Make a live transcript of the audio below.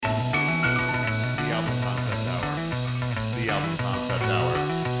Album Concept Hour.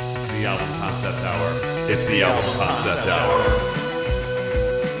 The Album Concept Hour. It's the Album Concept Hour.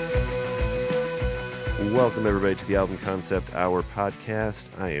 Welcome, everybody, to the Album Concept Hour podcast.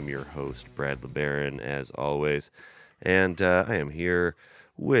 I am your host, Brad LeBaron, as always, and I am here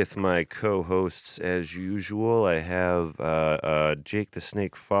with my co-hosts as usual. I have Jake the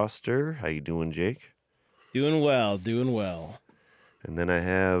Snake Foster. How you doing, Jake? Doing well. And then I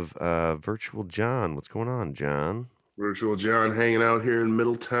have Virtual John. What's going on, John? Virtual John hanging out here in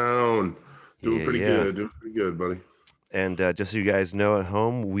Middletown. Doing pretty good, buddy. And just so you guys know at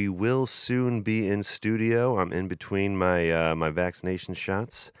home, we will soon be in studio. I'm in between my my vaccination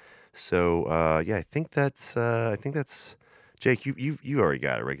shots. So yeah, I think that's Jake. You already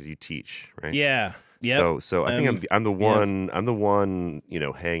got it, right? Because you teach, right? Yeah. Yeah. So I think I'm the one. I'm the one,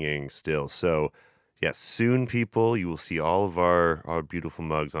 hanging still. So yes, soon, people, you will see all of our beautiful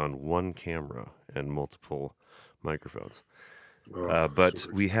mugs on one camera and multiple microphones. But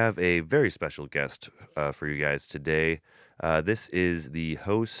we have a very special guest for you guys today. This is the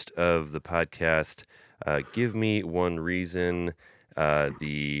host of the podcast, Give Me One Reason,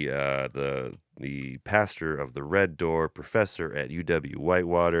 the pastor of the Red Door, professor at UW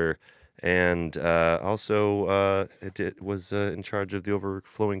Whitewater, and also was in charge of the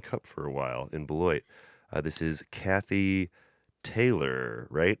Overflowing Cup for a while in Beloit. This is Kathy Taylor,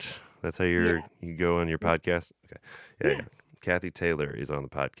 right? That's how you go on your podcast? Okay. Yeah. Kathy Taylor is on the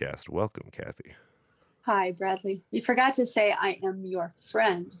podcast. Welcome, Kathy. Hi, Bradley. You forgot to say I am your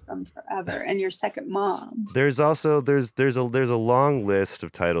friend from forever and your second mom. There's also there's a long list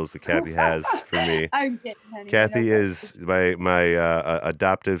of titles that Kathy has for me. I'm kidding, honey. Kathy is my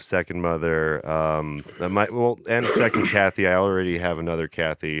adoptive second mother. And second Kathy. I already have another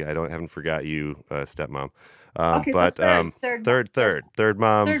Kathy. Haven't forgot you, stepmom. Okay, but so third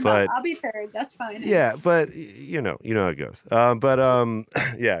mom. But I'll be third. That's fine. Yeah, but you know how it goes.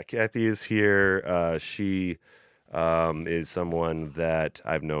 Yeah, Kathy is here. She is someone that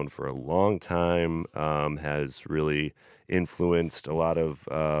I've known for a long time. Has really influenced a lot of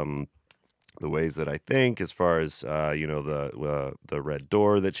the ways that I think, as far as the Red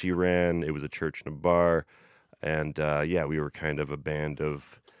Door that she ran. It was a church and a bar, and we were kind of a band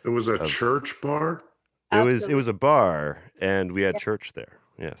of. It was a church bar. It was a bar, and we had church there.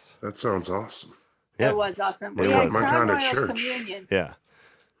 Yes, that sounds awesome. Yeah. It was awesome. We had my kind of church. Communion. Yeah.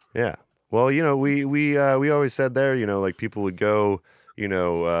 Well, we always said there, like people would go,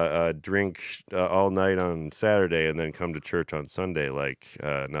 drink all night on Saturday and then come to church on Sunday like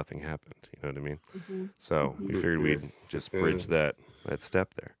nothing happened. You know what I mean? Mm-hmm. So we figured we'd just bridge that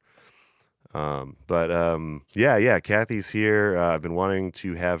step there. Kathy's here. I've been wanting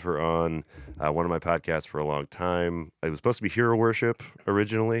to have her on one of my podcasts for a long time. It was supposed to be Hero Worship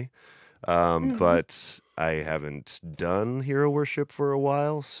originally, but I haven't done Hero Worship for a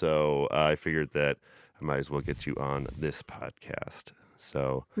while, so I figured that I might as well get you on this podcast.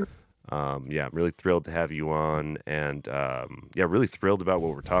 So, I'm really thrilled to have you on, and really thrilled about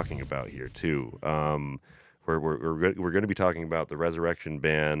what we're talking about here too. We're going to be talking about the Resurrection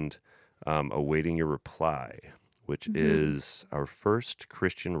Band. Awaiting Your Reply, which is our first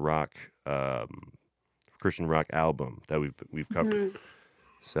Christian rock album that we've covered.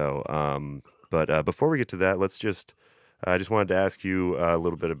 So, but before we get to that, I just wanted to ask you a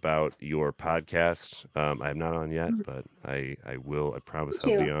little bit about your podcast. I'm not on yet, but I will. I promise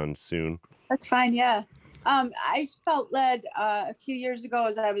I'll be on soon. That's fine. Yeah. I felt led a few years ago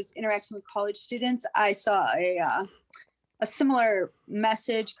as I was interacting with college students. I saw a similar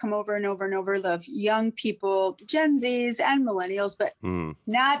message come over and over and over of young people, Gen Zs and millennials, but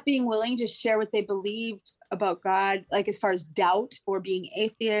not being willing to share what they believed about God, like as far as doubt or being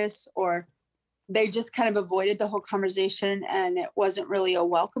atheists, or they just kind of avoided the whole conversation, and it wasn't really a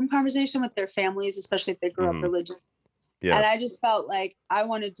welcome conversation with their families, especially if they grew up religious. Yeah. And I just felt like I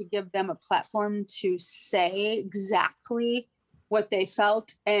wanted to give them a platform to say exactly what they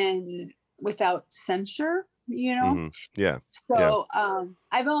felt and without censure. So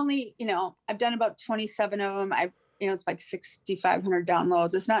I've only I've done about 27 of them. It's like 6,500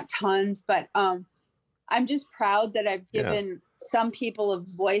 downloads. It's not tons, but I'm just proud that I've given some people a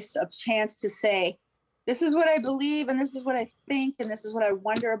voice, a chance to say, this is what I believe, and this is what I think, and this is what I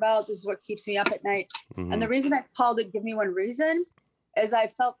wonder about. This is what keeps me up at night. And the reason I called it Give Me One Reason is I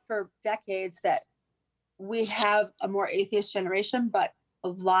felt for decades that we have a more atheist generation, but a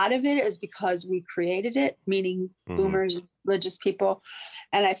lot of it is because we created it, meaning boomers, religious people.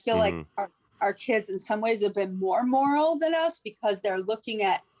 And I feel like our kids in some ways have been more moral than us because they're looking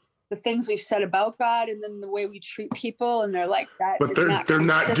at the things we've said about God and then the way we treat people. And they're like, that. But they're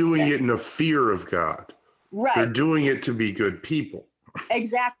not doing it in a fear of God. They're Right. doing it to be good people.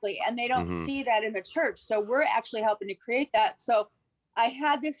 Exactly. And they don't Mhm. see that in the church. So we're actually helping to create that. So I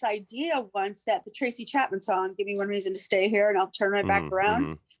had this idea once that the Tracy Chapman song, Give Me One Reason to Stay Here and I'll turn my back Mhm, around.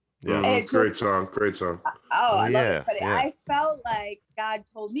 mhm. Yeah. It Great just, song. Great song. oh, I love yeah, it. But yeah. I felt like God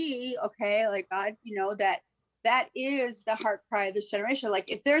told me, okay, like God, that is the heart cry of this generation. Like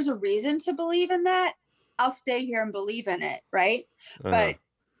if there's a reason to believe in that, I'll stay here and believe in it. Right. Uh-huh.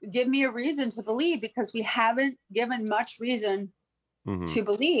 But give me a reason to believe, because we haven't given much reason Mhm. to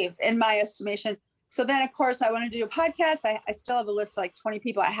believe, in my estimation. So then of course I want to do a podcast. I still have a list of like 20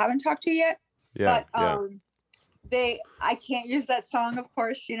 people I haven't talked to yet. Yeah, But I can't use that song, of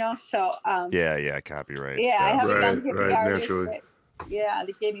course, so yeah, copyright yeah, I stuff. have a Right, young hippie right, artist. naturally. Yeah,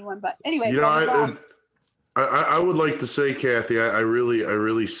 they gave me one, but anyway, You know, blah, blah, blah. I would like to say, Kathy, I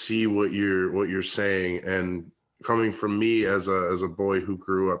really see what you're saying, and coming from me as a boy who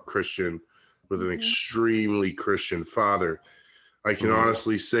grew up Christian with an Mhm. extremely Christian father, I can Mhm.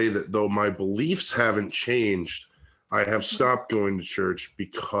 honestly say that though my beliefs haven't changed, I have stopped going to church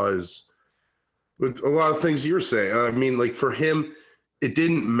because with a lot of things you're saying. I mean, like for him, it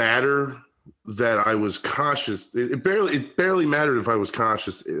didn't matter that I was conscious. It barely mattered if I was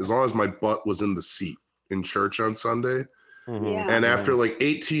conscious as long as my butt was in the seat in church on Sunday. Mhm. Yeah. And after like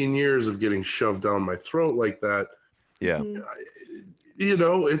 18 years of getting shoved down my throat like that, Yeah. Mhm.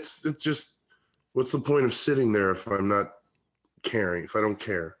 it's just, what's the point of sitting there if I'm not caring, if I don't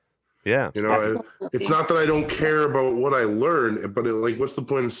care? Yeah. It's not that I don't care about what I learned, but like, what's the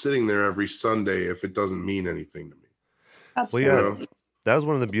point of sitting there every Sunday if it doesn't mean anything to me? Well, yeah, Absolutely. that was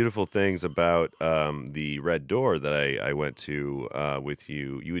one of the beautiful things about the Red Door that I went to with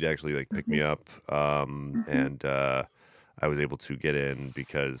you. You would actually like pick me up, and I was able to get in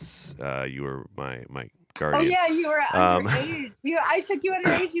because you were my Oh guardian. yeah, you were Um, underage. I took you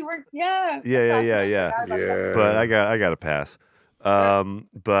underage. You weren't. Yeah. Yeah, that's yeah, awesome. yeah. I forgot about that. Yeah. But I got a pass. I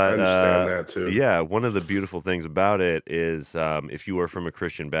But understand that too. yeah, one of the beautiful things about it is if you were from a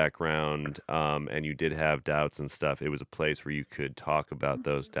Christian background and you did have doubts and stuff, it was a place where you could talk about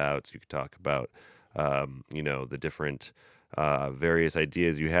those doubts. You could talk about the different various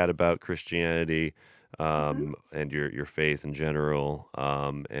ideas you had about Christianity Mhm. and your faith in general.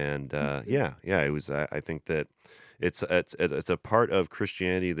 Yeah, it was. I think that it's a part of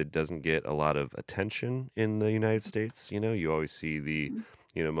Christianity that doesn't get a lot of attention in the United States. You always see the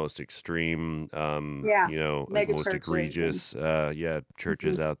most extreme, Yeah. Mega most churches egregious,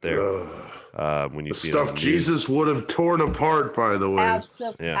 churches Mhm. out there. Ugh. When you The see it on stuff the news. Jesus would have torn apart, by the way.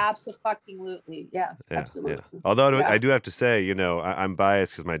 Yeah. Absolutely. Yes. Yeah, Absolutely. yeah. Although Yeah. I do have to say, I'm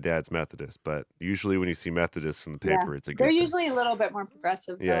biased because my dad's Methodist, but usually when you see Methodists in the Yeah. paper, it's a good They're thing. usually a little bit more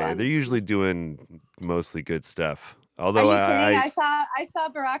progressive. though, Yeah, they're honestly. usually doing mostly good stuff. Are Although you kidding? I I saw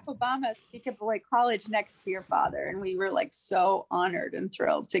Barack Obama speak at Beloit College next to your father, and we were like so honored and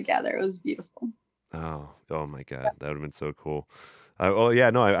thrilled together. It was beautiful. oh my God, that would have been so cool. I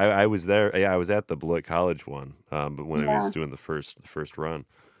was there. Yeah, I was at the Beloit College one, but when I Yeah. was doing the first run.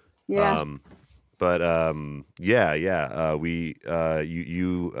 Yeah.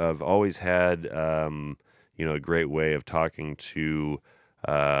 You have always had a great way of talking to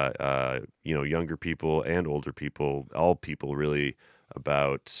younger people and older people, all people really,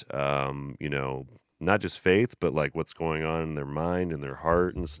 about not just faith, but like what's going on in their mind and their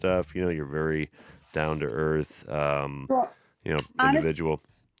heart and stuff. You're very down to earth, Well, individual.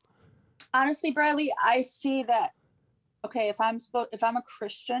 honestly, Bradley, I see that. Okay, if I'm a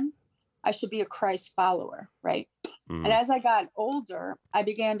Christian, I should be a Christ follower, right? Mhm. And as I got older, I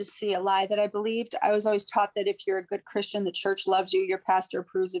began to see a lie that I believed. I was always taught that if you're a good Christian, the church loves you, your pastor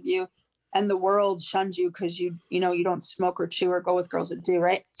approves of you, and the world shuns you because you don't smoke or chew or go with girls that do,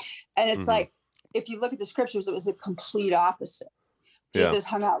 right? And it's Mhm. like, if you look at the scriptures, it was a complete opposite. Yeah. Jesus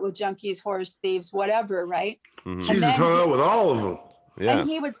hung out with junkies, whores, thieves, whatever, right? Mhm. And Jesus then hung out with all of them. Yeah, And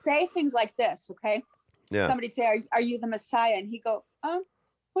he would say things like this, okay? yeah, Somebody'd say, are you the Messiah? And he'd go,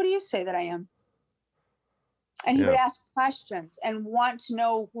 who do you say that I am? And he would Yeah. ask questions and want to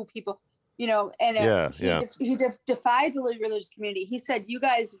know who people, and he defied the religious community. He said, you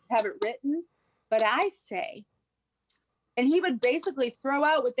guys have it written, but I say, and he would basically throw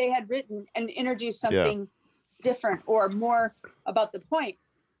out what they had written and introduce something different or more about the point.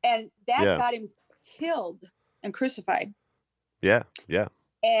 And that Yeah. got him killed and crucified. yeah.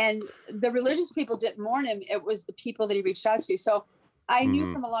 And the religious people didn't mourn him. It was the people that he reached out to. So I knew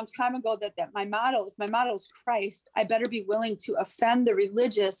Mhm. from a long time ago that if my motto is Christ, I better be willing to offend the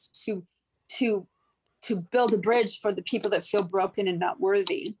religious to build a bridge for the people that feel broken and not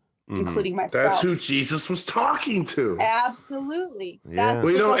worthy, Mhm. including myself. That's who Jesus was talking to. Absolutely. Yeah. That's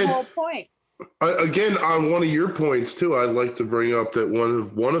Well, the whole point. Again, on one of your points too, I'd like to bring up that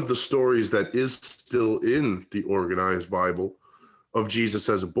one of the stories that is still in the Organized Bible of Jesus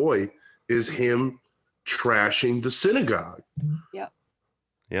as a boy is him trashing the synagogue. Yeah.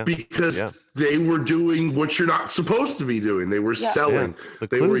 Because they were doing what you're not supposed to be doing. They were selling. The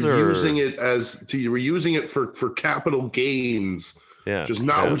they were clues are- using it you were using it for capital gains. Yeah. Which is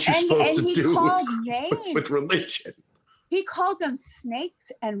not what you're supposed to do called with religion. He called them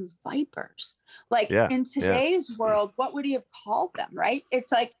snakes and vipers. Like Yeah, in today's world, what would he have called them? Right?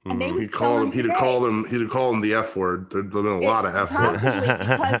 It's like, and they would He'd call them the F word. There's been a lot of F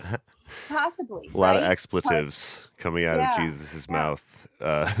words. Possibly. A lot right? of expletives coming out of Jesus' mouth.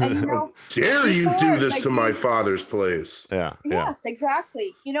 And, you know, Dare you do this like, to my father's place? Yes,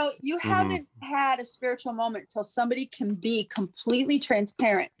 exactly. You know, you haven't had a spiritual moment until somebody can be completely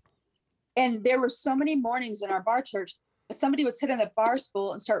transparent. And there were so many mornings in our bar church that somebody would sit on the bar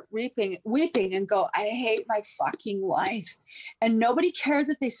stool and start weeping and go, I hate my fucking life. And nobody cared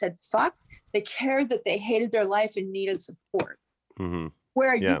that they said fuck. They cared that they hated their life and needed support.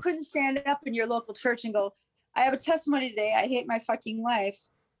 Where you couldn't stand up in your local church and go, I have a testimony today. I hate my fucking life.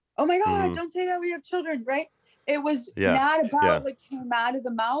 Oh my God, don't say that, we have children, right? It was not about what came out of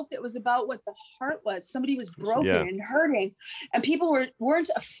the mouth. It was about what the heart was. Somebody was broken and hurting. And people weren't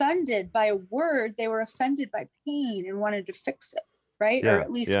offended by a word. They were offended by pain and wanted to fix it, right? Or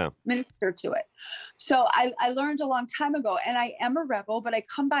at least minister to it. So I learned a long time ago, and I am a rebel, but I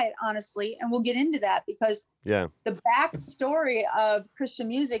come by it honestly. And we'll get into that because the backstory of Christian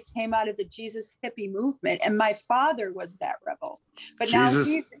music came out of the Jesus hippie movement. And my father was that rebel. But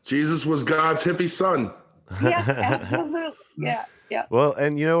Jesus was God's hippie son. Yes, absolutely. Yeah. Well,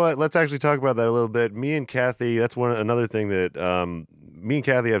 and you know what? Let's actually talk about that a little bit. Me and Kathy, that's another thing that me and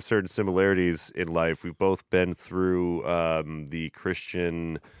Kathy have certain similarities in life. We've both been through the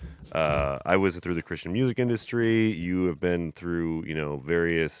Christian. I was through the Christian music industry. You have been through,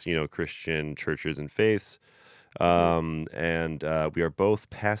 various, Christian churches and faiths, and we are both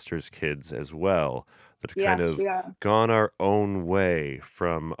pastors' kids as well. That kind of gone our own way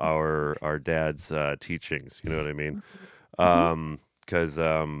from our dad's teachings. You know what I mean? Because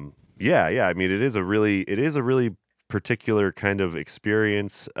I mean, it is a really particular kind of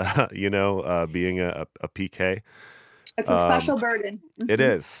experience. Being a PK. It's a special burden. It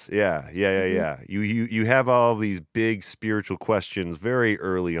is. Yeah. You have all these big spiritual questions very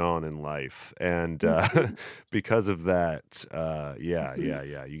early on in life, and because of that,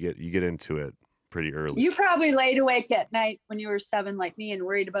 you get into it pretty early. You probably laid awake at night when you were 7 like me and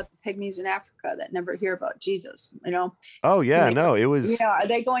worried about the pygmies in Africa that never hear about Jesus, Oh yeah, no, it was are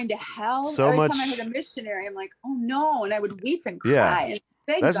they going to hell? So Every much... time I heard a missionary, I'm like, oh no, and I would weep and cry. Yeah. And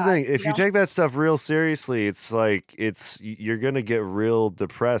beg that's God, the thing. If you take that stuff real seriously, it's like you're gonna get real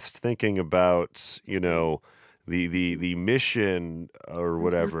depressed thinking about, the mission or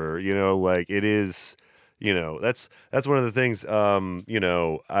whatever, like it is, that's one of the things,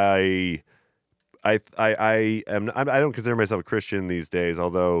 I don't consider myself a Christian these days,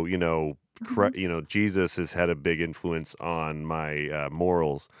 although Jesus has had a big influence on my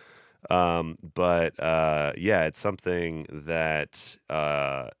morals. But it's something that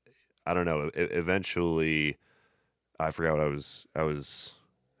I don't know. Eventually, I forgot what I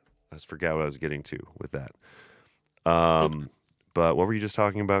forgot what I was getting to with that. But what were you just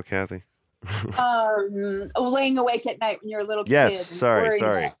talking about, Kathy? Laying awake at night when you're a little kid. Yes, sorry.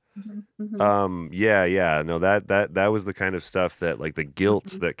 Yeah. No, that was the kind of stuff that, like, the guilt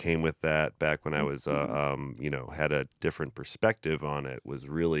that came with that back when I was had a different perspective on it was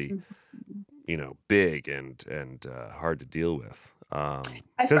really big and hard to deal with. I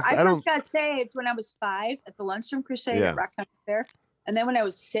first got saved when I was 5 at the Lunchroom Crusade at Rock County Fair, and then when I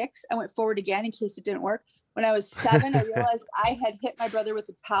was 6 I went forward again in case it didn't work. When I was 7, I realized I had hit my brother with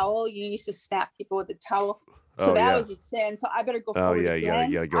a towel. You used to snap people with a towel. So that was a sin. So I better go forward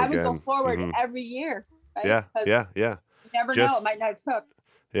again. I would go forward every year. Right? Yeah. You never know. It might not took.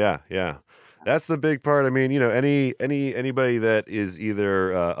 Yeah. That's the big part. I mean, anybody that is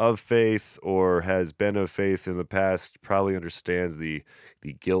either of faith or has been of faith in the past probably understands the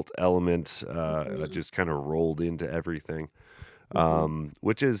guilt element that just kind of rolled into everything.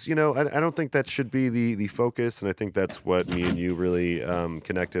 Which is, I don't think that should be the focus. And I think that's what me and you really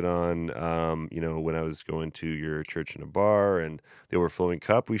connected on, when I was going to your church in a bar, and the Overflowing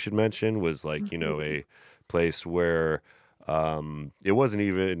Cup, we should mention, was like, a place where it wasn't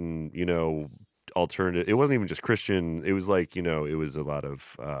even, alternative. It wasn't even just Christian. It was like, it was a lot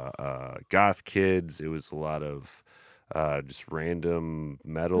of goth kids. It was a lot of just random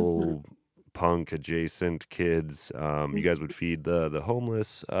metal punk adjacent kids. You guys would feed the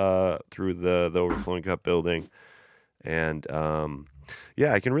homeless through the Overflowing Cup building. And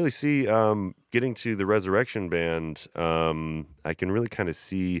yeah, I can really see getting to the Resurrection Band. I can really kind of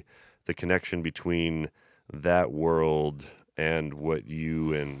see the connection between that world and what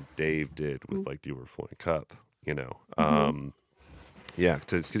you and Dave did with like the Overflowing Cup. Yeah,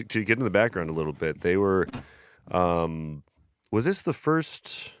 to get into the background a little bit, they were. Was this the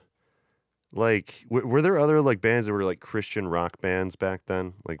first? Like, were there other like bands that were like Christian rock bands back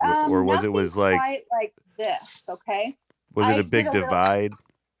then? Like, or was it Nothing quite like this? Okay. was it I a big did a little- divide?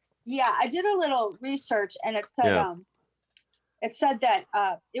 Yeah, I did a little research, and it said Yeah.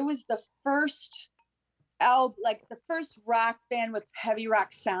 that it was the first the first rock band with heavy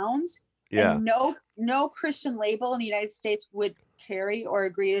rock sounds. Yeah. And no Christian label in the United States would carry or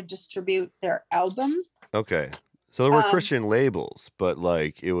agree to distribute their album. Okay. So there were Um, Christian labels, but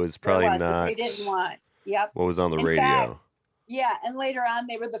like it was probably There was, but not they didn't want. Yep. what was on the In radio. fact, yeah, and later on,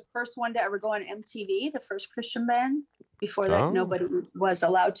 they were the first one to ever go on MTV, the first Christian band. Before that, Oh. nobody was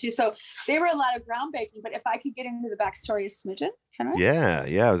allowed to. So they were a lot of groundbreaking. But if I could get into the backstory a smidgen, can I?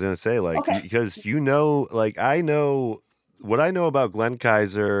 Yeah, I was gonna say like Okay. because like I know what I know about Glenn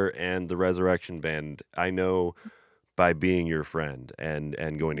Kaiser and the Resurrection Band. I know by being your friend and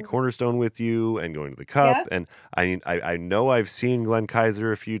going to Mhm. Cornerstone with you and going to the Cup. Yep. And I know I've seen Glenn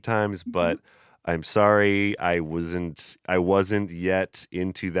Kaiser a few times, but I'm sorry I wasn't yet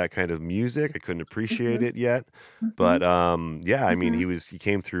into that kind of music. I couldn't appreciate it yet. But yeah, I mean he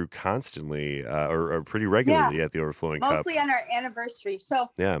came through constantly or pretty regularly at the Overflowing Cup. Mostly on our anniversary. So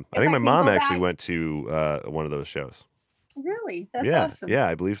Yeah, I if think I my can mom go actually back- went to one of those shows. really, that's yeah, awesome. yeah,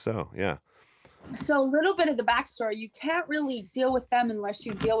 I believe so. Yeah, So a little bit of the backstory. You can't really deal with them unless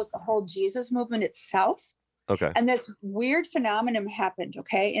you deal with the whole Jesus movement itself. okay, And this weird phenomenon happened,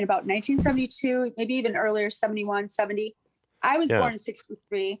 okay, in about 1972, maybe even earlier, 71, 70. I was Yeah. born in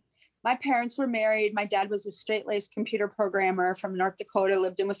 63. My parents were married. My dad was a straight-laced computer programmer from North Dakota,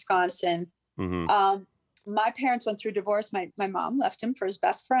 lived in Wisconsin. hmm My parents went through divorce. My mom left him for his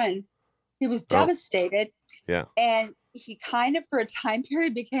best friend. He was Oh. devastated. Yeah. And he kind of, for a time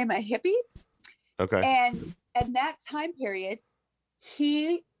period, became a hippie. okay, And in that time period,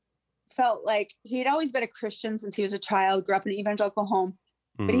 he felt like he had always been a Christian since he was a child, grew up in an evangelical home,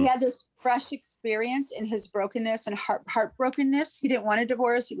 but he Mhm. had this fresh experience in his brokenness and heartbrokenness. He didn't want a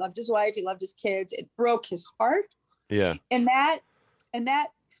divorce. He loved his wife. He loved his kids. It broke his heart. yeah, In that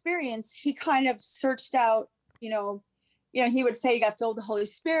experience, he kind of searched out, he would say he got filled with the Holy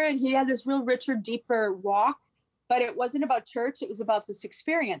Spirit. He had this real richer, deeper walk, but it wasn't about church. It was about this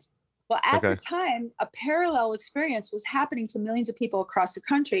experience. Well, at Okay. the time, a parallel experience was happening to millions of people across the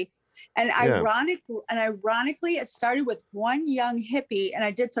country. And Yeah. ironically, it started with one young hippie, and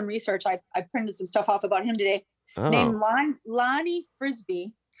I did some research. I printed some stuff off about him today. Named Lonnie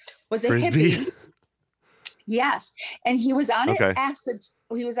Frisbee was a Frisbee? hippie. Yes, and he was on Okay. an acid.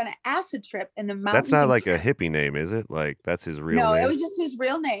 He was on an acid trip in the mountains. That's not in like a Canada. hippie name, is it? Like that's his real No, name. it was just his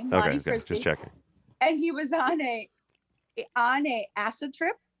real name, okay, Lonnie okay, Frisbee. just checking. And he was on a acid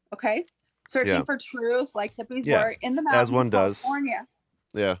trip. Okay, searching Yeah. for truth, like hippies Yeah, were in the mountains as one of does. California.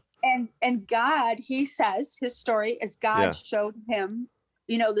 Yeah, And God, he says his story is God Yeah. showed him,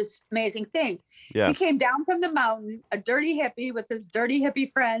 this amazing thing. yeah, He came down from the mountain, a dirty hippie with his dirty hippie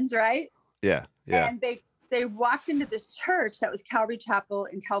friends, right? yeah. And they walked into this church that was Calvary Chapel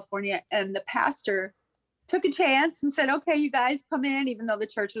in California, and the pastor took a chance and said, "Okay, you guys come in," even though the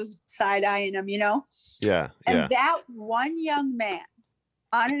church was side-eyeing him, Yeah, And yeah. that one young man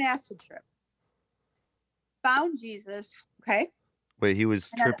on an acid trip found Jesus. Okay. Wait, he was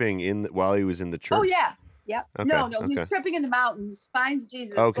And I- tripping while he was in the church. Oh yeah. Yep. Okay, No, okay. he's tripping in the mountains, finds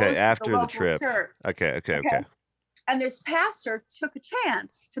Jesus. Okay, goes to after the local trip. church. Okay. And this pastor took a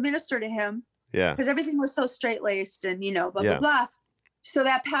chance to minister to him Yeah, because everything was so straight-laced and blah Yeah. blah blah. So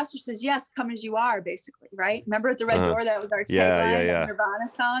that pastor says, "Yes, come as you are," basically, right? Remember at the Red Uh-huh. Door, that was our tagline, Yeah, yeah. that Nirvana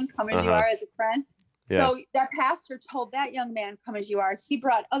song, "Come as you Uh-huh. are" as a friend. Yeah. So that pastor told that young man, "Come as you are." He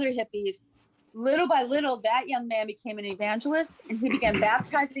brought other hippies. Little by little, that young man became an evangelist, and he began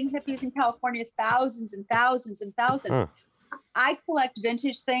baptizing hippies in California, thousands and thousands and thousands. Huh. I collect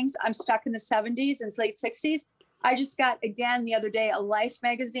vintage things. I'm stuck in the 70s and late 60s. I just got, again, the other day, a Life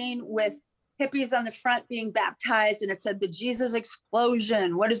magazine with hippies on the front being baptized, and it said the Jesus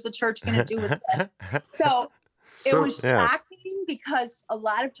explosion. What is the church going to do with this? So it So- was Yeah. shocking because a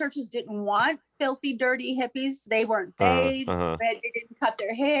lot of churches didn't want filthy, dirty hippies. They weren't bathed. They didn't cut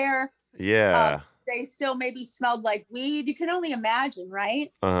their hair. Yeah. They still maybe smelled like weed. You can only imagine,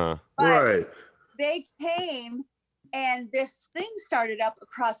 right? Uh-huh. But Right. they came And this thing started up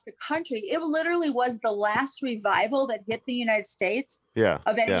across the country. It literally was the last revival that hit the United States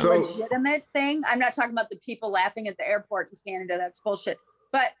of any legitimate thing. I'm not talking about the people laughing at the airport in Canada. That's bullshit.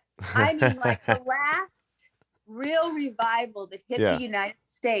 But I mean, like the last real revival that hit the United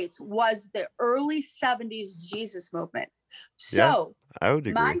States was the early 70s Jesus movement. So I would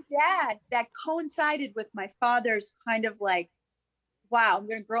agree. My dad, that coincided with my father's kind of like, wow, I'm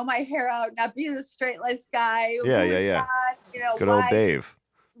going to grow my hair out, not be the straight-laced guy. Yeah. You know, good old Dave.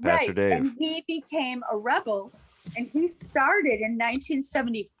 Pastor Dave. And he became a rebel, and he started in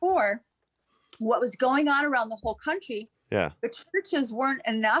 1974 what was going on around the whole country. Yeah. The churches weren't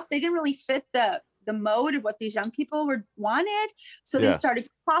enough. They didn't really fit the mode of what these young people wanted. So they started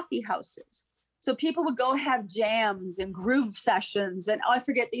coffee houses. So people would go have jams and groove sessions. And I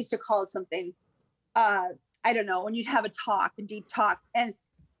forget, they used to call it something. I don't know, when you'd have a talk, a deep talk. And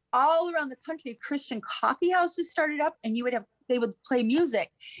all around the country, Christian coffee houses started up, and they would play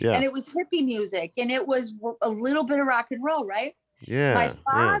music. Yeah. And it was hippie music, and it was a little bit of rock and roll, right? Yeah. My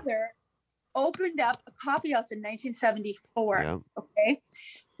father opened up a coffee house in 1974. Yeah. Okay.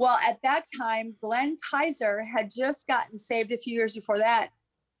 Well, at that time, Glenn Kaiser had just gotten saved a few years before that.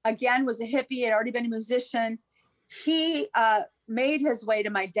 Again, was a hippie, had already been a musician. He made his way to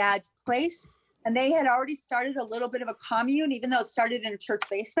my dad's place, and they had already started a little bit of a commune, even though it started in a church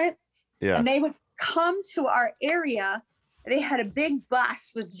basement. Yeah. And they would come to our area. They had a big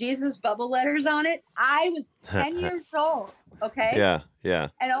bus with Jesus bubble letters on it. I was 10 years old. Okay. Yeah. Yeah.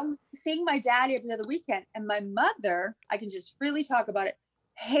 And only seeing my dad every other weekend. And my mother, I can just freely talk about it,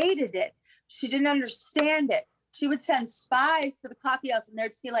 hated it. She didn't understand it. She would send spies to the coffee house, and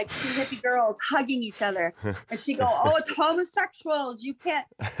there'd see like two hippie girls hugging each other. And she'd go, "Oh, it's homosexuals. You can't."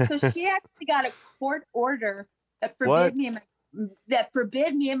 So she actually got a court order that forbid me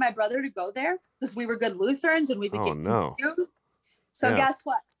and my brother to go there because we were good Lutherans and we would get confused. So guess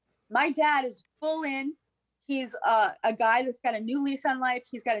what? My dad is full in. He's a guy that's got a new lease on life.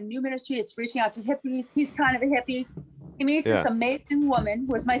 He's got a new ministry. It's reaching out to hippies. He's kind of a hippie. He meets this amazing woman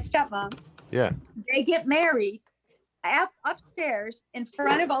who was my stepmom. Yeah. They get married upstairs in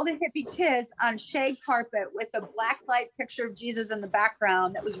front of all the hippie kids on shag carpet with a black light picture of Jesus in the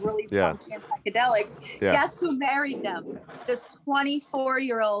background that was really funky and psychedelic. Yeah. Guess who married them? This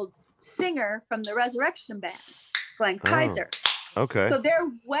 24-year-old singer from the Resurrection Band, Glenn Kaiser. Okay. So their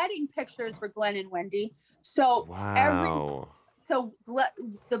wedding pictures were Glenn and Wendy. So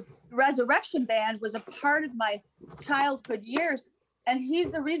the Resurrection Band was a part of my childhood years. And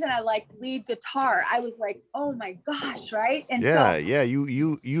he's the reason I like lead guitar. I was like, oh my gosh, right? And you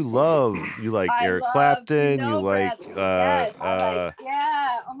like Eric Clapton, oh my gosh.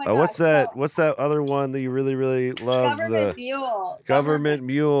 What's that other one that you really, really love? Government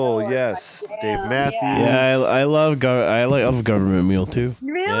Mule. Yes. Dave Matthews. Yeah, I love Government Mule too.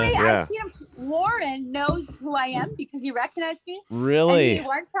 Really? Yeah. I see him. Warren knows who I am because he recognized me. Really? And he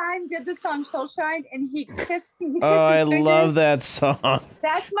one time did the song Soul Shine, and he kissed me. I love that song.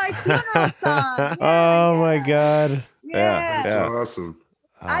 That's my funeral song. My God. Yeah. That's awesome.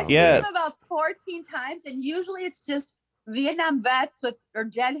 I've seen him about 14 times, and usually it's just Vietnam vets or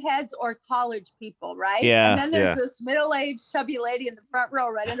deadheads or college people, right? Yeah. And then there's this middle-aged chubby lady in the front row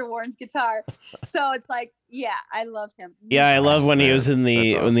right under Warren's guitar. So it's like, I love him. Yeah, I love when he was in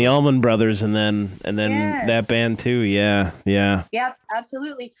the Allman Brothers and then that band too. Yeah. Yep,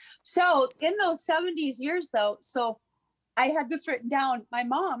 absolutely. So in those 70s years though, I had this written down. My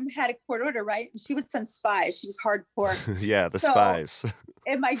mom had a court order, right? And she would send spies. She was hardcore. Spies.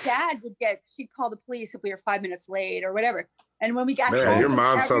 And my dad she'd call the police if we were 5 minutes late or whatever. And when we got home, your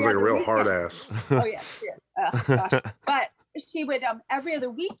mom sounds like a real hard ass. Oh, yeah, she is. Gosh. But she would, every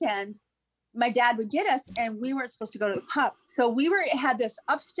other weekend, my dad would get us, and we weren't supposed to go to the Cup. So we had this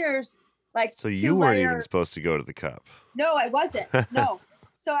upstairs, like, so you weren't even supposed to go to the Cup. No, I wasn't. No.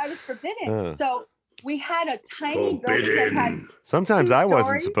 So I was forbidden. So we had a tiny building that had Sometimes I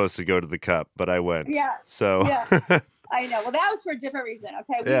wasn't supposed to go to the Cup, but I went. Yeah. So. Yeah. I know. Well, that was for a different reason.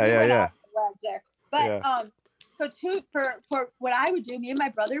 Okay. We went off the ledge there. But for what I would do, me and my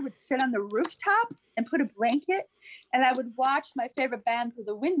brother would sit on the rooftop and put a blanket, and I would watch my favorite band through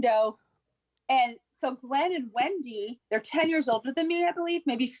the window. And so Glenn and Wendy, they're 10 years older than me, I believe,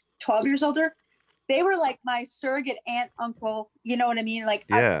 maybe 12 years older. They were like my surrogate aunt, uncle. You know what I mean? Like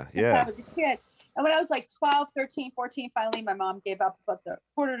I was a kid. And when I was like 12, 13, 14, finally my mom gave up about the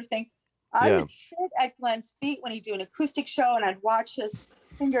court order thing. I would sit at Glenn's feet when he'd do an acoustic show, and I'd watch his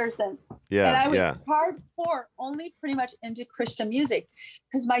fingers. And I was hardcore, only pretty much into Christian music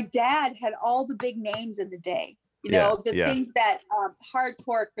because my dad had all the big names in the day. you know, the yeah. things that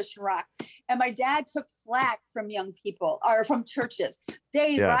hardcore Christian rock. And my dad took flack from young people or from churches.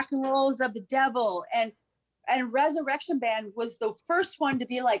 Dave, Yeah. rock and roll is of the devil. And Resurrection Band was the first one to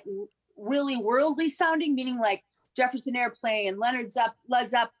be like really worldly sounding, meaning like Jefferson Airplane and Led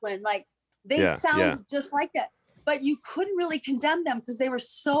Zeppelin, like they sound just like that. But you couldn't really condemn them because they were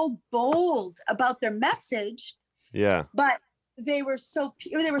so bold about their message. Yeah. But they were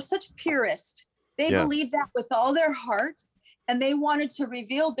such purists. They believed that with all their heart, and they wanted to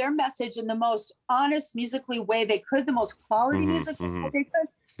reveal their message in the most honest musically way they could, the most quality musically way they could,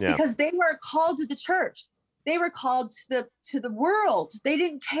 because they were called to the church. They were called to the world. They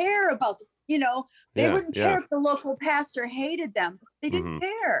didn't care about they wouldn't care if the local pastor hated them. They didn't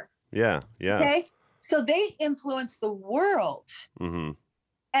care. Yeah. Yeah. Okay. So they influenced the world. Mm-hmm.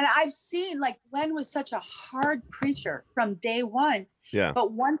 And I've seen, like, Glenn was such a hard preacher from day one. Yeah.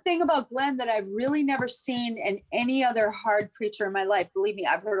 But one thing about Glenn that I've really never seen in any other hard preacher in my life, believe me,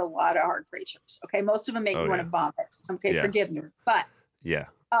 I've heard a lot of hard preachers. Okay. Most of them make me want to vomit. Okay. Forgive me. But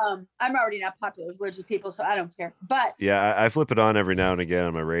I'm already not popular with religious people, so I don't care. But I flip it on every now and again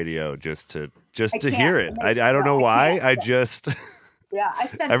on my radio just to hear it. I don't know why. I just I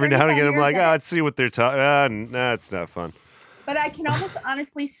spent every now and again I'm like, let's see what they're talking. No, it's not fun. But I can almost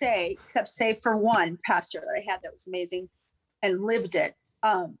honestly say, except say for one pastor that I had that was amazing and lived it.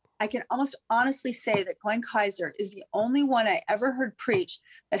 I can almost honestly say that Glenn Kaiser is the only one I ever heard preach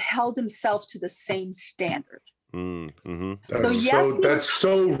that held himself to the same standard. Mm-hmm. That's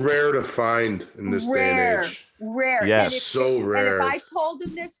so rare to find in this day and age. Rare. Yes. So rare. And if I told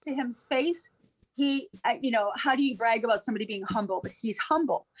him this to his face, he, how do you brag about somebody being humble? But he's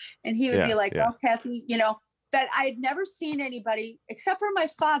humble. And he would be like, well, Kathy, that I had never seen anybody except for my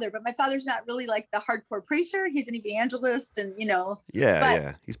father, but my father's not really like the hardcore preacher. He's an evangelist and,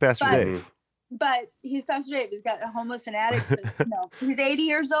 He's Pastor Dave. But he's Pastor Dave. He's got homeless and addicts. And, he's 80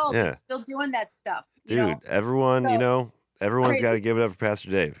 years old. He's still doing that stuff. Dude, everyone, everyone's crazy. got to give it up for Pastor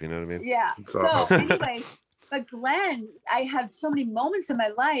Dave. You know what I mean? Yeah. So anyway, but Glenn, I had so many moments in my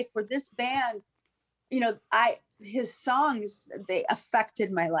life where this band, his songs, they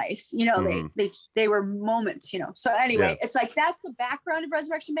affected my life. They were moments, So anyway, it's like, that's the background of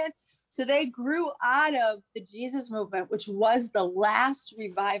Resurrection Band. So they grew out of the Jesus movement, which was the last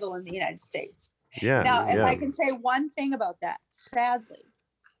revival in the United States. Yeah. Now, if I can say one thing about that, sadly,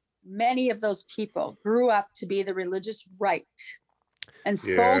 many of those people grew up to be the religious right and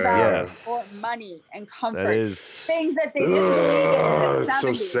sold out for money and comfort. Things that they didn't believe in the 70s. It's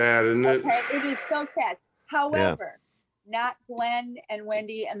so sad, isn't it? Okay, it is so sad. However, not Glenn and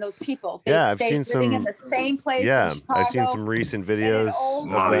Wendy and those people. They stayed living in the same place in Chicago. I've seen some recent videos.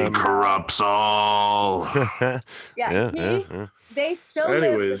 Money corrupts all. They still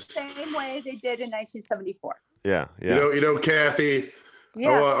live the same way they did in 1974. Yeah. Kathy,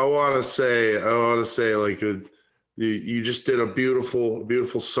 I want to say, like, you just did a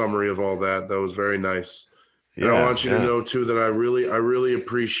beautiful summary of all that. That was very nice. And I want you to know too that I really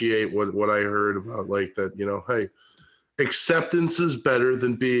appreciate what I heard about, like, that, hey, acceptance is better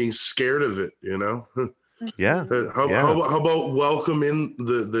than being scared of it, Yeah. How about welcoming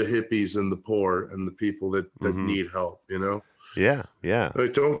the hippies and the poor and the people that need help, Yeah.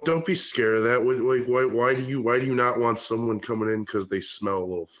 Like, don't be scared of that. Like, why do you not want someone coming in because they smell a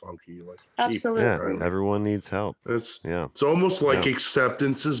little funky? Like, absolutely. Yeah, right? Everyone needs help. It's almost like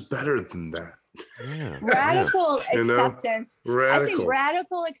acceptance is better than that. Yeah. Radical acceptance. Radical. I think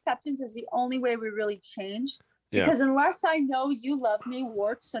radical acceptance is the only way we really change. Because unless I know you love me,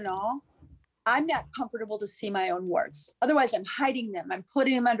 warts and all, I'm not comfortable to see my own warts. Otherwise, I'm hiding them. I'm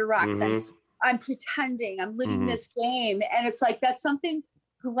putting them under rocks. I'm pretending. I'm living this game. And it's like, that's something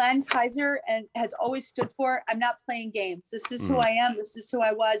Glenn Kaiser has always stood for. I'm not playing games. This is who I am. This is who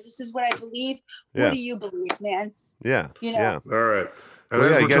I was. This is what I believe. What do you believe, man? Yeah. All right.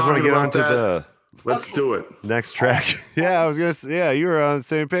 And you guys want to get on to the Let's do it. Next track. I was gonna say, you were on the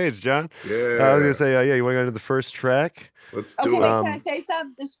same page, John. Yeah. I was gonna say, you want to go to the first track? Let's do it. Wait, can I say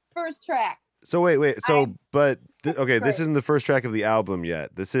something? This first track. So wait. So, this isn't the first track of the album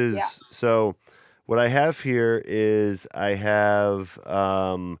yet. This is so. What I have here is I have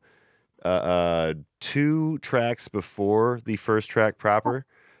 2 tracks before the first track proper.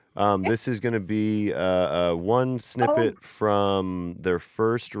 This is going to be one snippet from their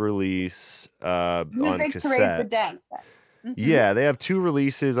first release on Music cassette. to Raise the Dead. Yeah, they have 2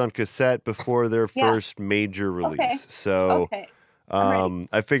 releases on cassette before their first major release. So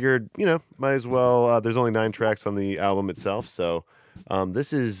I figured, might as well. There's only 9 tracks on the album itself. So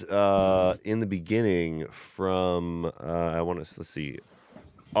this is in the beginning from, let's see,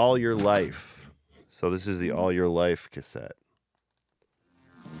 All Your Life. So this is the All Your Life cassette.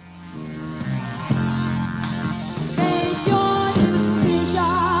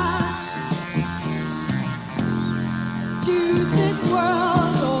 Choose this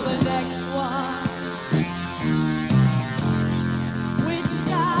world or the next one. Which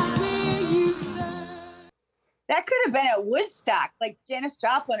God will you serve? That could have been at Woodstock, like Janis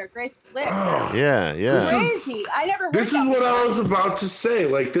Joplin or Grace Slick. Oh, Yeah, yeah. Crazy. I never heard this is that what I before. was about to say.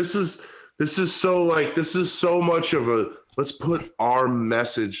 Like this is so much of a let's put our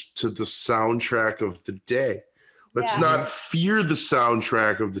message to the soundtrack of the day. Let's Yeah. not fear the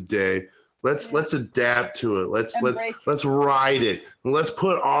soundtrack of the day. Let's adapt to it. Let's ride it. And let's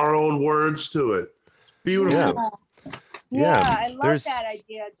put our own words to it. It's beautiful. Yeah, I love there's- that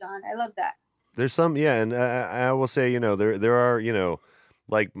idea, John. I love that. There's some, and I will say, there are,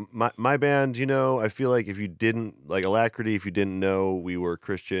 like my band, I feel like if you didn't like Alacrity, if you didn't know we were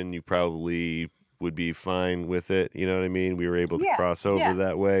Christian, you probably would be fine with it. You know what I mean? We were able to cross over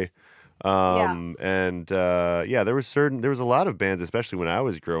that way. And there was a lot of bands, especially when I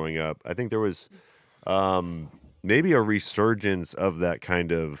was growing up. I think there was maybe a resurgence of that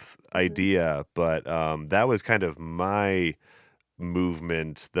kind of idea, but that was kind of my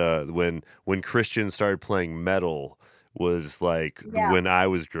movement. When Christians started playing metal was like when I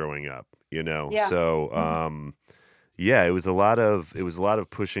was growing up, So it was a lot of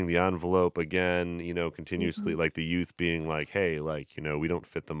pushing the envelope again, continuously, like the youth being like, hey, like, we don't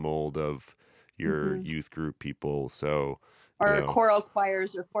fit the mold of your youth group people, so or choral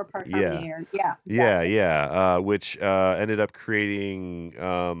choirs or four-part harmony, or which ended up creating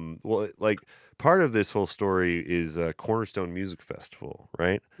part of this whole story is Cornerstone Music Festival,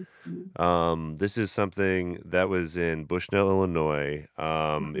 right? This is something that was in Bushnell, Illinois.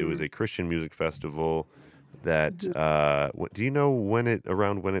 It was a Christian music festival that do you know when it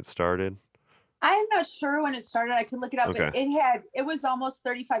started? I'm not sure when it started. I could look it up, but it was almost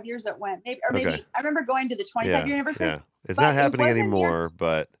 35 years that went. Maybe I remember going to the 25-year anniversary. Yeah. It's not happening anymore,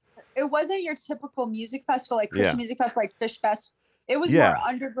 but it wasn't your typical music festival, like Christian music festival, like Fish Fest. It was more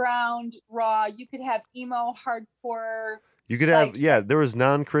underground, raw. You could have emo, hardcore. You could have, there was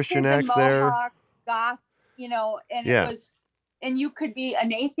non-Christian acts there. Goth, and it was, and you could be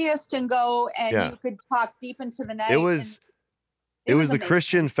an atheist and go, and you could talk deep into the night. It was the amazing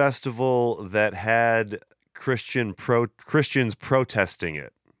Christian festival that had Christians protesting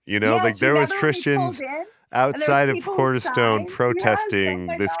it. There was Christians outside of Cornerstone protesting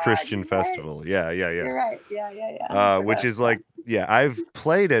this Christian festival. Yeah. You're right. Yeah. Which is like, I've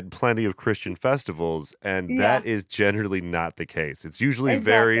played at plenty of Christian festivals, and that is generally not the case. It's usually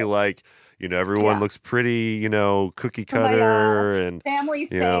very like, everyone looks pretty, cookie cutter and family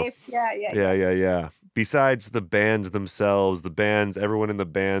safe. Yeah. Besides the bands themselves, everyone in the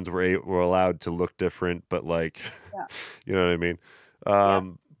bands were allowed to look different, but like, you know what I mean?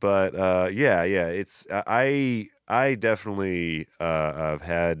 But it's I definitely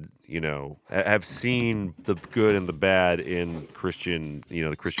have seen the good and the bad in Christian,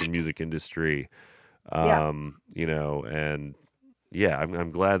 the Christian music industry, and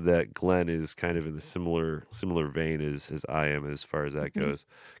I'm glad that Glenn is kind of in the similar vein as I am as far as that goes.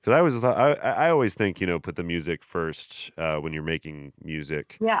 Because I always think, put the music first when you're making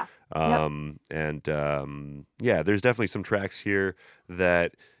music. Yeah. There's definitely some tracks here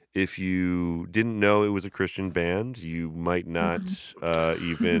that if you didn't know it was a Christian band, you might not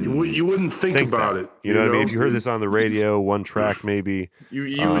even you wouldn't think about it. You know what I mean? If you heard this on the radio, one track maybe,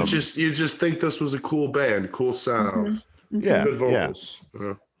 you would just think this was a cool band, cool sound. Yeah, good vocals.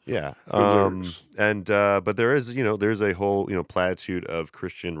 Yeah. But there is, there's a whole, platitude of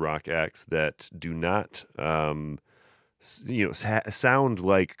Christian rock acts that do not, sound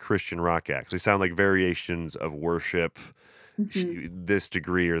like Christian rock acts. They sound like variations of worship, this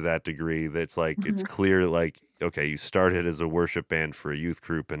degree or that degree. That's like, it's clear, like, okay, you started as a worship band for a youth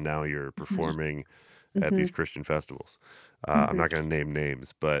group, and now you're performing at these Christian festivals. I'm not going to name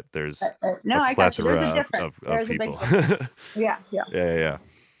names, but there's a plethora of people. Yeah.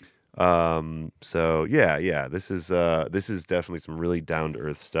 This is definitely some really down to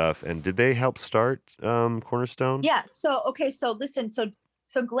earth stuff. And did they help start Cornerstone? Yeah. So listen. So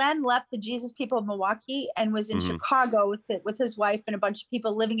Glenn left the Jesus People of Milwaukee and was in Chicago with his wife and a bunch of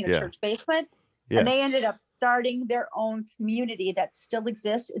people living in a church basement. Yes. And they ended up starting their own community that still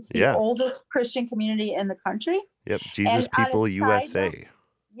exists. It's the oldest Christian community in the country. Yep, Jesus People USA.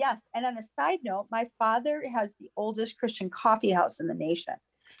 Yes, and on a side note, my father has the oldest Christian coffee house in the nation.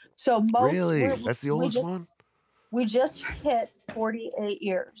 So that's the oldest one? We just hit 48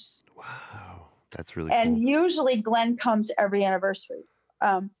 years. Wow, that's really cool. And cool. usually Glenn comes every anniversary.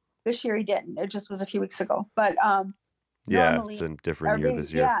 This year he didn't. It just was a few weeks ago. But Yeah, normally it's a different year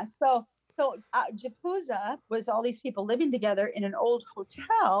this year. yeah. So Japuza was all these people living together in an old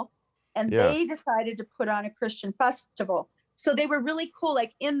hotel, and they decided to put on a Christian festival. So they were really cool.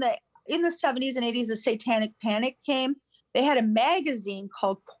 Like in the 70s and 80s, the Satanic Panic came. They had a magazine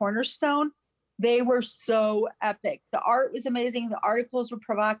called Cornerstone. They were so epic. The art was amazing. The articles were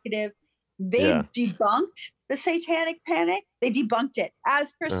provocative. They debunked the Satanic Panic. They debunked it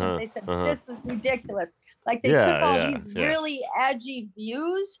as Christians. They said, this is ridiculous. Like they took all these really edgy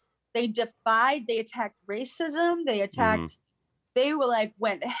views. They defied, they attacked racism. They attacked, they were like,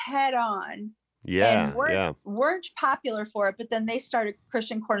 went head on. And weren't popular for it. But then they started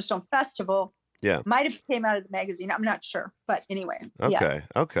Christian Cornerstone Festival. Yeah. Might have came out of the magazine. I'm not sure. But anyway. Okay.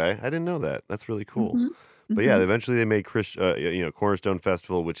 I didn't know that. That's really cool. But yeah, eventually they made Cornerstone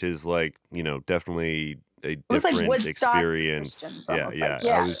Festival, which is like, definitely a different experience. Yeah.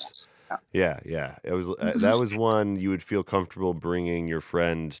 It was that was one you would feel comfortable bringing your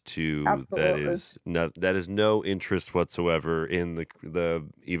friend to. Absolutely. That is no interest whatsoever in the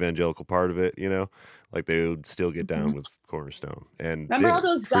evangelical part of it, like they would still get down with Cornerstone. And remember all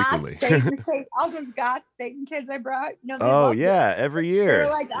those goths, Satan kids I brought? Every year.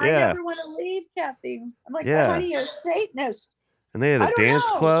 They're like, I never want to leave, Kathy. I'm like, honey, you're a Satanist. And they had a dance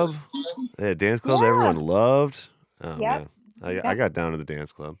club. They had a dance club that everyone loved. Oh man. I got down to the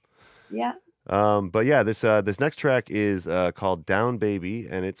dance club. Yeah. But yeah, this next track is called Down Baby,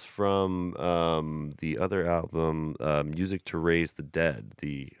 and it's from the other album, Music to Raise the Dead,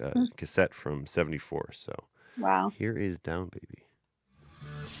 the cassette from '74. So wow. Here is Down Baby.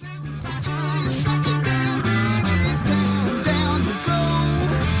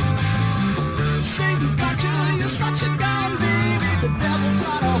 Satan's got you, you're such a down baby. The devil's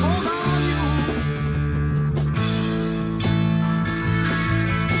got a hold on you.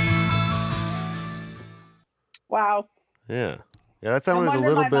 Wow. Yeah, that sounded a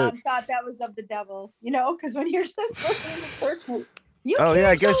little bit. My mom thought that was of the devil, because when you're just listening to church,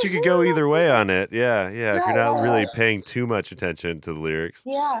 I guess you could go either way on it. Yeah. If you're not really paying too much attention to the lyrics.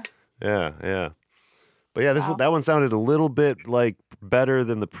 Yeah. But yeah, that one sounded a little bit like better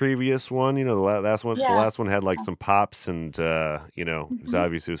than the previous one. The last one. The last one had like some pops, and it was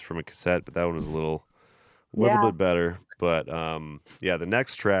obviously it was from a cassette, but that one was a little bit better. But the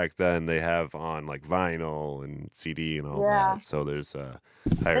next track then they have on like vinyl and CD and all that. So there's higher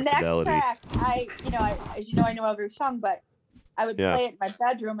fidelity. The next track, I know every song, but I would play it in my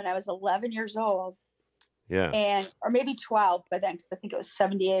bedroom when I was 11 years old. Yeah. Or maybe 12 by then, because I think it was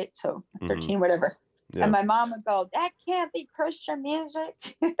 78, so 13, whatever. Yeah. And my mom would go, "That can't be Christian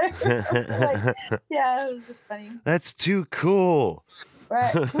music." It was just funny. That's too cool.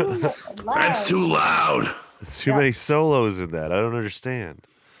 Right. That's too loud. There's too many solos in that. I don't understand.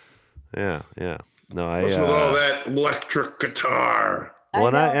 Yeah. No, what's with all that electric guitar?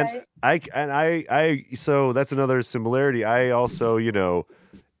 Well, I so that's another similarity. I also,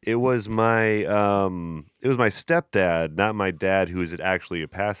 it was my stepdad, not my dad, who is actually a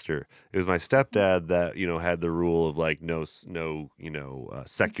pastor. It was my stepdad that had the rule of like no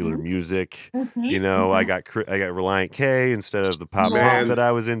secular music. I got Reliant K instead of the pop punk that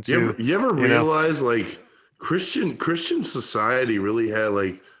I was into. You ever realize like Christian society really had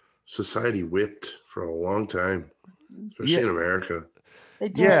like society whipped for a long time, especially in America.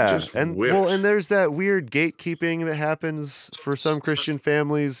 Yeah, and there's that weird gatekeeping that happens for some Christian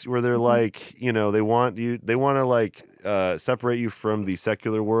families where they're like, they want to like separate you from the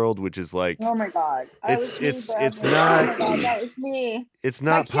secular world, which is like, oh my God, it's not. That was me. It's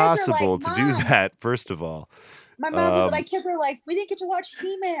not possible to do that. First of all, my mom was my kids were like, we didn't get to watch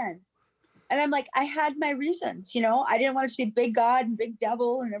He-Man. And I'm like, I had my reasons, I didn't want it to be big God and big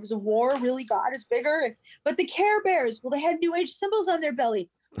devil. And there was a war. Really, God is bigger. But the Care Bears, well, they had New Age symbols on their belly.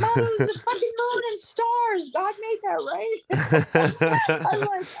 Mom, it was a fucking moon and stars. God made that, right? I'm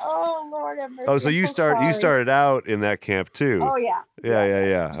like, oh, Lord have mercy. Oh, so you started out in that camp too. Oh, yeah.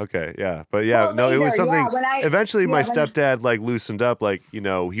 Yeah. Okay, yeah. But yeah, it was something. Eventually, my stepdad like loosened up. Like, he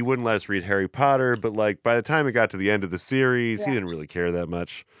wouldn't let us read Harry Potter. But like by the time it got to the end of the series, he didn't really care that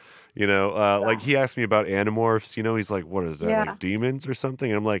much. Like he asked me about Animorphs, he's like, what is that, like demons or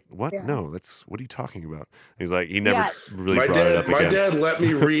something? And I'm like, what? No, what are you talking about? And he's like, he never really brought it up again. My dad let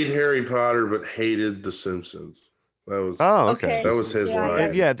me read Harry Potter, but hated The Simpsons. That was okay. That was his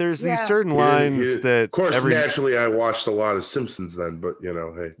line. Yeah, there's these certain lines that, of course, naturally I watched a lot of Simpsons then, but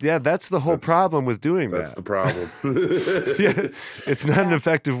hey. Yeah, that's the whole problem with doing that. That's the problem. It's not an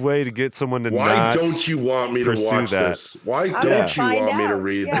effective way to get someone to Why don't you want me to watch this? Why don't you want me to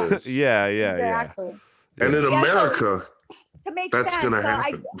read this? Yeah. Exactly. And in America, to make That's sense. gonna So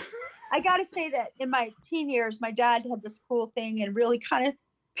happen. I got to say that in my teen years, my dad had this cool thing and really kind of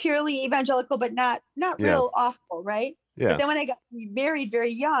purely evangelical, but not Yeah. real awful, right? Yeah. But then when I got married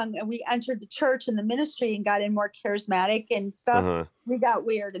very young and we entered the church and the ministry and got in more charismatic and stuff, Uh-huh. we got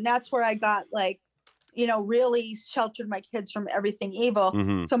weird. And that's where I got like, really sheltered my kids from everything evil.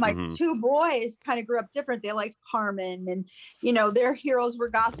 Mhm, So my mhm. two boys kind of grew up different. They liked Carmen and, their heroes were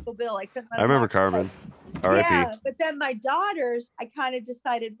Gospel Bill. I couldn't let I them remember watch Carmen. that. R.I.P. Yeah, but then my daughters, I kind of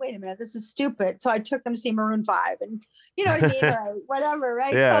decided, wait a minute, this is stupid. So I took them to see Maroon 5 and you know what I mean? Or whatever,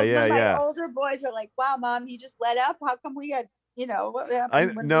 right? Yeah, so yeah, then my yeah. older boys are like, wow, Mom, he just let up. How come we had, what I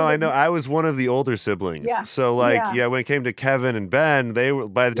happened? when know. we I know. didn't?" I was one of the older siblings. Yeah, So like, yeah. when it came to Kevin and Ben, they were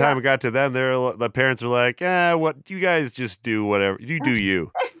by the time Yeah. it got to them, the parents were like, what you guys just do whatever you do,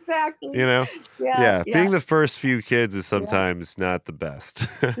 you. Exactly. Yeah. Yeah. Being the first few kids is sometimes not the best.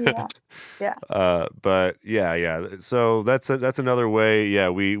 Yeah. Yeah. But yeah. So that's another way. Yeah,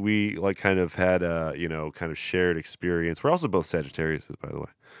 we like kind of had a kind of shared experience. We're also both Sagittarius, by the way.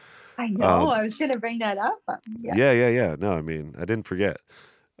 I know. I was going to bring that up. Yeah. Yeah. No, I mean, I didn't forget.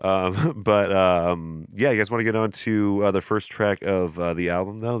 But you guys want to get on to the first track of the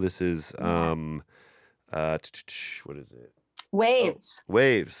album, though? This is what is it? Waves.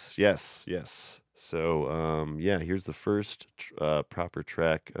 Waves. Yes. So here's the first proper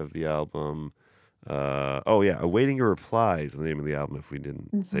track of the album. Awaiting Your Reply is the name of the album, if we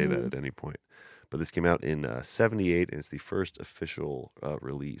didn't say that at any point. But this came out in 78, and it's the first official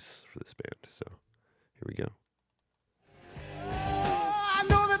release for this band. So here we go. I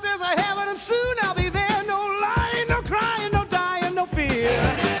know that there's a heaven and soon I'll be there. No lying, no crying, no dying, no fear.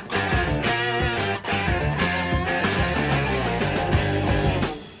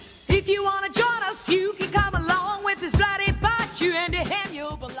 If you want to join us, you can come along with this bloody bite you and to him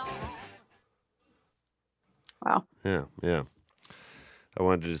you'll belong. Wow. Yeah. I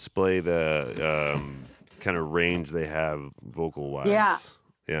wanted to display the kind of range they have vocal-wise.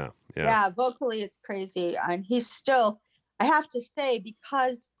 Yeah. Yeah. Vocally it's crazy. And he's still, I have to say,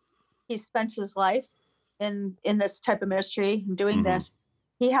 because he spent his life in this type of ministry and doing this,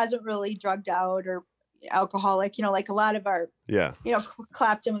 he hasn't really drugged out or alcoholic, like a lot of our,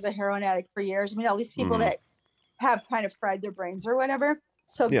 Clapton was a heroin addict for years. I mean, all these people that have kind of fried their brains or whatever.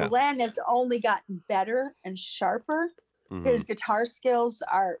 So Glenn has only gotten better and sharper. His guitar skills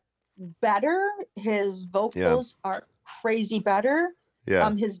are better. His vocals are crazy better.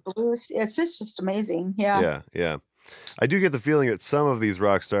 Yeah. His blues, it's just amazing. Yeah. Yeah. I do get the feeling that some of these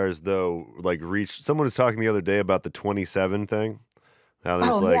rock stars, though, like someone was talking the other day about the 27 thing.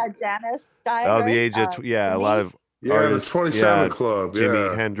 How there's Janis died. Oh, right? the age of a lot of artists, the 27 Club.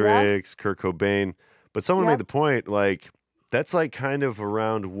 Jimi Hendrix, Kurt Cobain. But someone made the point, like, that's like kind of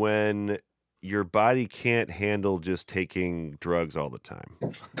around when your body can't handle just taking drugs all the time.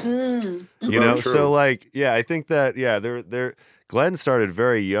 True. So like, I think that they're Glenn started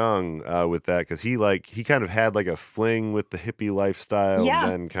very young with that because he kind of had like a fling with the hippie lifestyle and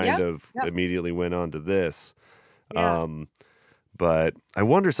then kind of immediately went on to this. Yeah. But I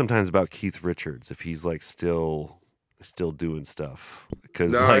wonder sometimes about Keith Richards, if he's like still doing stuff.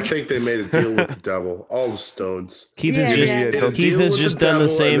 Because I think they made a deal with the devil. All the Stones. Keith has just done the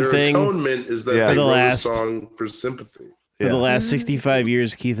same thing. Atonement is that they wrote a song for sympathy. For the last 65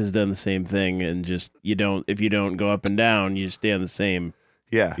 years, Keith has done the same thing, and just if you don't go up and down, you stay on the same.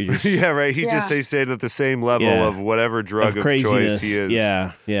 Yeah, just, right. He just stayed at the same level of whatever drug of choice he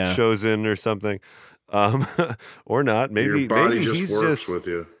is chosen or something, or not. Maybe your body maybe just he's works with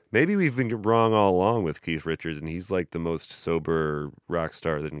you. Maybe we've been wrong all along with Keith Richards, and he's like the most sober rock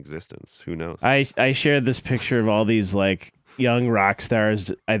star in existence. Who knows? I shared this picture of all these like young rock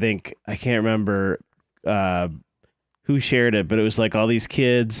stars. I can't remember who shared it, but it was like all these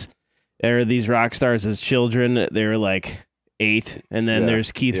kids or these rock stars as children. They were like 8, and then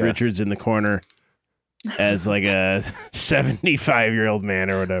there's Keith Richards in the corner as like a 75-year-old man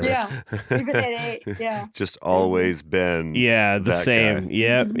or whatever. Yeah, even at 8. Yeah, just always been. Yeah, the same. Guy.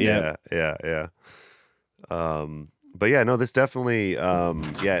 Yep. Yeah. But no, this definitely.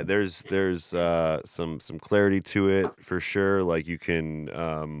 There's some clarity to it for sure. Like you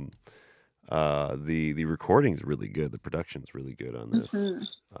can. The recording's really good. The production's really good on this.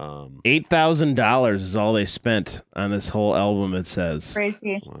 $8,000 is all they spent on this whole album. It says.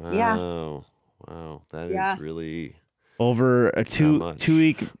 Crazy. Wow, that is really over a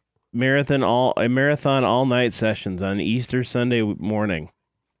 2-week marathon all night sessions on Easter Sunday morning.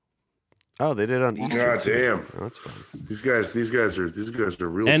 Oh, they did on Easter. God damn, oh, that's fun. These guys are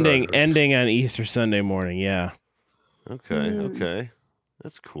real. Ending on Easter Sunday morning. Yeah. Okay.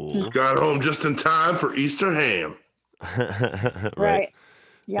 That's cool. Got home just in time for Easter ham. Right.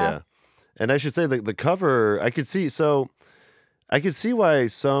 Yeah. And I should say the cover, I could see why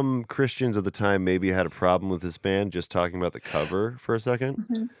some Christians of the time maybe had a problem with this band, just talking about the cover for a second,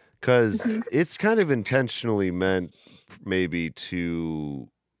 Mhm. because it's kind of intentionally meant maybe to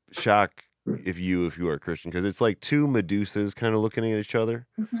shock if you are a Christian, because it's like two Medusas kind of looking at each other.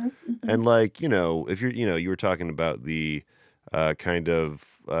 Mhm. Mhm. And like, if you're, you were talking about the kind of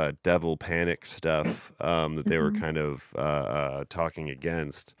devil panic stuff that they were Mhm. kind of talking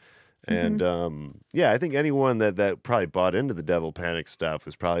against. Mhm. And yeah, I think anyone that probably bought into the devil panic stuff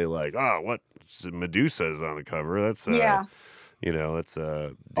was probably like, oh, what Medusa's on the cover? That's Yeah. that's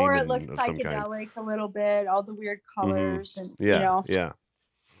a Or it demon looks of some kind. psychedelic a little bit, all the weird colors and Yeah, yeah.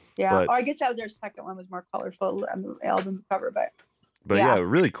 But- Or I guess that their second one was more colorful album cover, but yeah, yeah.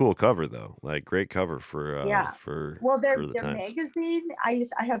 really cool cover though. Like great cover for Yeah. for well, their for the time. magazine, I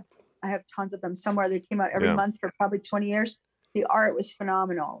have tons of them somewhere. They came out every Yeah. month for probably 20 years. The art was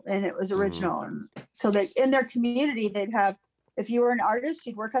phenomenal and it was Mhm. original. And so that in their community, they'd have, if you were an artist,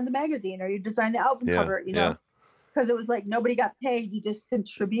 you'd work on the magazine or you design the album Yeah, cover, yeah. because it was like nobody got paid. You just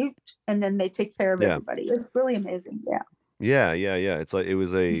contribute and then they take care of Yeah. everybody. It's really amazing. Yeah. Yeah. It's like it was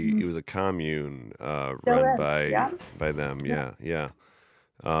Mhm. a commune Still run is, yeah. by them. Yeah. Yeah.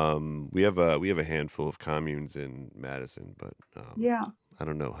 We have a handful of communes in Madison, but Yeah. I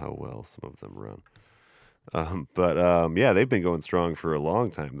don't know how well some of them run. But yeah, they've been going strong for a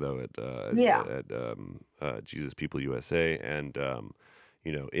long time though Yeah. at Jesus People USA, and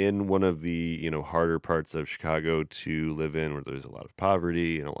in one of the harder parts of Chicago to live in, where there's a lot of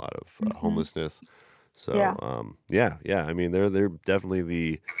poverty and a lot of Mhm. homelessness. So Yeah. yeah. I mean, they're definitely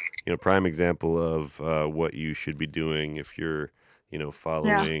the prime example of what you should be doing if you're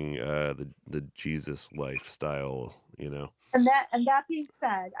following the Jesus lifestyle. And that being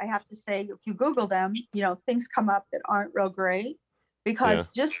said, I have to say, if you Google them, things come up that aren't real great because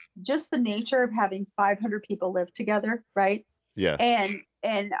just the nature of having 500 people live together, right? Yeah. And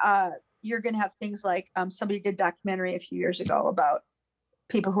you're going to have things like somebody did a documentary a few years ago about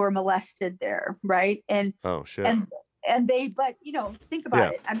people who were molested there, right? And Oh shit. and they, but think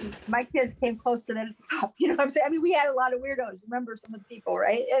about it. I mean, my kids came close to that at the top. You know what I'm saying? I mean, we had a lot of weirdos. Remember some of the people,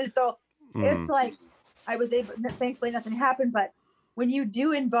 right? And so it's like I was able. Thankfully, nothing happened. But when you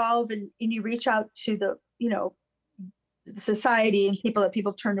do involve and you reach out to the the society and people that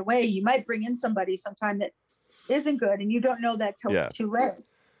people have turned away, you might bring in somebody sometime that isn't good, and you don't know that till it's too late.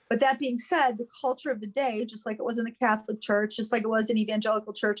 But that being said, the culture of the day, just like it was in the Catholic Church, just like it was in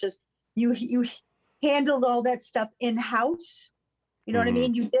evangelical churches, you handled all that stuff in-house. You know what I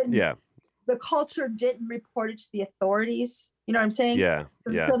mean? You didn't. Yeah. The culture didn't report it to the authorities. You know what I'm saying? Yeah.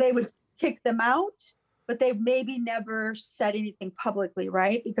 Yeah. So they would kick them out, but they maybe never said anything publicly,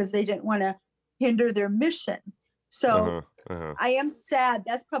 right? Because they didn't want to hinder their mission. So I am sad.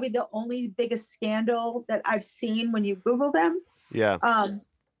 That's probably the only biggest scandal that I've seen when you Google them. Yeah.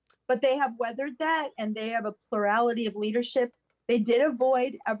 But they have weathered that, and they have a plurality of leadership. They did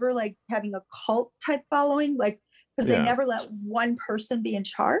avoid ever like having a cult type following, like because they never let one person be in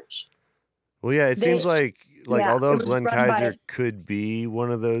charge. Well, yeah, it seems like although it was Glenn run Kaiser by- could be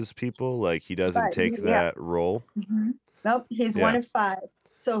one of those people, like he doesn't But, take yeah. that role. Mhm. Nope, he's Yeah. one of 5.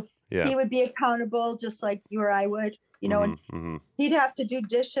 So Yeah. he would be accountable just like you or I would, and Mhm. he'd have to do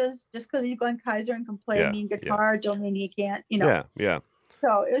dishes just because he's Glenn Kaiser and can play Yeah, a mean guitar, don't mean he can't, Yeah. Yeah.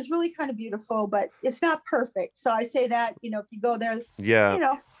 So it was really kind of beautiful, but it's not perfect. So I say that, if you go there,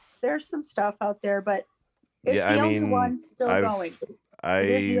 Yeah. there's some stuff out there, but it's Yeah, the I only mean, one still I've- going. It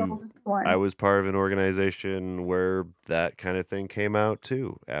is the I oldest one. I was part of an organization where that kind of thing came out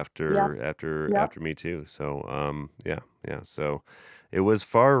too after Me Too. So yeah. So it was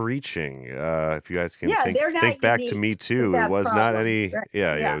far-reaching. If you guys can Yeah, they're not think back to unique Me Too, it that was not problem, any. right?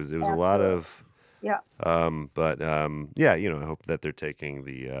 Yeah. Yeah, It was a lot absolutely. of. Yeah. But yeah, I hope that they're taking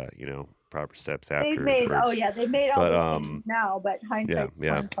the proper steps They've after. made they made all but, these changes now, but hindsight's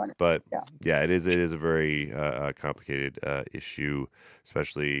yeah. 2020. But Yeah. it is a very complicated issue,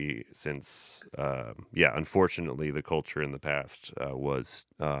 especially since unfortunately the culture in the past was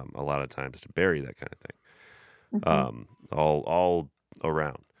a lot of times to bury that kind of thing, Mhm. all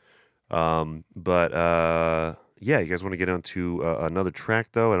around. But yeah, you guys want to get on to another track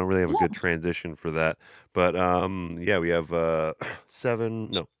though? I don't really have a good transition for that, but yeah, we have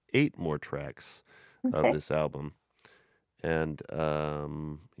 8 more tracks Okay. of this album. And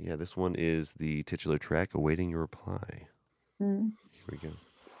yeah, this one is the titular track, Awaiting Your Reply. Mm. Here we go.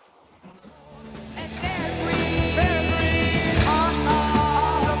 And there breathes on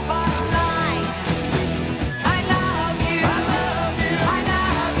the bottom line. I love you. I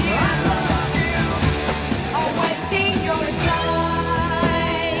love you. I love you. Awaiting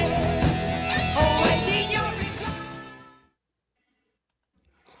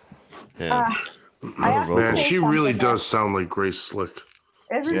Yeah. I have to Man, say she really something, does sound like Grace Slick.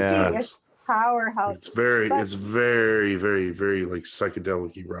 Isn't Yeah. she? It's powerhouse. It's very, But- it's very, very, very like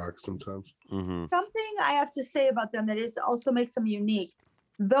psychedelic rock sometimes. Mm-hmm. Something I have to say about them that is also makes them unique,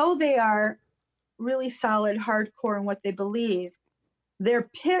 though they are really solid, hardcore in what they believe. Their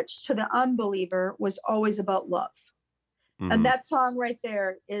pitch to the unbeliever was always about love. Mm-hmm. And that song right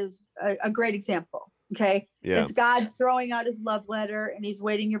there is a great example. Okay. Yeah. It's God throwing out his love letter and he's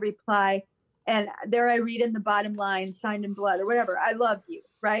waiting your reply. And there I read in the bottom line, signed in blood or whatever, I love you.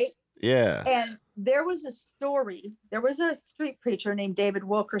 Right. Yeah. And there was a story. There was a street preacher named David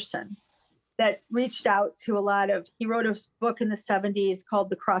Wilkerson that reached out to he wrote a book in the 70s called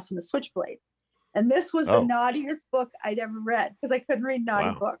The Cross and the Switchblade. And this was the naughtiest book I'd ever read because I couldn't read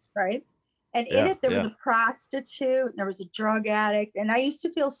naughty books. Right. And in it, there was a prostitute, and there was a drug addict. And I used to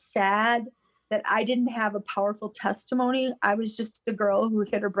feel sad that I didn't have a powerful testimony. I was just the girl who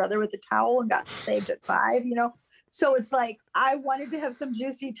hit her brother with a towel and got saved at 5, you know? So it's like, I wanted to have some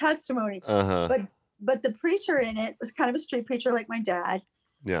juicy testimony. Uh-huh. But the preacher in it was kind of a street preacher like my dad.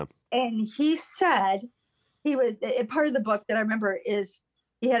 Yeah. And he said, part of the book that I remember is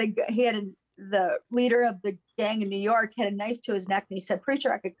the leader of the gang in New York had a knife to his neck and he said,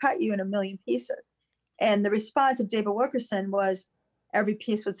 "Preacher, I could cut you in a million pieces." And the response of David Wilkerson was, every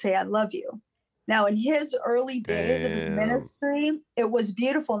piece would say, "I love you." Now, in his early days of his Damn. ministry, it was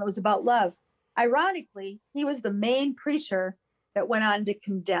beautiful and it was about love. Ironically, he was the main preacher that went on to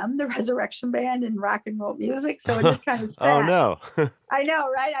condemn the Resurrection Band and rock and roll music. So it is kind of sad. Oh, no. I know,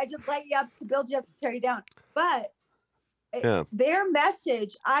 right? I just light you up to build you up to tear you down. But Yeah. their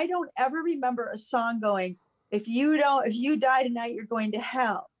message, I don't ever remember a song going, if you die tonight, you're going to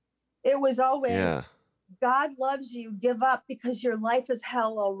hell. It was always, God loves you, give up because your life is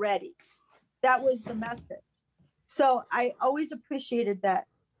hell already. That was the message. So I always appreciated that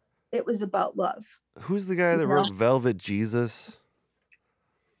it was about love. Who's the guy that wrote Velvet Jesus?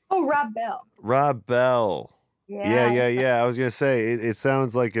 Oh, Rob Bell. Rob Bell. Yeah. Yeah. I was gonna say it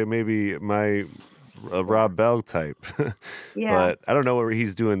sounds like maybe my Rob Bell type, Yeah. but I don't know what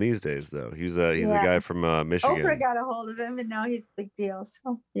he's doing these days though. He's a guy from Michigan. Oprah got a hold of him, and now he's a big deal.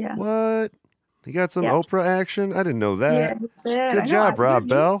 So yeah. What? He got some Yeah. Oprah action? I didn't know that. Yeah, Good job, Rob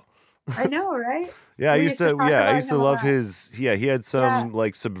Bell. I know, right? Yeah, I We used to. talk Yeah, I about used to him a love lot. his. Yeah, he had some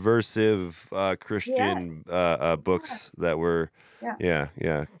like subversive Christian books that were.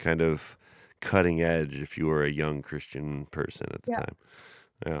 Yeah, kind of cutting edge if you were a young Christian person at the time.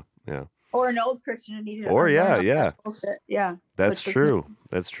 Yeah. Or an old Christian who needed. Or to unlearn all yeah. that bullshit. Yeah. That's which was true. me.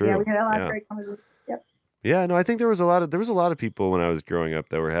 That's true. Yeah, we had a lot of great conversations. Yep. Yeah, no, I think there was a lot of people when I was growing up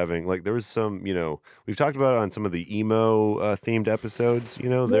that were having there was some, we've talked about it on some of the emo themed episodes,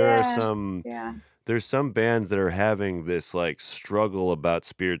 there are some there's some bands that are having this struggle about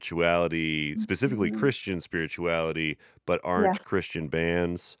spirituality, specifically Christian spirituality, but aren't Christian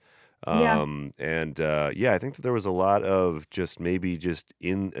bands. And I think that there was a lot of just maybe just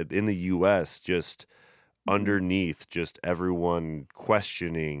in the US just underneath just everyone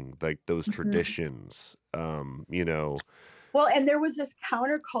questioning those traditions, Well, and there was this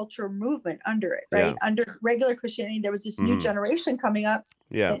counterculture movement under it, right? Under regular Christianity, there was this new generation coming up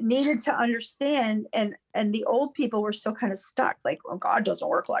that needed to understand, and the old people were still kind of stuck, well, God doesn't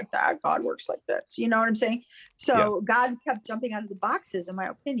work like that. God works like this. You know what I'm saying? So God kept jumping out of the boxes, in my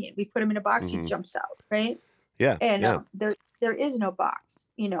opinion. We put him in a box, he jumps out, right? Yeah. And there is no box,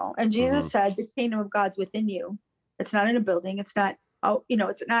 and Jesus said, the kingdom of God's within you. It's not in a building. It's not out,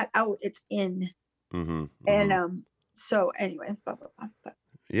 it's not out, it's in. And so anyway, blah, blah, blah, blah.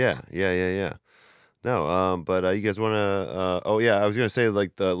 Yeah. No, but you guys want to? I was gonna say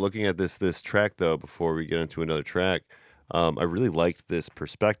looking at this track though before we get into another track. I really liked this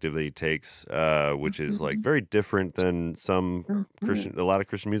perspective that he takes, which is very different than some a lot of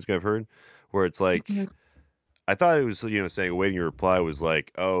Christian music I've heard, where it's I thought it was saying awaiting your reply was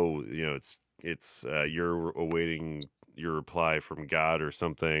it's you're awaiting your reply from God or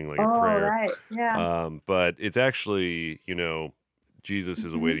something like a prayer. Right. Yeah. But it's actually Jesus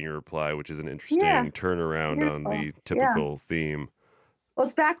is awaiting your reply, which is an interesting turnaround on the typical theme. Well,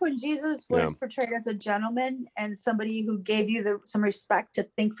 it's back when Jesus was portrayed as a gentleman and somebody who gave you some respect to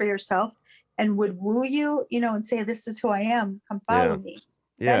think for yourself and would woo you, and say, "This is who I am. Come follow me."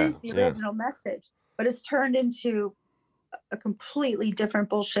 That is the original message, but it's turned into a completely different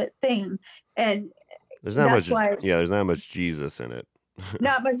bullshit thing. And there's not much Jesus in it.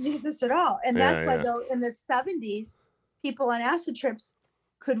 Not much Jesus at all. And that's why though in the 70s, people on acid trips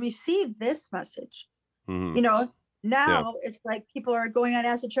could receive this message. Now it's people are going on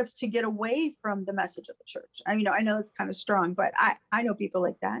acid trips to get away from the message of the church. I know it's kind of strong, but I know people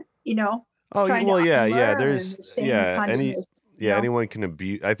like that. you know, Oh, trying to well, yeah, unlearn there's the shame and yeah, punishment. yeah, know? anyone can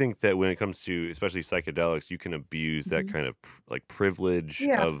abuse. I think that when it comes to especially psychedelics, you can abuse that Mhm. kind of like privilege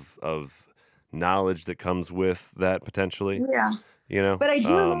Yeah, of knowledge that comes with that potentially. yeah. You know, But I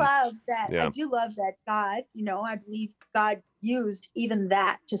do love that. I yeah. do love that God, I believe God used even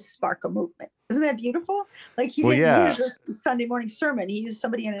that to spark a movement. Isn't that beautiful? Like he Well, didn't yeah. use a Sunday morning sermon. He used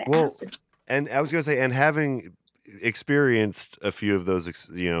somebody in an Well, acid. and I was gonna say, and having experienced a few of those,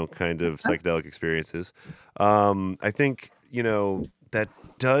 kind of psychedelic experiences, I think that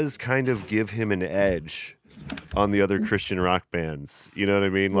does kind of give him an edge on the other Christian rock bands. You know what I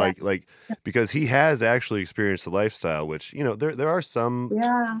mean? Yeah. Like because he has actually experienced the lifestyle, which there are some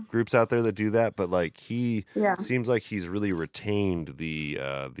Yeah. groups out there that do that, but like he Yeah. seems like he's really retained the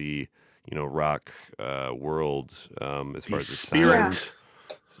rock world as far The as the spirit,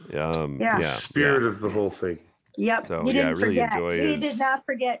 sound. Yeah. spirit of the whole thing. Yep. So He yeah, I didn't really forget. enjoy He his. did not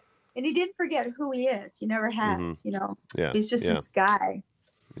forget. And he didn't forget who he is. He never has, Mhm. Yeah, He's just yeah, this guy.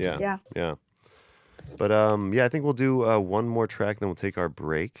 yeah, Yeah. yeah. But yeah, I think we'll do one more track, then we'll take our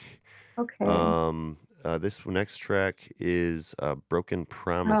break. Okay. This next track is "Broken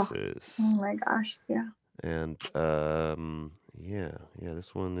Promises," Oh my gosh. Yeah. and yeah,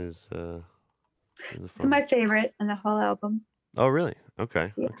 this one is a It's fun. my favorite in the whole album. Oh, really?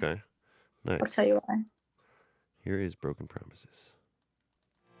 Okay, Yeah. okay, I'll nice. tell you why. Here is "Broken Promises."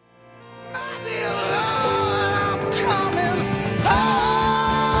 My dear Lord, I'm coming home,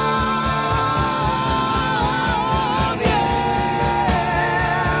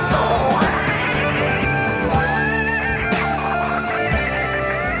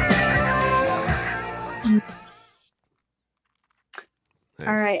 Nice.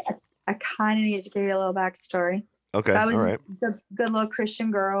 All right. I kind of need to give you a little backstory. Okay. So I was All right. this good little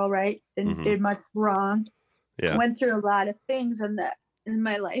Christian girl, right? Didn't Mhm. did much wrong. Yeah. Went through a lot of things in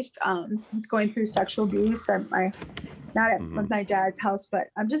my life. Was going through sexual abuse at not at Mhm. my dad's house, but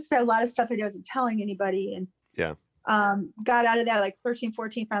I'm just got a lot of stuff I wasn't telling anybody, and Yeah. got out of that like 13,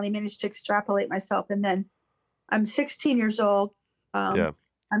 14. Finally managed to extrapolate myself, and then I'm 16 years old. Yeah.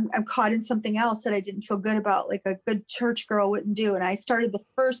 I'm caught in something else that I didn't feel good about, like a good church girl wouldn't do. And I started the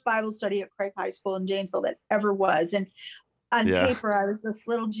first Bible study at Craig High School in Janesville that ever was. And on Yeah. paper, I was this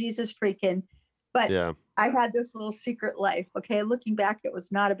little Jesus freaking, but Yeah. I had this little secret life. Okay. Looking back, it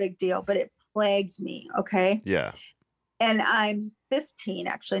was not a big deal, but it plagued me. Okay. Yeah. And I'm 15,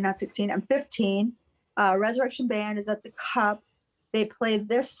 actually, not 16. I'm 15. Resurrection Band is at the Cup. They play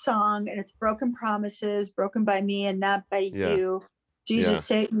this song, and it's Broken Promises, broken by me and not by Yeah. you. Jesus,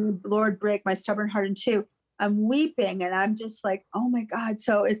 save me, Lord, break my stubborn heart in two. I'm weeping, and I'm just like, oh my God.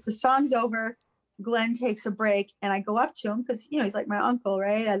 So if the song's over, Glenn takes a break, and I go up to him because, he's like my uncle,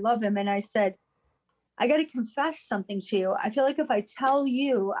 right? I love him. And I said, I got to confess something to you. I feel like if I tell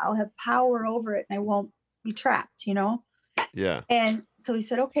you, I'll have power over it and I won't be trapped, Yeah. And so he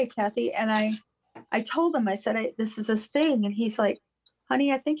said, okay, Kathy. And I told him, I said, this is this thing. And he's like,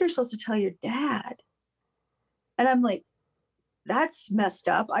 honey, I think you're supposed to tell your dad. And I'm like, that's messed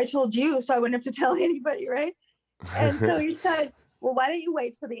up. I told you, so I wouldn't have to tell anybody, right? And so he said, well, why don't you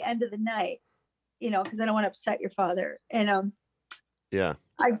wait till the end of the night? Because I don't want to upset your father. And Yeah.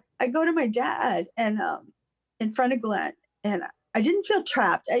 I go to my dad and in front of Glenn, and I didn't feel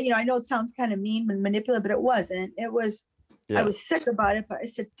trapped. I know it sounds kind of mean and manipulative, but it wasn't. It was, I Yeah. was sick about it, but I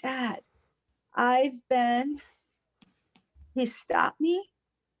said, Dad, he stopped me.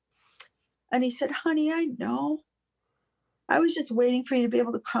 And he said, honey, I know. I was just waiting for you to be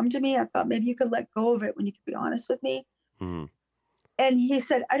able to come to me. I thought maybe you could let go of it when you could be honest with me. Mhm. And he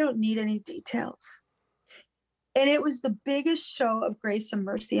said, I don't need any details. And it was the biggest show of grace and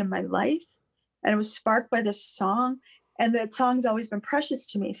mercy in my life. And it was sparked by this song. And that song's always been precious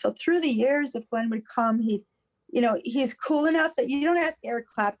to me. So through the years, if Glenn would come, he's cool enough that you don't ask Eric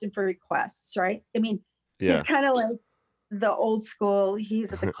Clapton for requests, right? I mean, Yeah. he's kind of like the old school,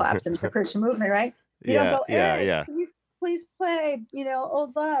 he's at the Clapton, the Christian movement, right? You don't Yeah. go, Eric, Yeah. please play,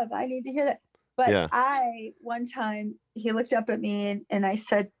 Old Love. I need to hear that. But Yeah. one time, he looked up at me and I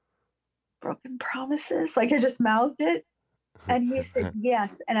said, Broken Promises. Like I just mouthed it. And he said,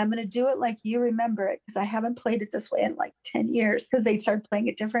 yes. And I'm going to do it like you remember it because I haven't played it this way in like 10 years because they started playing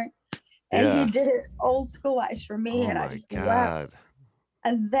it different. And Yeah. he did it old school wise for me. Oh And I my just wept. God.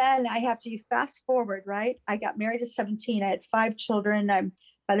 And then you fast forward, right? I got married at 17. I had 5 children.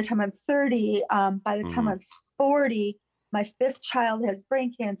 By the time I'm 30, by the time Mhm. I'm 40, my 5th child has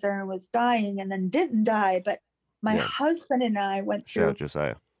brain cancer and was dying and then didn't die. But my Yeah. husband and I went Shout through, out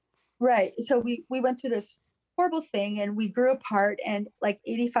Josiah. right. So we went through this horrible thing and we grew apart. And like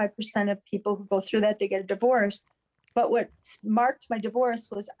 85% of people who go through that, they get a divorce. But what marked my divorce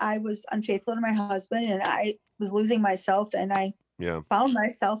was I was unfaithful to my husband, and I was losing myself, and I Yeah. found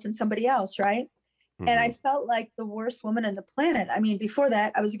myself in somebody else, right? And Mhm. I felt like the worst woman on the planet. I mean, before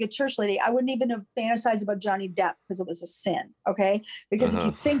that, I was a good church lady. I wouldn't even have fantasized about Johnny Depp because it was a sin, okay? Because if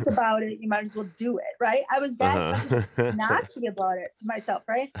you think Uh-huh. about it, you might as well do it, right? I was that much of a Uh-huh. Nazi about it to myself,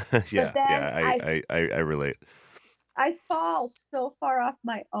 right? Yeah, But then yeah, I relate. I fall so far off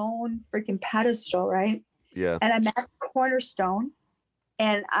my own freaking pedestal, right? Yeah. And I'm at Cornerstone,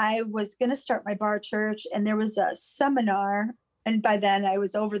 and I was going to start my bar church, and there was a seminar. And by then I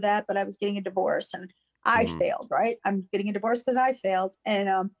was over that, but I was getting a divorce, and I Mhm. failed, right? I'm getting a divorce because I failed.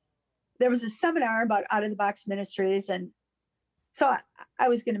 And there was a seminar about out of the box ministries. And so I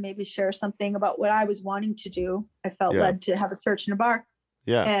was going to maybe share something about what I was wanting to do. I felt Yeah. led to have a church and a bar.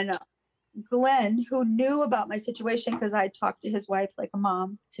 Yeah. And Glenn, who knew about my situation because I talked to his wife like a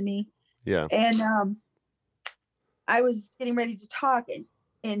mom to me, Yeah. and I was getting ready to talk,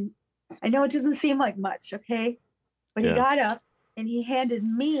 and I know it doesn't seem like much, okay, but he Yeah. got up and he handed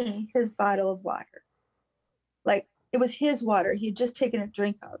me his bottle of water, like it was his water he had just taken a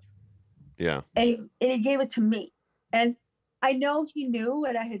drink of, Yeah. and he gave it to me. And I know he knew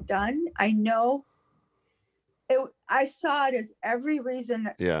what I had done. I know I saw it as every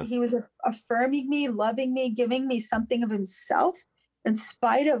reason. Yeah. He was affirming me, loving me, giving me something of himself in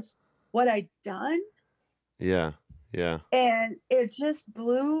spite of what I'd done. Yeah. Yeah. And it just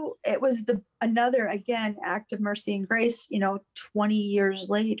blew. It was another, again, act of mercy and grace, 20 years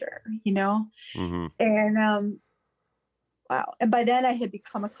later, Mhm. and wow. And by then I had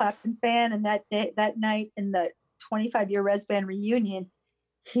become a Clapton fan. And that night in the 25-year Res Band reunion,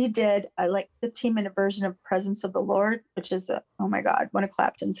 he did a 15-minute version of Presence of the Lord, which is oh my God, one of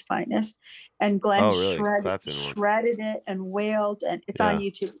Clapton's finest. And Glenn Oh, really? Clapton one. shredded it and wailed, and it's on Yeah.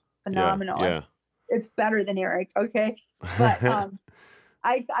 YouTube. It's Yeah. phenomenal. Yeah. It's better than Eric, okay? But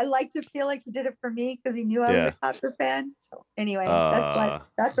I like to feel like he did it for me because he knew I was Yeah. a Clapton fan. So anyway,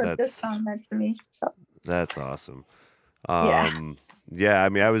 that's what this That's song meant for me. So that's awesome. yeah. Yeah, I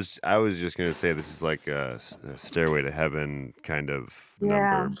mean, I was just gonna say this is like a Stairway to Heaven kind of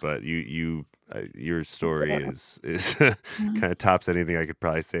Yeah. number, but your story Yeah. is kind of tops anything I could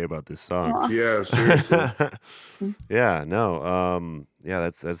probably say about this song. Aw. Yeah, seriously. Yeah, no, yeah,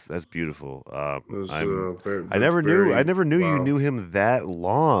 that's beautiful. It was, I that's never knew you wow. knew him that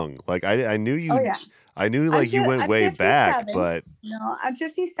long. Like I knew you, Oh yeah. I knew like you went I'm way back, 57. but No, I'm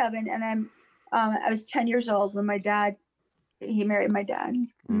 57, and I was 10 years old when he married my dad and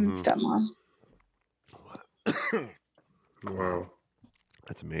Mhm. stepmom. Wow.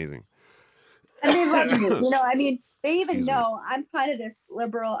 that's amazing. And they love me. I mean, they even Excuse me. know I'm kind of this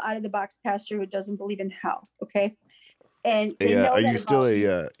liberal, out of the box pastor who doesn't believe in hell. Okay. And they know Are that you still about me.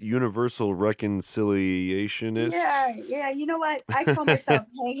 a universal reconciliationist? Yeah. You know what? I call myself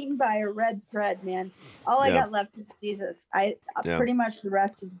hanging by a red thread, man. All I Yeah. got left is Jesus. Yeah. Pretty much the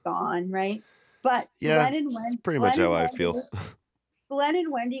rest is gone, right? But Yeah, Glenn and That's Wendy, pretty much how I feel. Glenn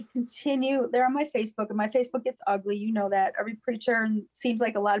and Wendy continue. They're on my Facebook, and my Facebook gets ugly. You know that. Every preacher, and seems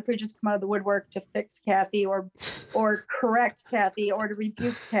like a lot of preachers come out of the woodwork to fix Kathy or correct Kathy or to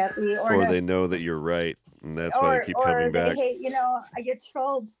rebuke Kathy Or they know that you're right, and that's why they keep or coming they back. hate. I get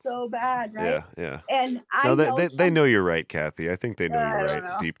trolled so bad, right? Yeah. And I No, know they know you're right, Kathy. I think they know I you're don't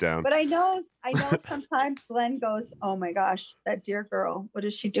right know. deep down. But I know sometimes Glenn goes, "Oh my gosh, that dear girl, what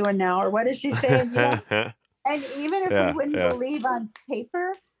is she doing now? Or what is she saying?" And even if we wouldn't believe on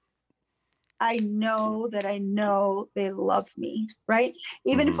paper, I know they love me, right?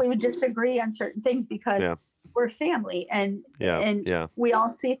 Even if we would disagree on certain things, because we're family, and we all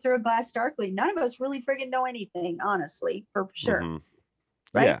see through a glass darkly. None of us really friggin' know anything, honestly, for sure.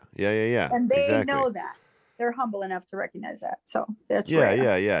 Right? Yeah. And they exactly. know that. They're humble enough to recognize that. So that's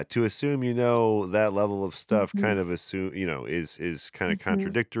Yeah. To assume that level of stuff kind of assume is kind of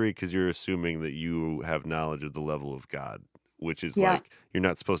contradictory, because you're assuming that you have knowledge of the level of God, which is like you're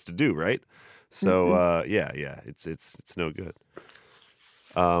not supposed to do, right? So it's no good.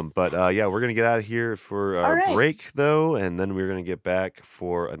 But we're gonna get out of here for our break though, and then we're gonna get back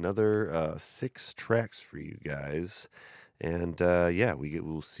for another 6 tracks for you guys. And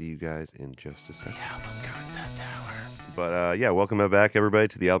we'll see you guys in just a second. The Album Concept Hour. But welcome back everybody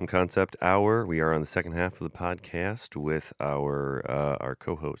to the Album Concept Hour. We are on the second half of the podcast with our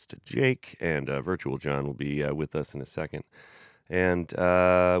co-host Jake, and Virtual John will be with us in a second. And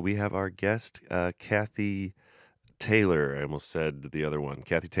we have our guest Kathy Taylor. I almost said the other one.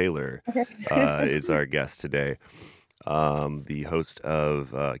 Kathy Taylor is our guest today. The host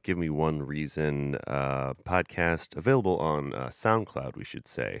of Give Me One Reason podcast, available on SoundCloud, we should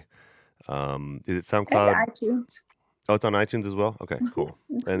say. Is it SoundCloud? iTunes. Oh, it's on iTunes as well. Okay, cool.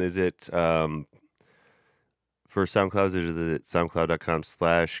 And is it for SoundCloud? Is it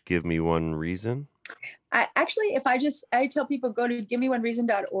soundcloud.com/givemeonereason? I actually, if I tell people go to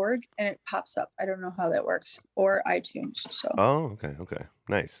givemeonereason.org and it pops up. I don't know how that works, or iTunes. So Oh, okay.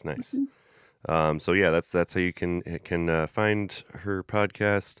 Nice. So yeah, that's how you can find her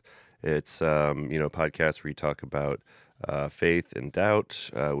podcast. It's podcast where you talk about faith and doubt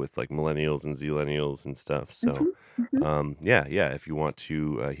with like millennials and zillennials and stuff. So yeah, if you want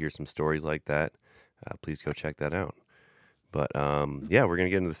to hear some stories like that, please go check that out. But yeah, we're gonna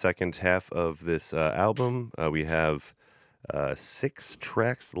get into the second half of this album. We have 6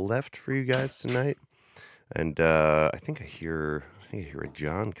 tracks left for you guys tonight, and I think I hear a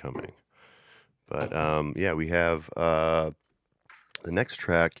John coming. But yeah, we have the next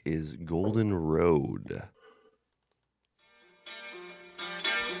track is Golden Road.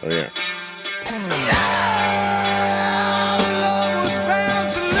 Oh yeah. Love was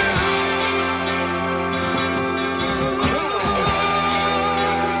bound to lose.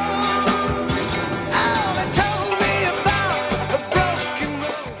 All they told me about a broken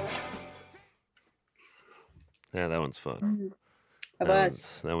road. Yeah, that one's fun. it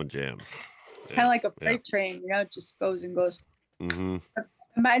was That one jams. kind of like a freight train, it just goes and goes. Mm-hmm.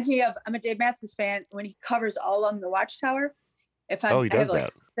 Reminds me of, I'm a Dave Matthews fan, when he covers All Along the Watchtower. If I'm, Oh, he I have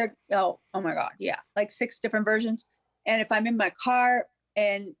does like that. oh my God, yeah, like 6 different versions. And if I'm in my car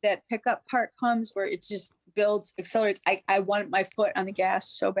and that pickup part comes where it just builds, accelerates, I want my foot on the gas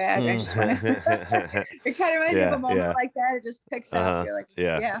so bad. I just want to, it kind of reminds me of a moment like that. It just picks up. You're like,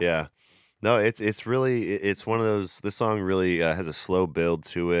 Yeah. No, it's really it's one of those. This song really has a slow build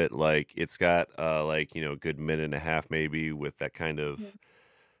to it. Like it's got a good minute and a half maybe with that kind of.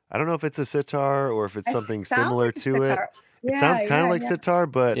 I don't know if it's a sitar or if it's It something sounds similar like a to it. sitar. It sounds kind of like sitar,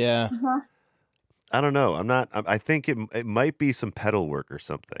 but Yeah. I don't know. I'm not. I think it might be some pedal work or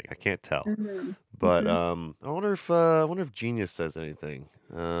something. I can't tell. But I wonder if Genius says anything.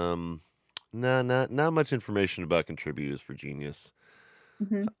 No, not much information about contributors for Genius.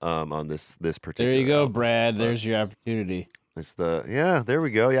 On this particular. There you go, album. Brad. But There's your opportunity. it's there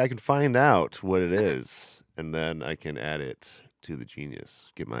we go. Yeah, I can find out what it is, and then I can add it to the Genius.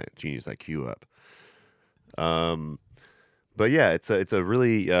 Get my Genius IQ up. But yeah, it's a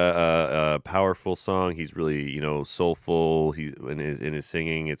really powerful song. He's really soulful. He in his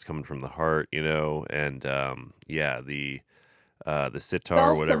singing, it's coming from the heart, and yeah, the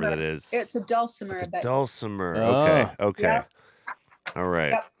sitar, whatever that is. It's a dulcimer. It's I a bet. dulcimer. Oh. Okay. Yep. All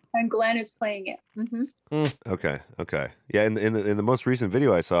right. Yep. And Glenn is playing it. Okay. Yeah, in the most recent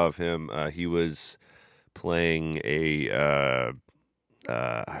video I saw of him, he was playing a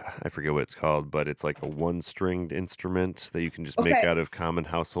I forget what it's called, but it's like a 1-stringed instrument that you can just make Okay. out of common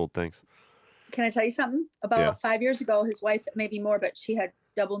household things. Can I tell you something? About Yeah. 5 years ago, his wife, maybe more, but she had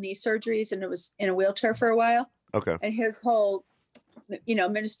double knee surgeries and it was in a wheelchair for a while. Okay. And his whole,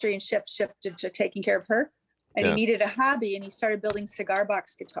 ministry and shifted to taking care of her. And Yeah. he needed a hobby and he started building cigar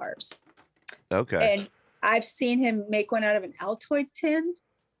box guitars. Okay. And I've seen him make one out of an Altoid tin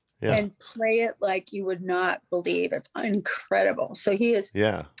Yeah. and play it like you would not believe. It's incredible. So he has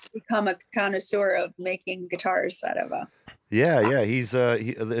Yeah. become a connoisseur of making guitars out of a. Yeah. He's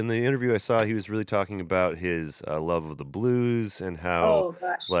in the interview I saw, he was really talking about his love of the blues and how Oh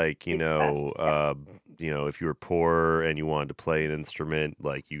gosh. like he's the best. if you were poor and you wanted to play an instrument,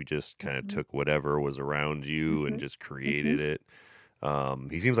 like you just kind of Mhm. took whatever was around you and Mhm. just created it.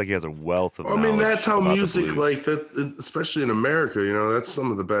 He seems like he has a wealth of I mean, knowledge that's how about the music, blues. like that, especially in America, that's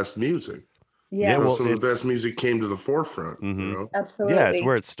some of the best music. Yeah, well, Some of the it's- best music came to the forefront. Mhm. absolutely. Yeah, it's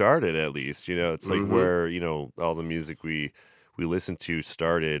where it started at least. It's like Mhm. where, all the music we listen to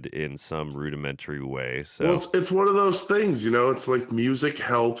started in some rudimentary way. So Well, it's one of those things, it's like music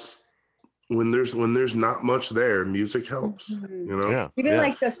helps when there's not much there. Music helps, Mhm. yeah. Even yeah.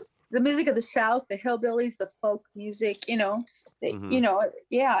 like the music of the South, the hillbillies, the folk music, Mhm.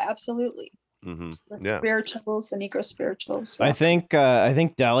 yeah, absolutely. Mhm. The Yeah. spirituals, the Negro spirituals. I think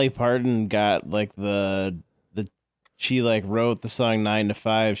Dolly Parton got like the she like wrote the song 9 to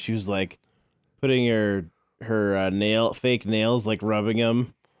 5. She was like putting her fake nails, like rubbing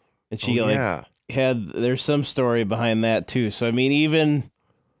them, and she yeah. there's some story behind that too. So I mean, even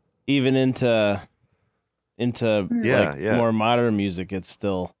into Yeah, yeah. more modern music, it's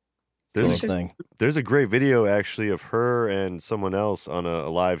still a There's thing. There's a great video actually of her and someone else on a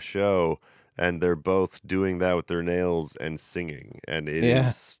live show, and they're both doing that with their nails and singing, and it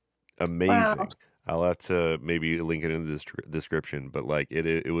is Yeah. amazing. Wow. I'll have to maybe link it in the description, but like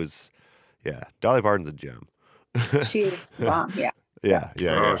it was, Dolly Parton's a gem. She is wrong. Yeah. Yeah.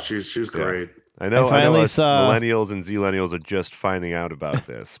 Oh, she's great. I know finally us saw- millennials and Zillennials are just finding out about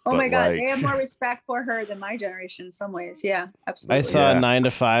this. Oh but my God, like, they have more respect for her than my generation in some ways. Yeah, absolutely. I saw Yeah. 9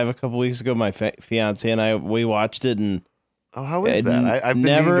 to 5 a couple weeks ago. My fiance and I we watched it, and oh, how is I'd that? I've been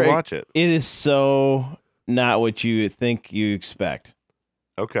never- meaning to watch it. it is so not what you think you expect.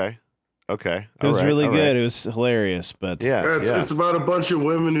 Okay. It was really good. It was hilarious, but Yeah, It's about a bunch of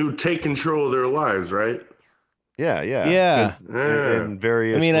women who take control of their lives, right? yeah. Yeah. 'Cause Yeah. In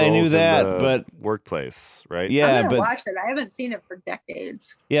various I mean, I knew roles in that, the but- workplace, right? I'm yeah, gonna but watch it. I haven't seen it for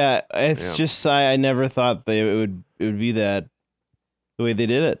decades. yeah, it's Yeah. just I never thought it would be that the way they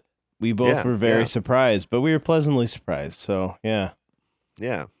did it. We both Yeah, were very yeah. surprised, but we were pleasantly surprised. So yeah,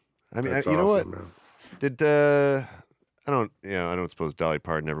 Yeah. I mean, That's you know what? awesome, man. Did I don't suppose Dolly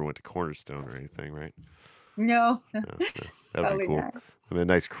Parton never went to Cornerstone or anything, right? No, No, no. That would probably be cool. not. I mean, a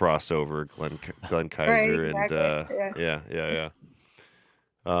nice crossover, Glenn Kaiser, exactly, and yeah.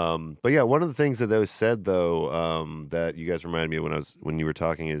 But yeah, one of the things that was said though, that you guys reminded me of when you were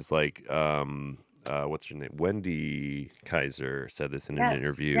talking is like, what's her name? Wendy Kaiser said this in an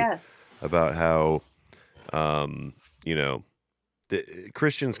interview Yes. about how, you know, the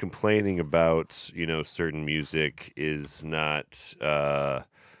Christians complaining about, you know, certain music is not,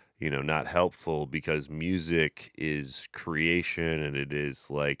 not helpful because music is creation and it is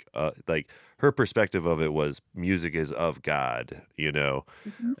like her perspective of it was music is of God, you know,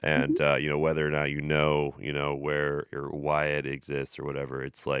 Mhm. and whether or not you know where or why it exists or whatever,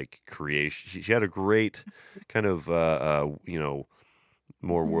 it's like creation. She had a great kind of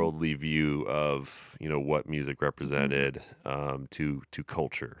more Mhm. worldly view of what music represented to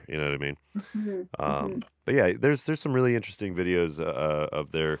culture. You know what I mean? Mhm. But yeah, there's some really interesting videos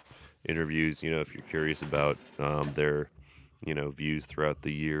of their interviews. You know, if you're curious about their views throughout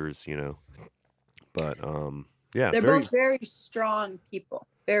the years. You know, but yeah, They're very both very strong people.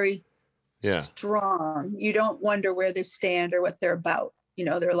 Very Yeah. strong. You don't wonder where they stand or what they're about. You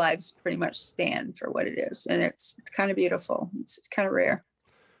know, their lives pretty much stand for what it is, and it's kind of beautiful. It's kind of rare.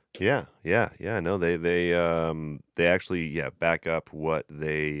 yeah. No, they actually back up what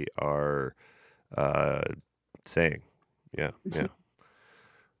they are saying. Yeah.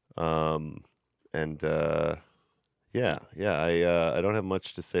 And I don't have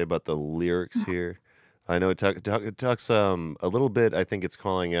much to say about the lyrics here. I know it talks a little bit. I think it's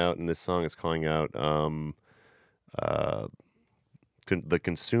calling out in this song. It's calling out uh, the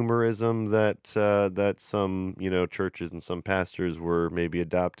consumerism that some churches and some pastors were maybe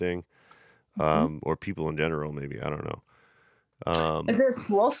adopting, or people in general. Maybe I don't know. Is this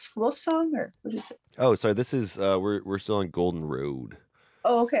Wolf song or what is it? Oh, sorry. This is we're still on Golden Road.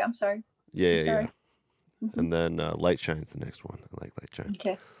 Oh, okay. I'm sorry. Yeah. sorry. Mhm. And then Light Shine's the next one. I like Light Shine.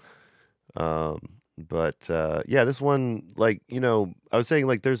 Okay. But this one, like, I was saying,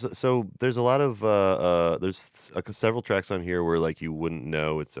 like, there's a lot of several tracks on here where like you wouldn't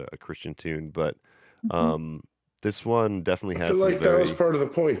know it's a Christian tune, but this one definitely I has feel some like that was very part of the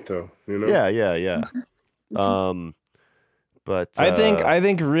point, though. You know? yeah. But I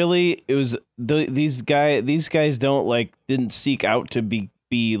think really it was these guys didn't seek out to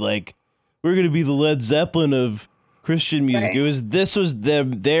be like we're gonna be the Led Zeppelin of Christian music. Right. This was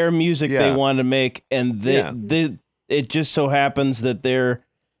their music they Yeah. wanted to make, and it just so happens that they're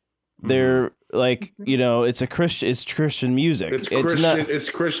like it's Christian music. It's Christian. not.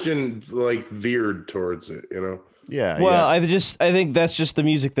 It's Christian, like veered towards it. You know. yeah. Well, I think that's just the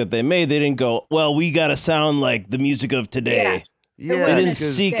music that they made. They didn't go, well, we got to sound like the music of today. yeah, They didn't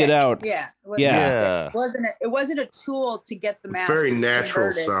because- seek it out. Yeah. Yeah. It wasn't a tool to get the It's masses very natural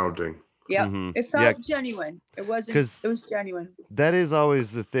converted. sounding. Yep. Mhm. It Yeah. felt genuine. It wasn't. 'Cause- It was genuine. That is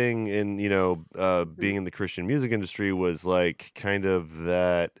always the thing in being in the Christian music industry was like kind of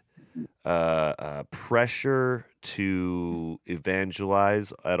that pressure to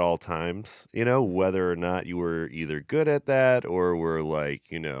evangelize at all times, whether or not you were either good at that or were like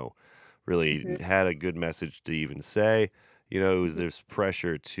really Mhm. had a good message to even say. It was there's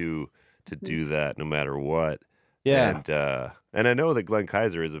pressure to do that no matter what. Yeah. And I know that Glenn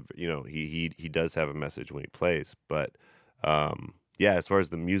Kaiser is he does have a message when he plays, but as far as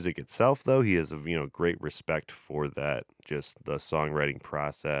the music itself though, he has a great respect for that, just the songwriting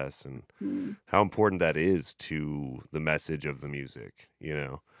process and Mm. how important that is to the message of the music,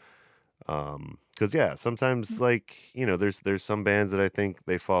 because sometimes like there's some bands that I think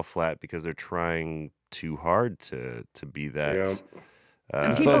they fall flat because they're trying too hard to be that. Yeah.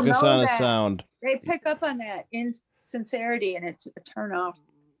 And people Focus know on a that. sound. They pick up on that insincerity, and it's a turn off.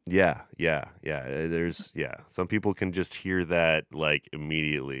 Yeah. There's some people can just hear that like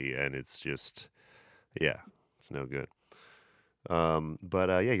immediately, and it's just it's no good. But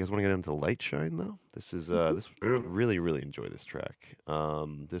yeah, you guys want to get into Light Shine though? This is this Yeah. really really enjoy this track.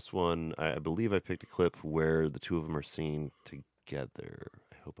 This one I believe I picked a clip where the two of them are seen together.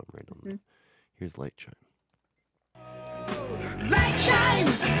 I hope I'm right on that. Here's Light Shine. Light shine,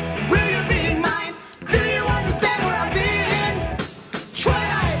 will you be mine? Do you understand where I've been?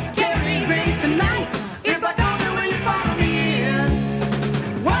 Twilight, get easy tonight. If I don't know where you follow me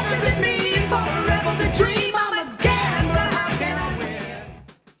in. What does it mean for a rebel to dream? I'm again, but how can I win?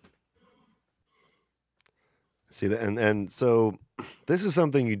 See that, and so this is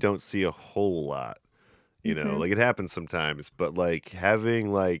something you don't see a whole lot. You know, like it happens sometimes, but like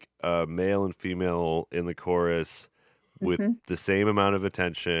having like a male and female in the chorus with the same amount of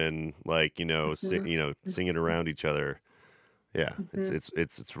attention, like singing around each other. Yeah,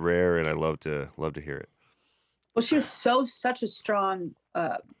 it's rare, and I love to hear it. Well, she was such a strong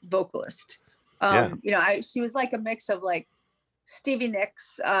vocalist. Yeah. She was like a mix of like Stevie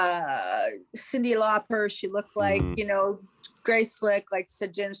Nicks, Cyndi Lauper. She looked like Grace Slick, like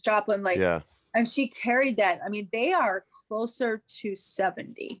said Janis Joplin, like Yeah, and she carried that. I mean, they are closer to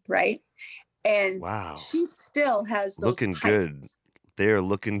 70, right? And wow, she still has those looking good. heights. They are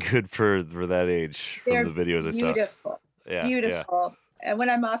looking good for that age from They're the videos I saw. beautiful, Yeah, beautiful. And when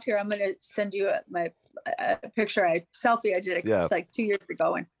I'm off here, I'm going to send you my picture, selfie I did Yeah. like 2 years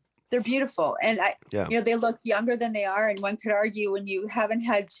ago, and they're beautiful. And Yeah. they look younger than they are. And one could argue when you haven't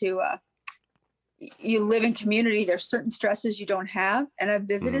had to, you live in community, there's certain stresses you don't have. And I've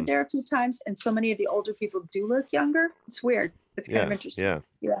visited there a few times, and so many of the older people do look younger. It's weird. It's kind of interesting. Yeah,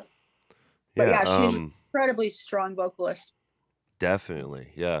 Yeah. But yeah. she's an incredibly strong vocalist.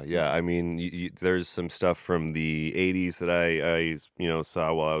 Definitely. Yeah. I mean, there's some stuff from the 80s that I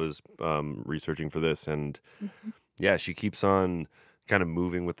saw while I was researching for this. And yeah, she keeps on kind of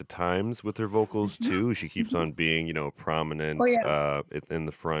moving with the times with her vocals too. She keeps on being, prominent in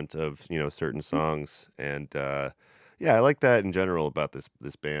the front of, certain songs. And yeah, I like that in general about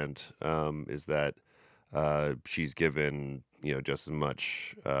this band, is that she's given, just as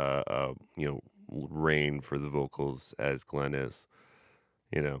much, reign for the vocals as Glenn is.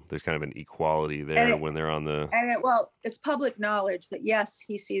 There's kind of an equality there when they're on the. And it's public knowledge that yes,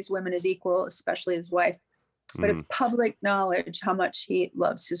 he sees women as equal, especially his wife. But it's public knowledge how much he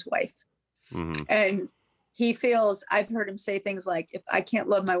loves his wife. And he feels, I've heard him say things like, if I can't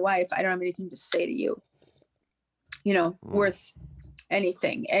love my wife, I don't have anything to say to you, worth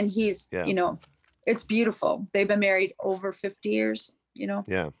anything. And he's, it's beautiful. They've been married over 50 years,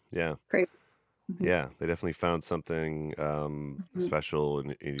 Yeah. Great. Yeah, they definitely found something special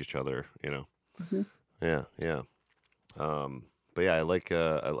in each other, Yeah. But yeah, I like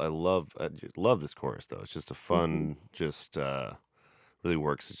I love this chorus though. It's just a fun, really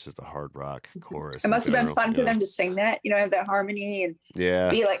works. It's just a hard rock chorus. It must have been fun for them to sing that, have that harmony and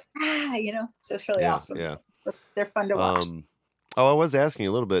be like, so it's really awesome. Yeah. They're fun to watch. I was asking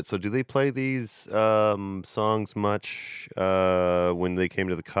a little bit. So do they play these songs much when they came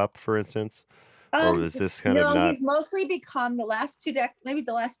to the Cup, for instance? Or is this kind of not? He's mostly become the last maybe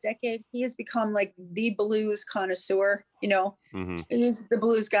the last decade, he has become like the blues connoisseur, He's the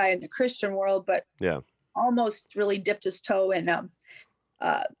blues guy in the Christian world, but almost really dipped his toe in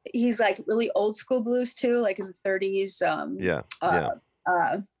he's like really old school blues too, like in the 30s.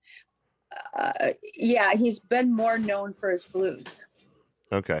 He's been more known for his blues.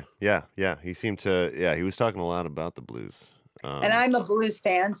 Okay. Yeah. He seemed to, he was talking a lot about the blues. And I'm a blues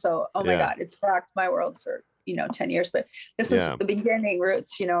fan, so my God, it's rocked my world for 10 years. But this was the beginning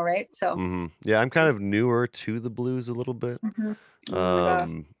roots, right? So yeah, I'm kind of newer to the blues a little bit.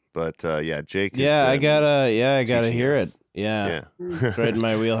 But Jake. I gotta hear it. Yeah. It's right in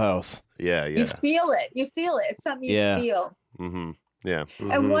my wheelhouse. Yeah. You feel it. It's something you feel. Yeah.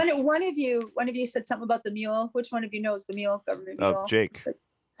 And one of you said something about the mule. Which one of you knows the mule? Government mule. Jake.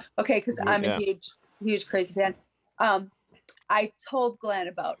 Okay, because I'm a huge crazy fan. I told Glenn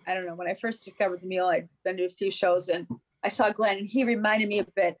about, I don't know, when I first discovered the mule, I'd been to a few shows and I saw Glenn and he reminded me a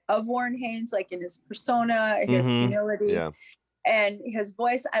bit of Warren Haynes, like in his persona, his humility and his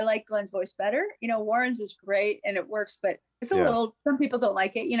voice. I like Glenn's voice better. Warren's is great and it works, but it's a little, some people don't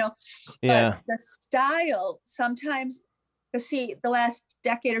like it, but the style sometimes, the last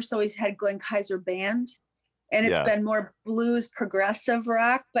decade or so he's had Glenn Kaiser Band and it's been more blues progressive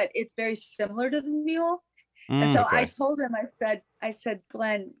rock, but it's very similar to the mule. And so I told him, I said,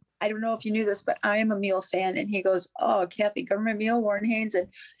 Glenn, I don't know if you knew this, but I am a Mule fan. And he goes, oh, Kathy, Government Mule, Warren Haynes. And,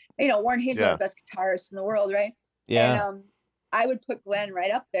 Warren Haynes is the best guitarist in the world, right? Yeah. And I would put Glenn right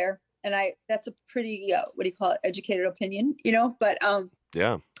up there. And that's a pretty, what do you call it, educated opinion, but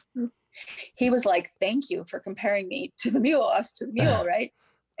he was like, "Thank you for comparing me to the mule, us to the mule," right?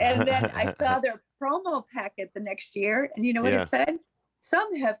 And then I saw their promo packet the next year, and you know what Yeah. it said?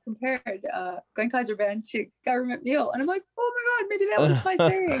 Some have compared Glenn Kaiser Band to Government Mule, and I'm like, "Oh my God, maybe that was my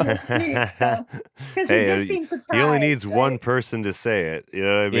saying." That's me. So, because he Hey, did seem surprised. he only needs one right? person to say it. You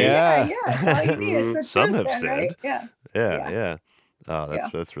know what I mean? Yeah. Yeah. All you need is the Some truth have then, right? said. Yeah, Yeah. Yeah. Oh,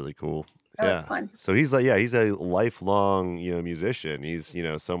 that's really cool. that was Yeah. fun. So he's like, he's a lifelong, musician. He's,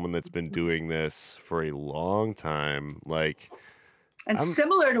 someone that's been doing this for a long time. Like, And I'm-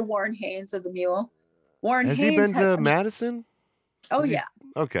 similar to Warren Haynes of the Mule. Warren has Haynes he been had- to Madison? Oh Has he- yeah.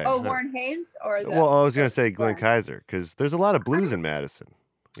 Okay. Oh, Warren Haynes or the Well, I was gonna say Glenn Warren? Kaiser because there's a lot of blues in Madison.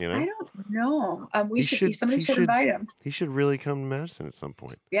 You know, I don't know. He Somebody he should invite him. He should really come to Madison at some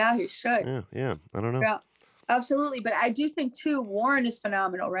point. Yeah, he should. Yeah. I don't know. Yeah, absolutely. But I do think too, Warren is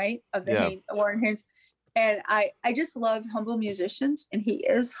phenomenal, right? Of the Yeah. Warren Haynes. And I just love humble musicians, and he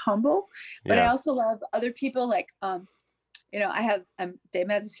is humble. But I Yeah. also love other people like I have Dave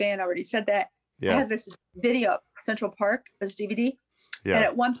Matthews fan, I already said that. I Yeah. have this video, Central Park, this DVD. And Yeah.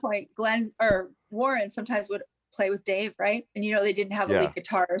 at one point, Glenn or Warren sometimes would play with Dave, right? And they didn't have a Yeah. lead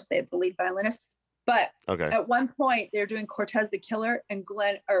guitarist, they had the lead violinist. But Okay. at one point, they're doing Cortez the Killer, and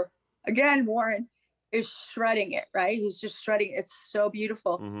Warren is shredding it, right? He's just shredding it. It's so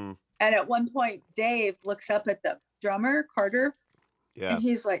beautiful. Mm-hmm. And at one point, Dave looks up at the drummer, Carter, Yeah. and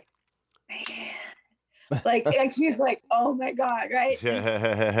he's like, man. like he's like, oh my God, right? And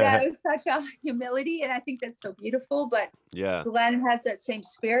that was such a humility, and I think that's so beautiful. But Yeah. Glenn has that same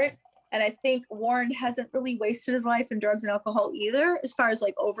spirit, and I think Warren hasn't really wasted his life in drugs and alcohol either, as far as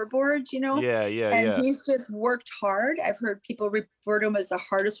like overboard, Yeah. And he's just worked hard. I've heard people refer to him as the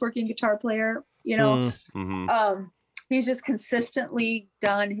hardest working guitar player. Mm-hmm. He's just consistently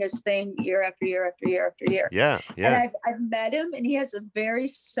done his thing year after year after year after year. Yeah. And I've met him, and he has a very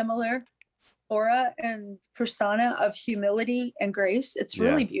similar aura and persona of humility and grace. It's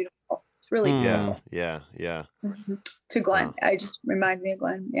really beautiful. It's really beautiful. Yeah. Mhm. To Glenn. I just reminds me of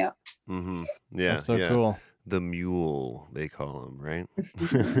Glenn. Yeah. Mm-hmm. Yeah. That's so yeah. cool. The mule, they call him, right?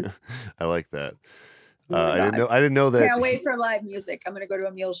 I like that. Oh my I God. didn't know that. Can't wait for live music. I'm gonna go to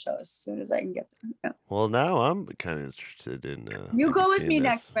a mule show as soon as I can get there. Yeah. Well, now I'm kind of interested in. You go with seeing me this.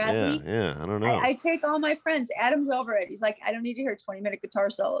 next, Bradley. Yeah. I don't know. I take all my friends. Adam's over it. He's like, I don't need to hear 20-minute guitar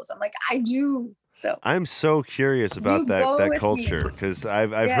solos. I'm like, I do. So I'm so curious about You go that with culture me. because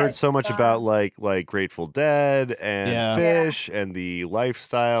I've Yeah, heard it's so much fun. about like Grateful Dead and Yeah. Fish and the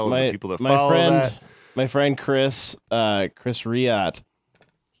lifestyle and the people that follow friend, that. my friend Chris Riot,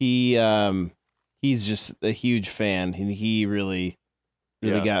 he's just a huge fan, and he really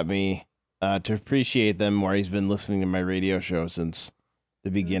Yeah. got me to appreciate them more. He's been listening to my radio show since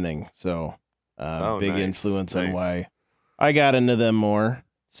the beginning, so Oh, big nice, influence on nice. why I got into them more.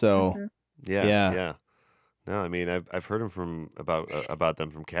 So Mhm. Yeah. No, I mean I've heard about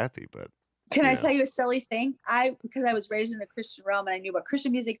them from Kathy, but Can I Yeah. tell you a silly thing? Because I was raised in the Christian realm and I knew about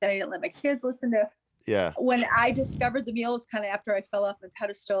Christian music that I didn't let my kids listen to. yeah. When I discovered the mule was kind of after I fell off my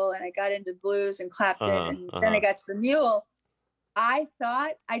pedestal and I got into blues and clapped Uh-huh, it. And then I got to the mule. I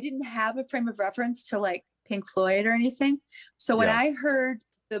thought I didn't have a frame of reference to like Pink Floyd or anything. So when Yeah. I heard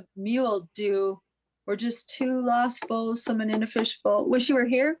the mule do, we're just two lost souls, someone in a fishbowl. Wish you were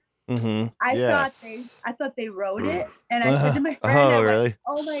here. mhm. I thought they wrote it. And I said to my friend, I Oh, went, really?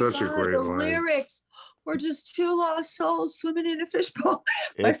 oh my Such a God, great the line. lyrics were just two lost souls swimming in a fishbowl.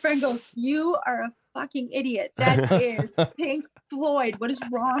 My friend goes, you are a fucking idiot. That is Pink Floyd. What is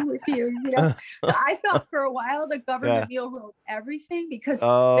wrong with you? So I thought for a while the government mule wrote everything because their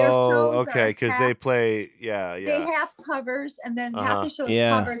Oh, shows okay, are because they half- play. they Yeah. have covers and then half Uh-huh. the show is Yeah.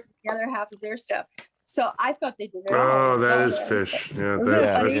 covers, the other half is their stuff. So I thought they did it all. Oh, that is So- Fish. Yeah, Is that's, it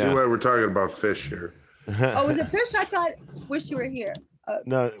I funny? see why we're talking about Fish here. Oh, was it Fish? I thought Wish You Were Here.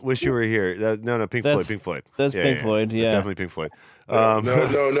 No, wish you were here. No, Pink That's- Floyd. that's Yeah, Pink yeah, Floyd, It's yeah. definitely Pink Floyd. No.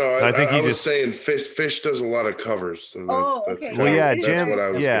 I think I he was just- saying Fish does a lot of covers. And Oh, okay. kind Well, of- yeah, that's jam. what I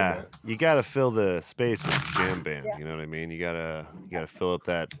was Yeah, getting at. you got to fill the space with jam band. Yeah. You know what I mean? You gotta fill up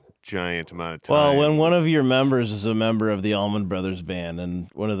that giant amount of time. Well, when one of your members is a member of the Allman Brothers Band and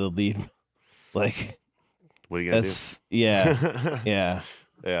one of the lead, like what are you gonna that's yeah, do? yeah.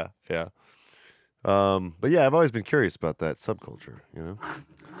 yeah. But yeah, I've always been curious about that subculture.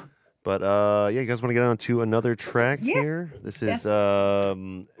 But you guys want to get on to another track Yeah. here? This is Yes.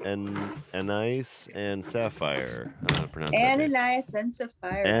 Ananias and Sapphire. I don't know how to pronounce that name. Ananias and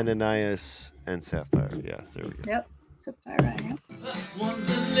Sapphire. Ananias and Sapphire. Yes, there we go. Yep. Sapphire. Yep.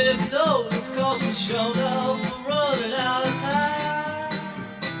 Wondering if those calls we showed up were running out of time.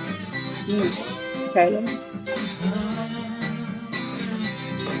 Okay.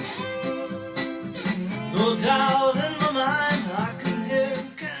 No doubt in my mind, I can hear him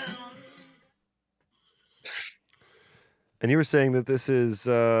count. And you were saying that this is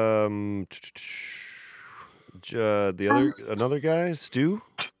the other another guy, Stu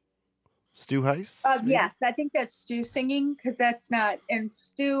Heiss. Yes, I think that's Stu singing because that's not. And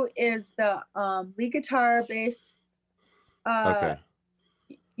Stu is the lead guitar, bass. Okay.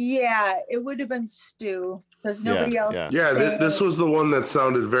 Yeah, it would have been Stu because nobody else. yeah. Yeah, sang. this was the one that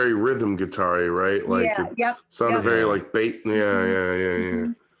sounded very rhythm guitar-y, right? Like Yeah, it yep. sounded yep. very like bait. Yeah.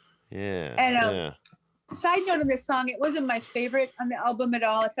 Mhm. Yeah. And, yeah. Side note on this song, it wasn't my favorite on the album at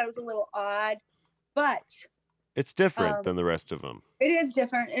all. I thought it was a little odd, but It's different than the rest of them. it is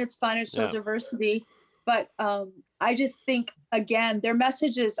different and it's fun. It shows Yeah. diversity. But I just think, again, their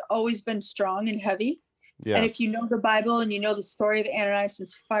message has always been strong and heavy. Yeah. And if you know the Bible and you know the story of Ananias and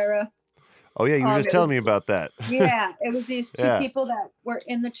Sapphira, Oh yeah, you were just it telling was- me about that. yeah, it was these two Yeah. people that were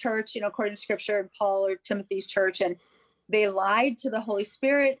in the church, according to scripture, in Paul or Timothy's church, and they lied to the Holy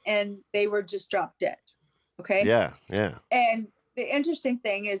Spirit and they were just dropped dead. Okay. Yeah. Yeah. And the interesting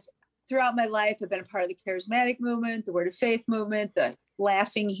thing is, throughout my life, I've been a part of the charismatic movement, the word of faith movement, the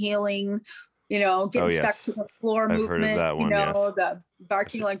laughing, healing, getting stuck yes. to the floor I've heard of movement, that one, yes. the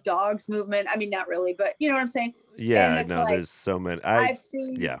barking like dogs movement. I mean, not really, but you know what I'm saying? Yeah. it's No, like, there's so many. I've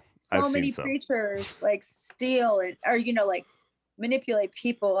seen yeah, so I've seen many some. preachers like steal or like manipulate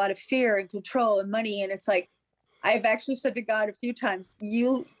people out of fear and control and money. And it's like, I've actually said to God a few times,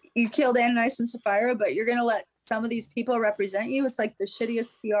 you killed Ananias and Sapphira, but you're going to let some of these people represent you. It's like the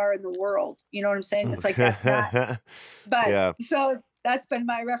shittiest PR in the world. You know what I'm saying? It's like, that's not, but Yeah. so that's been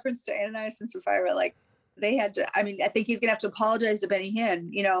my reference to Ananias and Sapphira. Like they had to, I think he's going to have to apologize to Benny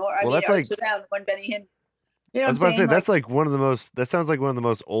Hinn, Well, that's or like- to them when Benny Hinn, you know I what I'm was about to say saying? that's like one of the most. That sounds like one of the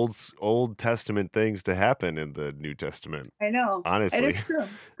most Old Testament things to happen in the New Testament. I know. Honestly. It is true.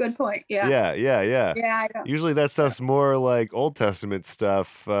 Good point. Yeah. Yeah. Yeah. Yeah, I know. Usually that stuff's more like Old Testament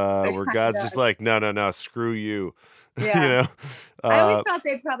stuff, where kinda God's just does. like, no, screw you. Yeah. I always Uh, thought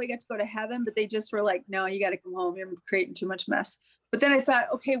they probably got to go to heaven, but they just were like, no, you got to come home. You're creating too much mess. But then I thought,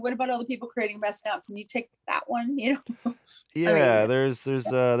 okay, what about all the people creating mess now? Can you take that one? yeah, there's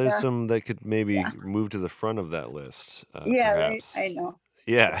yeah. some that could maybe Yeah. move to the front of that list. Yeah, right. perhaps. I know.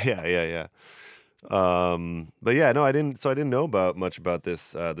 Yeah. But yeah, no, I didn't. So I didn't know much about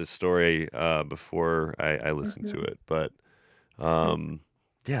this story before I listened to it. But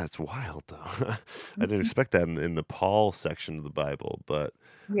yeah, it's wild though. I didn't expect that in the Paul section of the Bible. But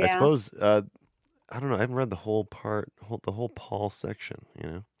I Yeah. suppose I don't know. I haven't read the whole Paul section.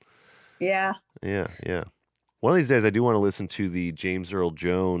 Yeah. Yeah. One of these days, I do want to listen to the James Earl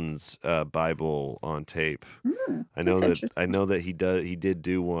Jones Bible on tape. I know that's that he did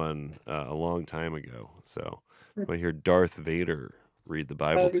do one a long time ago. So when I hear Darth Vader read the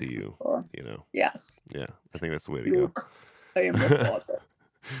Bible That'd to be you, cool. Yes. yeah, I think that's the way to go. Luke, I am your father.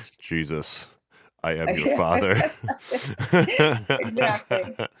 Jesus, I am your father.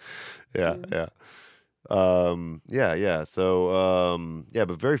 Exactly. Yeah. Yeah. So,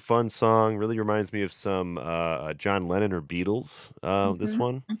 but very fun song. Really reminds me of some John Lennon or Beatles. This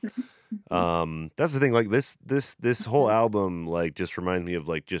one. That's the thing. Like this whole album, like, just reminds me of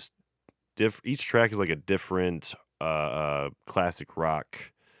like just each track is like a different classic rock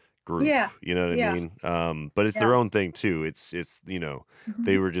group. Yeah. You know what Yeah. I mean? But it's their own thing too. It's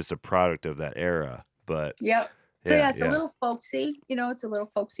they were just a product of that era. But Yep. So yeah, it's a little folksy, it's a little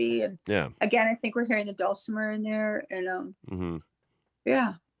folksy. And yeah. again, I think we're hearing the dulcimer in there. And Mm-hmm.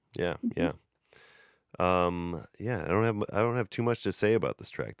 yeah. Yeah. I don't have too much to say about this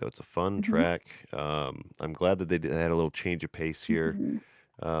track though. It's a fun track. I'm glad that they had a little change of pace here,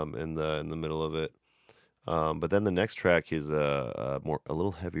 in the middle of it. But then the next track is a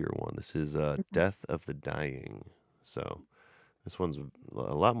little heavier one. This is "Death of the Dying." So this one's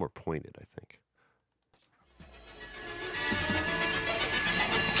a lot more pointed, I think.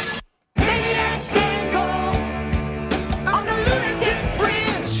 Maniacs can go on the lunatic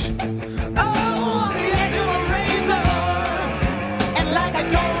fringe. Oh, on the edge of a razor, and like a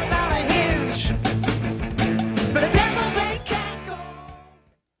door without a hinge. The devil they can't go.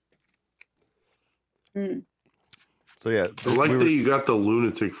 So yeah, I like that you got the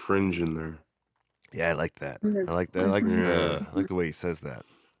lunatic fringe in there. Yeah, I like that. I like that. I like the way he says that.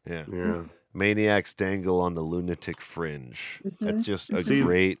 Yeah. Yeah. Maniacs dangle on the lunatic fringe. That's just a See-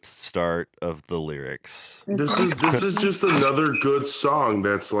 great start of the lyrics. This is just another good song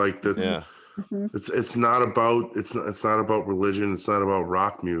that's like that. Yeah. It's not about religion. It's not about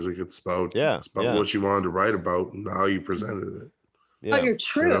rock music. It's about what you wanted to write about and how you presented it. Yeah. But your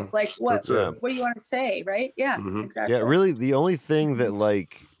truth, like what That's it. do you want to say, right? Yeah, Mhm. exactly. Yeah, really the only thing that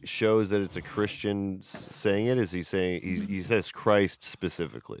like shows that it's a Christian saying it? Is he saying he says Christ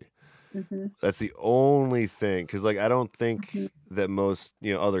specifically? hmm That's the only thing, because like I don't think Mhm. that most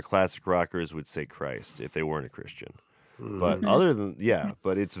other classic rockers would say Christ if they weren't a Christian. But Mhm. other than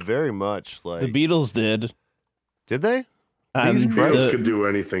but it's very much like The Beatles did. did they? Um, These Beatles the- could do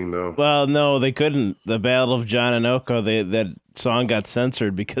anything though. well, no, they couldn't. The Battle of John and Oko, that song got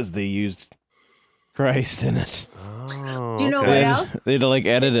censored because they used Christ in it. Oh, Do you know okay. what They had- else? They had to like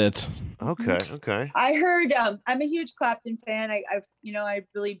edit it. Okay. I heard. I'm a huge Clapton fan. I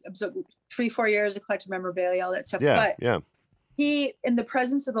really absorbed 3-4 years of collected memorabilia, all that stuff. Yeah, But yeah. he, in the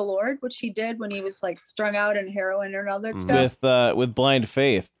presence of the Lord, which he did when he was like strung out and heroin and all that stuff. With Blind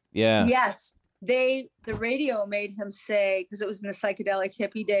Faith. Yeah. Yes, the radio made him say, because it was in the psychedelic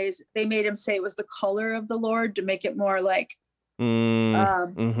hippie days, they made him say it was the color of the Lord to make it more like,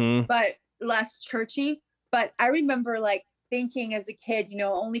 Mm-hmm. but less churchy. But I remember like thinking as a kid,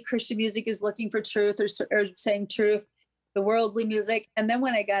 only Christian music is looking for truth or saying truth, the worldly music. And then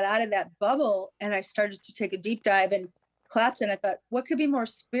when I got out of that bubble and I started to take a deep dive in Clapton, I thought, what could be more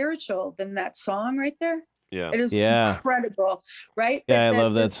spiritual than that song right there? Yeah. It is Yeah. incredible, right? Yeah, But I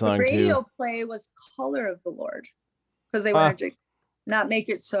love that song, the too. radio play was Color of the Lord because they wanted to not make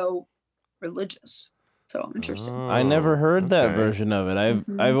it so religious. So interesting. I never heard that okay. version of it. I've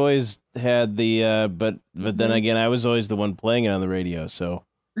Mhm. I've always had the but then Mhm. again I was always the one playing it on the radio. So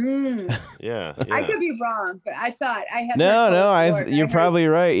Mm. Yeah. I could be wrong, but I thought I had. no, heard Color of the I Lord, and you're heard- probably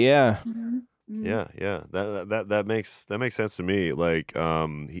right. Yeah. Mhm. Mhm. Yeah. That makes sense to me. Like,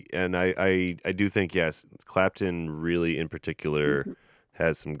 I do think yes, Clapton really in particular Mm-hmm.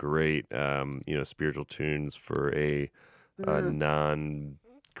 has some great spiritual tunes for a Mm.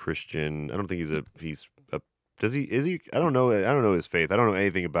 non-Christian. I don't think he's a is he? I don't know his faith. I don't know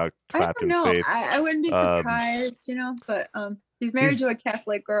anything about I don't Clapton's know. faith. I wouldn't be Um, surprised, but he's married he's- to a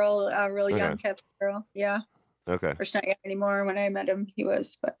Catholic girl, a really young Okay. Catholic girl. Yeah, Okay. or she's not young anymore. When I met him, he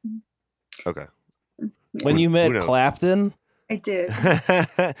was, but Okay. When you met knows? Clapton, I did.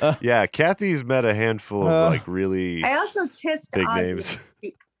 Yeah, Kathy's met a handful of like really I also kissed big Ozzy. names.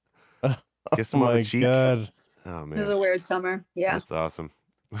 Kiss oh him on my the cheek. god, Oh It was man, a weird summer. Yeah. that's awesome.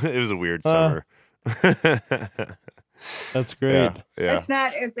 It was a weird summer. that's great. Yeah. It's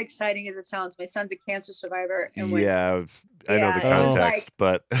not as exciting as it sounds. My son's a cancer survivor, and when Yeah, I know the Yeah, it was context,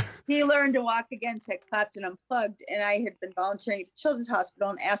 but he learned to walk again to Clapton Unplugged, and I had been volunteering at the Children's Hospital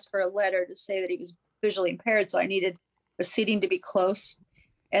and asked for a letter to say that he was visually impaired, so I needed the seating to be close.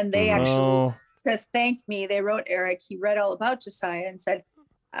 And they actually, Oh. to thank me, they wrote Eric. He read all about Josiah and said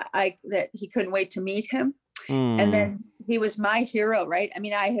that he couldn't wait to meet him. And Hmm. then he was my hero, right? I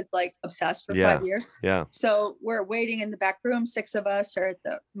mean, I had like obsessed for Yeah. 5 years. yeah. So we're waiting in the back room. 6 of us are at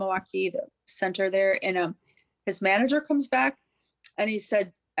the Milwaukee, the center there. And his manager comes back and he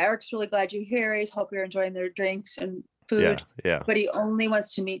said, Eric's really glad you're here. He's hope you're enjoying their drinks and food, Yeah. but he only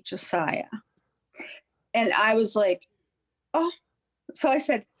wants to meet Josiah. And I was like, oh, so I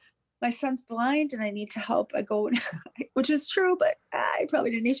said, my son's blind and I need to help. I go, which is true, but I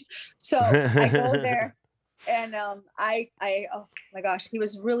probably didn't need to. So I go there. And oh my gosh, he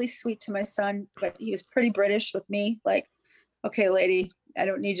was really sweet to my son, but he was pretty British with me. Like, okay, lady, I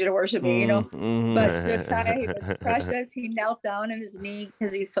don't need you to worship me, Mhm. But Josiah, he was precious. He knelt down on his knee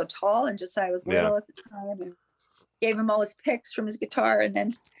because he's so tall, and Josiah was little at the time, and gave him all his picks from his guitar. And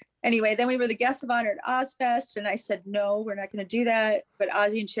then, anyway, then we were the guests of honor at Ozfest, and I said, no, we're not going to do that. But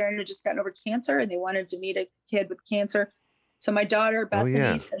Ozzy and Sharon had just gotten over cancer, and they wanted to meet a kid with cancer. So my daughter, Oh Bethany,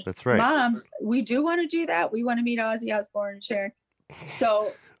 yeah, said, that's right. Mom, we do want to do that. We want to meet Ozzy Osbourne and Sharon.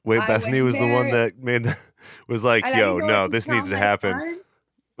 So Wait, I Bethany went was the one there- that made was like, and I yo, didn't know no, what to this tell needs to my happen. son.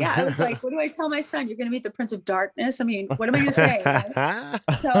 Yeah, I was like, what do I tell my son? You're going to meet the Prince of Darkness. I mean, what am I going to say? right?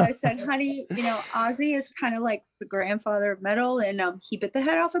 So I said, honey, Ozzy is kind of like the grandfather of metal, and he bit the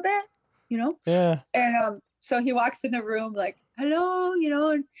head off a bat, Yeah. And so he walks in the room like, hello,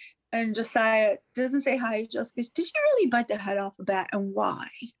 and Josiah doesn't say hi. He just goes, did you really bite the head off a bat, and why?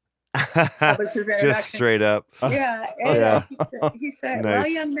 That was his Just introduction. straight up. Yeah. And Yeah. he said, well,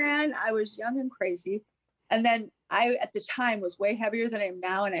 Nice. young man, I was young and crazy. And then I, at the time, was way heavier than I am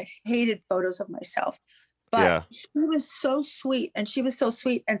now. And I hated photos of myself. But Yeah. he was so sweet. And she was so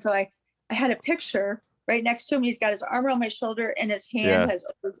sweet. And so I had a picture right next to him. He's got his arm around my shoulder, and his hand Yeah. has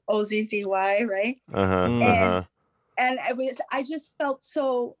OZZY, right? Uh-huh. Mm. Uh-huh. And I just felt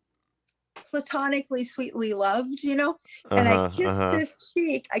so platonically sweetly loved, and I kissed his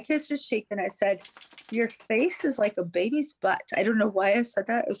cheek. I kissed his cheek, and I said, your face is like a baby's butt. I don't know why I said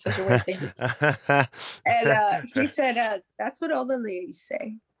that. It was such a weird thing to say. And he said, that's what all the ladies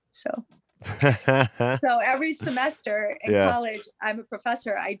say. So So every semester in Yeah. college, I'm a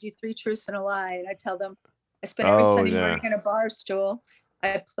professor. I do 3 truths and a lie, and I tell them I spend every Oh, Sunday yeah. morning in a bar stool.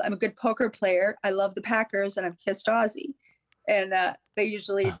 I'm a good poker player. I love the Packers, and I've kissed Ozzy. And they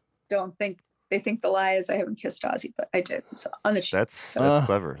usually don't think they think the lie is I haven't kissed Ozzy, but I did. So on the That's Uh,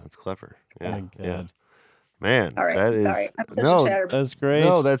 clever. That's clever. Yeah. Oh, Yeah. God. Man, all right. that is Sorry, I'm such a no, chatterbox. That's great.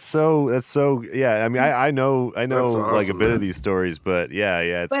 no, that's so. Yeah, I mean, I know That's like a awesome, bit of man. these stories, but yeah,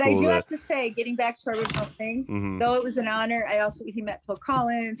 it's But cool I do that. have to say, getting back to our original thing, Mhm. though it was an honor, he met Phil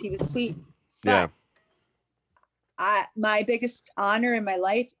Collins. He was sweet. Yeah. But my biggest honor in my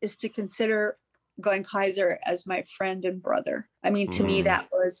life is to consider Glenn Kaiser as my friend and brother. I mean, to me,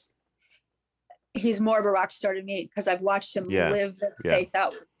 Mhm. he's more of a rock star to me because I've watched him Yeah. live this Yeah. faith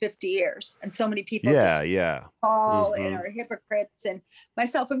out for 50 years. And so many people Yeah, just yeah. fall and Mhm. are hypocrites, and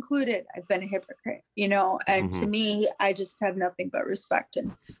myself included. I've been a hypocrite, and to Mhm. me, I just have nothing but respect.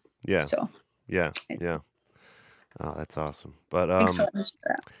 And Yeah. so Yeah. Yeah. Oh, that's awesome. But thanks for letting me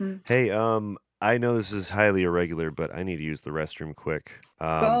share that. hey, I know this is highly irregular, but I need to use the restroom quick.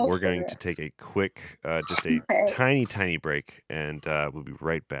 Go We're for going to it. take a quick, just a Okay. tiny break, and we'll be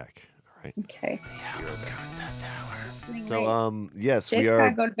right back. All right. Okay. So, yes, Jake's we gotta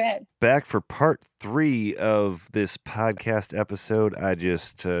are go to bed. back for part 3 of this podcast episode. I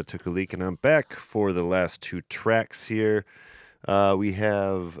just took a leak, and I'm back for the last 2 tracks here. We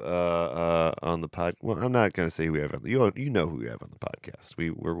have on the pod. Well, I'm not going to say who we have. You know who we have on the podcast.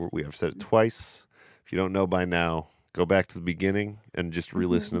 We have said it twice. If you don't know by now, go back to the beginning and just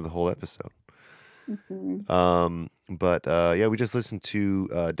re-listen to the whole episode. Mhm. But yeah, we just listened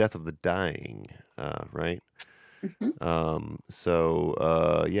to Death of the Dying, right? Mhm.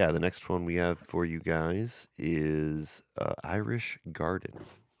 So yeah, the next one we have for you guys is Irish Garden,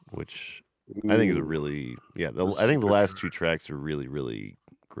 which I think is a Ooh, really I this think is the a last good 2 tracks are really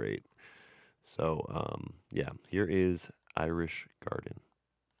great. So yeah, here is Irish Garden.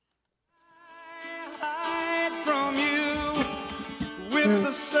 Hide from you with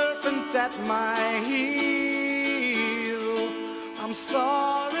the serpent at my heel. I'm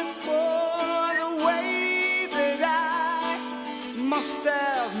sorry for the way that I must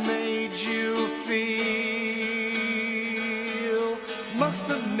have made you feel. Must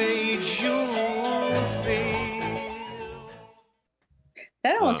have made you feel.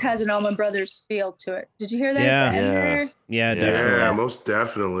 That almost has an Allman Brothers feel to it. Did you hear that? Yeah. At the end Yeah. there? Yeah, Yeah. definitely. Yeah, most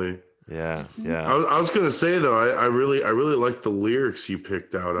definitely. Yeah, Mhm. yeah. I was gonna say though, I really like the lyrics you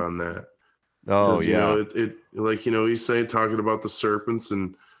picked out on that. Oh Because yeah. it like he's saying, talking about the serpents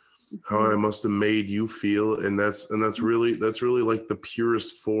and how I must have made you feel, and that's really like the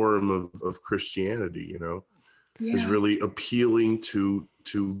purest form of Christianity, is Yeah. really appealing to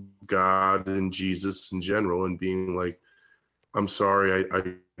God and Jesus in general, and being like, I'm sorry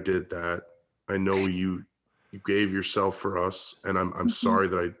I did that. I know you gave yourself for us, and I'm sorry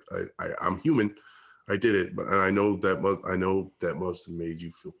that I'm human. I did it, but I know that must have made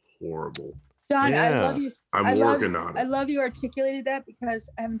you feel horrible. John, I Yeah. love you. I'm working on I it. love you articulated that because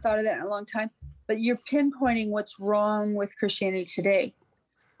I haven't thought of that in a long time. But you're pinpointing what's wrong with Christianity today.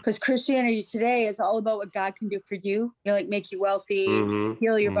 Because Christianity today is all about what God can do for you. Like make you wealthy, Mhm.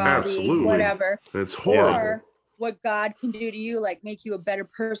 heal your Mhm. body, Absolutely. whatever. It's horrible. Or what God can do to you, like make you a better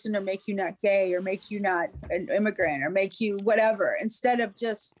person or make you not gay or make you not an immigrant or make you whatever, instead of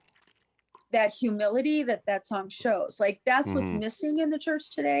just that humility that song shows. Like that's what's Mhm. missing in the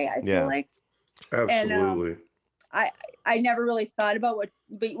church today, I Yeah. feel like. Absolutely. I never really thought about what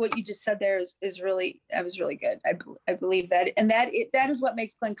you just said there is really, that was really good. I believe that. And that is what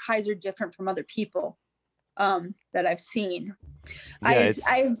makes Glenn Kaiser different from other people that I've seen. Yeah,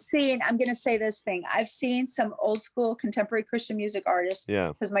 I've seen, I'm going to say this thing. I've seen some old school contemporary Christian music artists Yeah.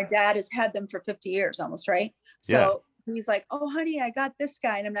 because my dad has had them for 50 years almost, right? So he's like, oh, honey, I got this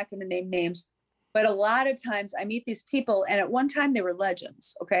guy. And I'm not going to name names. But a lot of times I meet these people, and at one time they were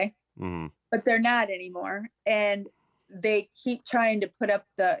legends, okay? Mhm. But they're not anymore. And they keep trying to put up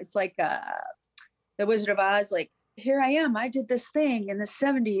it's like the Wizard of Oz, like, here I am. I did this thing in the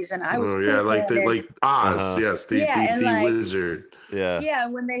 70s and I was yeah, cool like then, and- Oz, Uh-huh. yes, the and like, wizard. Yeah. yeah,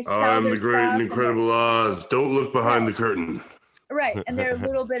 when they sell I'm their the great stuff and and incredible Oz. Don't look behind Right. the curtain. right, and they're a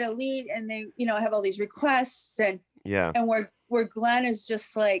little bit elite, and they have all these requests, and Yeah. where Glenn is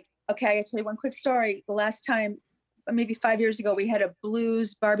just like, okay, I gotta tell you one quick story. The last time, maybe 5 years ago, we had a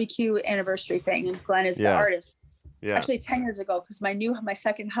blues barbecue anniversary thing, and Glenn is the Yeah. artist. Yeah. Actually 10 years ago, because my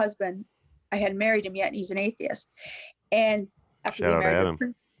second husband, I hadn't married him yet, and he's an atheist. And after Shout being out married Adam. to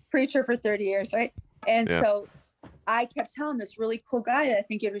a preacher for 30 years, right? And Yeah. so I kept telling this really cool guy that I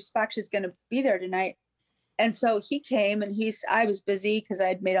think you'd respect is going to be there tonight. And so he came, and I was busy because I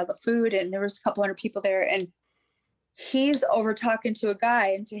had made all the food, and there was a couple hundred people there, and he's over talking to a guy,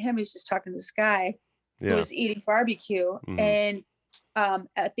 and to him, he's just talking to this guy who Yeah. was eating barbecue. Mhm. And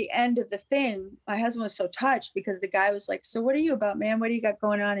at the end of the thing, my husband was so touched because the guy was like, so what are you about, man? What do you got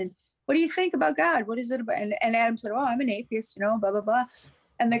going on? And what do you think about God? What is it about? And Adam said, oh, I'm an atheist, you know, blah, blah, blah.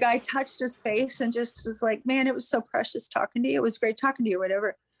 And the guy touched his face and just was like, man, it was so precious talking to you. It was great talking to you, or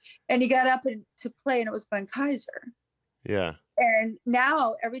whatever. And he got up to play, and it was Glenn Kaiser. Yeah. And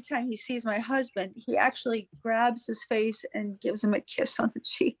now every time he sees my husband, he actually grabs his face and gives him a kiss on the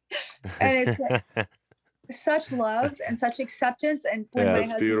cheek. And it's like such love and such acceptance. And when Yeah, my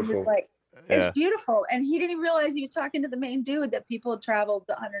it's husband was beautiful. like, it's Yeah. beautiful. And he didn't even realize he was talking to the main dude that people had traveled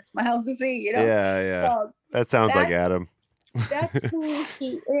the hundreds of miles to see, you know? Yeah. Yeah. So That sounds like that- Adam. that's who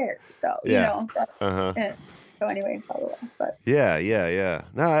he is, though, Yeah. you know? Uh-huh. And so anyway, blah, blah, blah. But Yeah.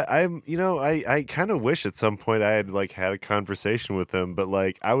 No, I'm, I kind of wish at some point I had like had a conversation with him, but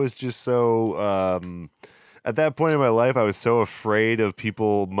like I was just so, at that point in my life, I was so afraid of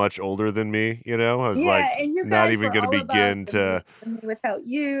people much older than me, I was yeah, like and you not guys even were going to all about begin the to, Me Without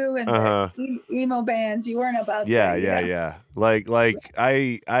You and Uh-huh. the emo bands. You weren't about yeah, that, you know? yeah. Like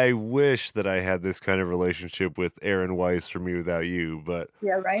I wish that I had this kind of relationship with Aaron Weiss from Me Without You, but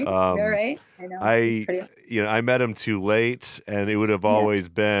Yeah, right. Um, You're right. I know. It's I, pretty. I met him too late, and it would have Yeah. always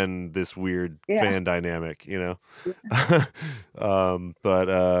been this weird Yeah. fan dynamic, yeah,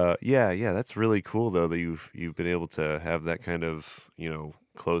 that's really cool though that you've been able to have that kind of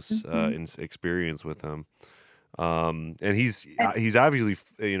close Mhm. experience with him. And he's And- obviously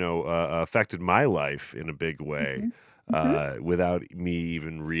affected my life in a big way without me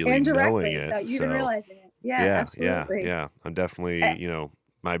even really knowing Indirectly, it. without you even So, realizing it. Yeah, absolutely. yeah. I'm definitely, Eh.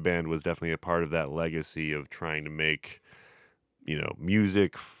 my band was definitely a part of that legacy of trying to make,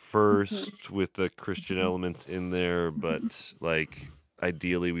 music first with the Christian Mhm. elements in there, but like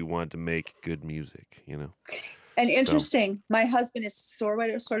ideally we wanted to make good music, And interesting, my husband is sort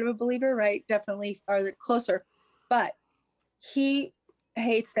of a believer, right? Definitely farther closer, but he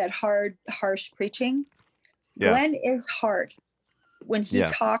hates that harsh preaching. Yeah. Glenn is hard. When he Yeah.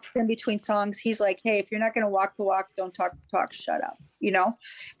 talks in between songs, he's like, hey, if you're not going to walk the walk, don't talk the talk, shut up,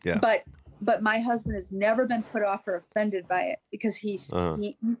 Yeah. But my husband has never been put off or offended by it because he's Uh-huh.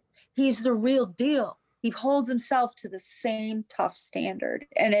 he's the real deal. He holds himself to the same tough standard,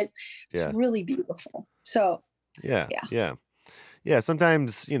 and it's Yeah. really beautiful. So Yeah.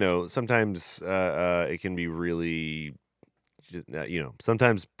 Sometimes, it can be really,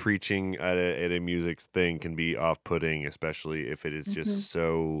 sometimes preaching at a music thing can be off-putting, especially if it is just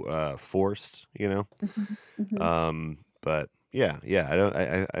so forced, mhm. But yeah,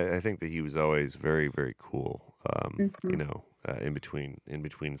 I think that he was always very, very cool. In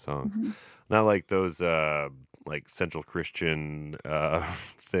between songs, Mhm. not like those like Central Christian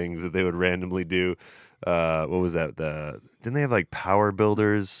things that they would randomly do. What was that? Didn't they have like power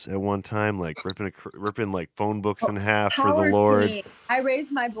builders at one time, like ripping like phone books in half for the Power Lord? Team. I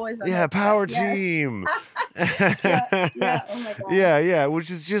raised my boys on Yeah, that. Power Yes. Team. Yeah. Oh my God. Yeah, which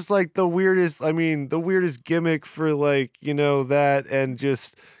is just like the weirdest. I mean, the weirdest gimmick for like that, and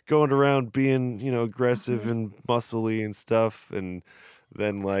just going around being aggressive and muscly and stuff, and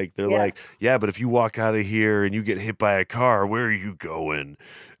then like they're like, Yes. yeah, but if you walk out of here and you get hit by a car, where are you going?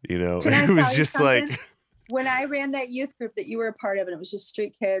 Can I It tell was you just something? like, When I ran that youth group that you were a part of, and it was just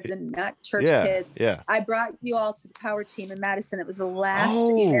street kids and not church yeah, kids, yeah. I brought you all to the Power Team in Madison. It was the last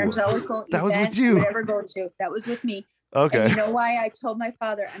Oh, evangelical that was with event you. I would ever go to. That was with me. And Okay, you know why? I told my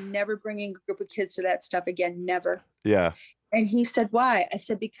father, I'm never bringing a group of kids to that stuff again. Never. yeah, And he said, why? I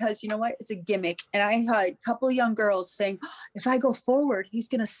said, because you know what? It's a gimmick. And I had a couple of young girls saying, if I go forward, he's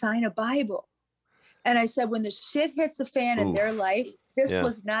going to sign a Bible. And I said, when the shit hits the fan in their Oof. life, this Yeah.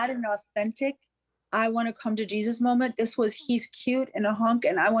 was not an authentic, I want to come to Jesus moment. This was, he's cute and a hunk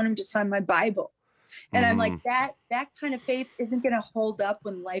and I want him to sign my Bible. And I'm like, that kind of faith isn't going to hold up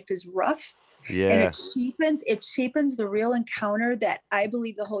when life is rough. And yeah, it cheapens the real encounter that I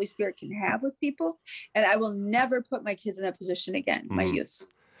believe the Holy Spirit can have with people. And I will never put my kids in that position again, my Mhm. youth.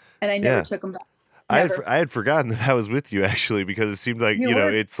 And I never Yeah. took them back. I Never. had forgotten that was with you actually, because it seemed like You were.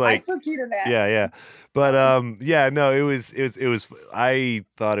 it's I like took you to that. yeah, but yeah, no, it was I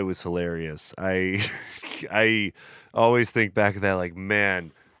thought it was hilarious. I always think back to that, like,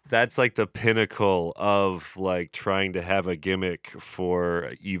 man, that's like the pinnacle of like trying to have a gimmick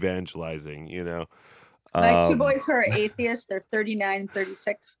for evangelizing, My two Um, boys who are atheists, they're 39 and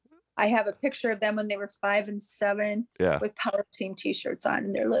 36. I have a picture of them when they were 5 and 7 yeah. with Power Team t-shirts on.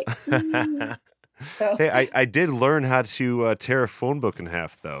 And they're like, "Mm." So Hey, I did learn how to tear a phone book in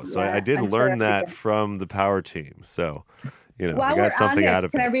half, though. So I yeah, did I'm learn that dyslexic. from the Power Team. So, I While got we're on something out this,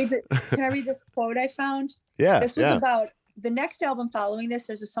 of can I it. read can I read this quote I found? Yeah, This was yeah. about the next album following this.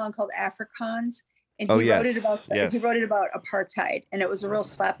 There's a song called Afrikaans, and Oh, he wrote it about yes, he yes. wrote it about apartheid, and it was a real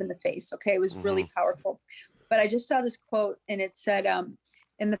slap in the face. Okay, it was really powerful. But I just saw this quote, and it said,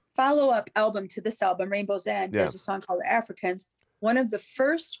 in the follow-up album to this album, Rainbow's End, Yeah. there's a song called Africans, one of the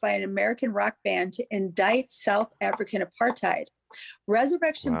first by an American rock band to indict South African apartheid.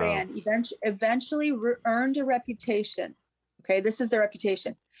 Resurrection Wow. Band eventually earned a reputation. Okay, this is their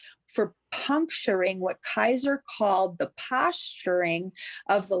reputation for puncturing what Kaiser called the posturing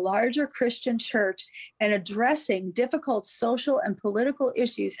of the larger Christian church and addressing difficult social and political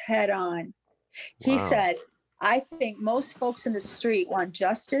issues head on. He Wow. said, I think most folks in the street want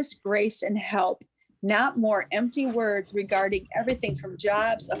justice, grace, and help, not more empty words regarding everything from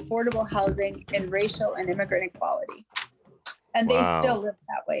jobs, affordable housing, and racial and immigrant equality. And they still Wow. live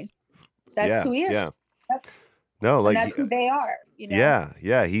that way. That's Yeah, who he is. yeah. Yep. No, And like that's who they are, you know?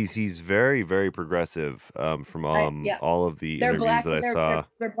 yeah. He's very, very progressive. From yeah. all of the They're interviews black, that I saw.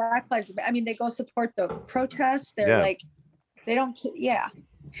 they're Black Lives Matter. I mean, they go support the protests. They're Yeah. like, they don't, yeah.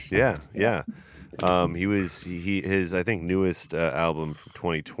 Yeah. His I think newest album from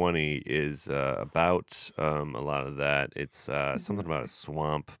 2020 is about a lot of that. It's something about a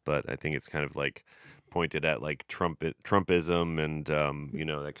swamp, but I think it's kind of like pointed at like Trumpism and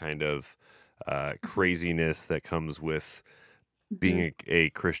that kind of craziness that comes with being a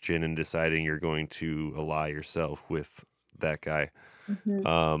Christian and deciding you're going to ally yourself with that guy.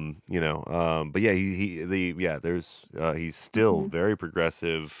 But yeah, he's still very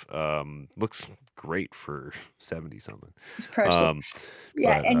progressive. Looks great for 70 something. It's precious.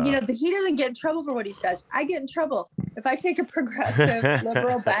 Yeah, but, and he doesn't get in trouble for what he says. I get in trouble if I take a progressive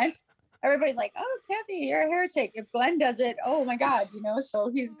liberal bent. Everybody's like, "Oh, Kathy, you're a heretic." If Glenn does it, oh my God, so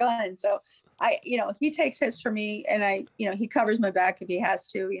he's Glenn. So he takes hits for me, and he covers my back if he has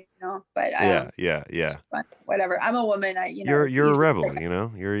to, But yeah. whatever. I'm a woman. You're it's a easy to rebel, pick.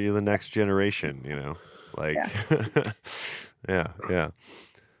 You're the next generation, like yeah. No,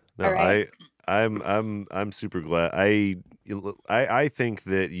 All right. I'm super glad. I think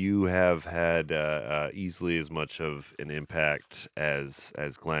that you have had easily as much of an impact as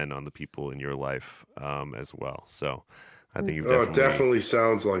Glenn on the people in your life as well. So I think you've it definitely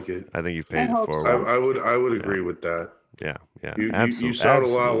sounds like it. I think you've paid it hope so. forward. I would agree with that. Yeah. You sound a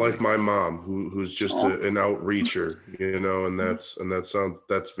lot like absolutely. my mom, who's just an outreacher, and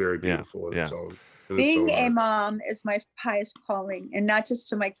that's very beautiful in its own. Being a mom is my highest calling, and not just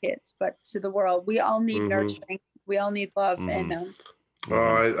to my kids, but to the world. We all need nurturing. We all need love, and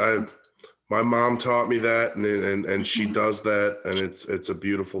my mom taught me that, and she does that, and it's a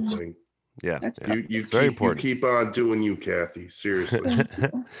beautiful thing. Yeah, That's it's very important. You keep on doing you, Kathy. Seriously,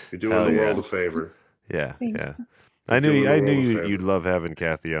 you're doing Hell the yeah. world a favor. Yeah. Thank I knew doing the world a favor. you'd love having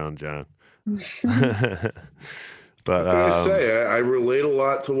Kathy on, John. But What can I say? I relate a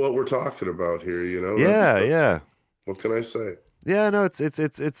lot to what we're talking about here. That's- What can I say? Yeah, no,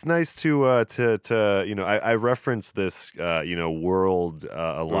 it's nice to I reference this world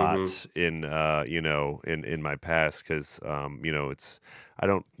a lot in in my past because it's I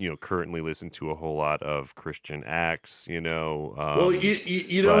don't currently listen to a whole lot of Christian acts Well,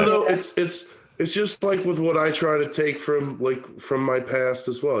 but- though, it's just like with what I try to take from my past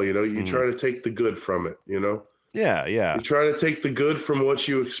as well. You try to take the good from it. yeah You try to take the good from what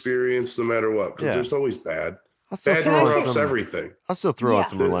you experience, no matter what, because Yeah. there's always bad. I'll still Bad throw on corrupts some everything. I'll still throw on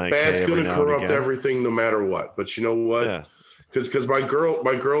some Yes. Reliant K Bad's every going to now and corrupt again. everything, no matter what. But you know what? Yeah. Because my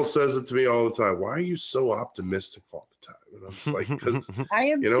girl says it to me all the time. Why are you so optimistic all the time? And I'm just like, because I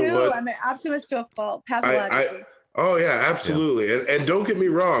am You know too. what? I'm an optimist to a fault, pathologically. oh yeah, absolutely. And don't get me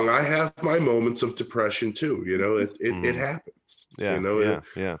wrong, I have my moments of depression too. It happens.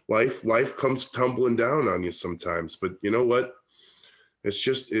 Yeah. Life comes tumbling down on you sometimes. But you know what? It's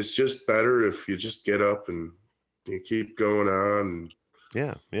just better if you just get up and you keep going on.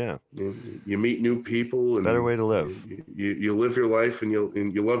 Yeah. You meet new people. And Better way to live. You live your life, and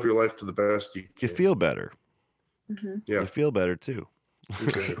you love your life to the best you You can. feel better. Yeah. You feel better too.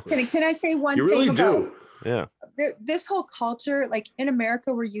 Exactly. Can I say one You thing really about do. Yeah. this whole culture? Like in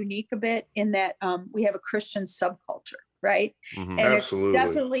America, we're unique a bit in that we have a Christian subculture, right? Mhm. And Absolutely. it's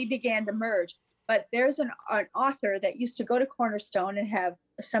definitely began to merge. But there's an author that used to go to Cornerstone and have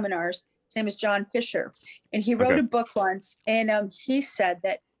seminars. His name is John Fisher, and he wrote Okay. a book once, and he said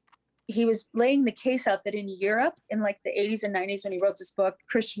that he was laying the case out that in Europe in like the 80s and 90s when he wrote this book,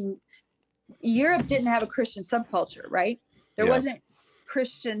 Europe didn't have a Christian subculture, right? There Yeah. wasn't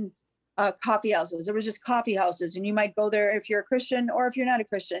Christian coffee houses. There was just coffee houses, and you might go there if you're a Christian or if you're not a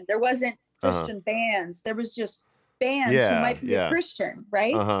Christian. There wasn't Christian bands. There was just bands who might be a Christian,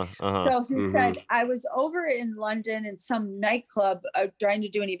 right? So he said, I was over in London in some nightclub trying to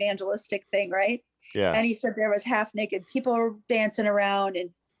do an evangelistic thing, right? Yeah. And he said there was half naked people were dancing around,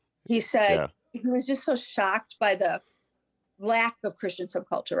 and he said he was just so shocked by the lack of Christian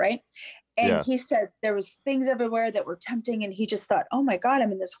subculture, right? And he said there was things everywhere that were tempting, and he just thought, oh my God,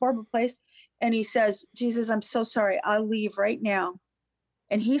 I'm in this horrible place. And he says, Jesus, I'm so sorry. I'll leave right now.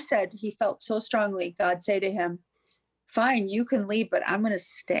 And he said he felt so strongly, God say to him, fine, you can leave, but I'm going to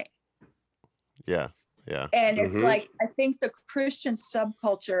stay. Yeah. Yeah. And it's like, I think the Christian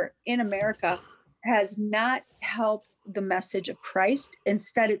subculture in America has not helped the message of Christ.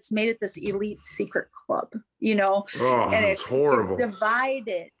 Instead, it's made it this elite secret club, you know, and it's horrible. It's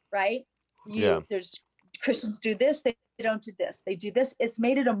divided, right? There's Christians do this, they don't do this, they do this. It's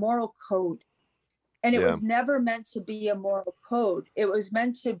made it a moral code. And it was never meant to be a moral code. It was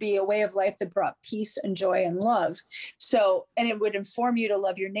meant to be a way of life that brought peace and joy and love. So, and it would inform you to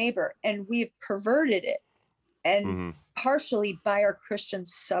love your neighbor. And we've perverted it, and partially by our Christian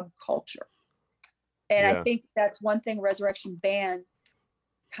subculture. And I think that's one thing Resurrection Band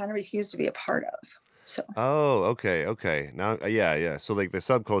kind of refused to be a part of. So. Oh, okay. Now, yeah. So like the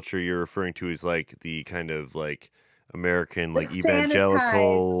subculture you're referring to is like the kind of like American, like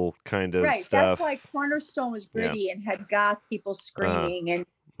evangelical kind of stuff. That's why Cornerstone was gritty and had goth people screaming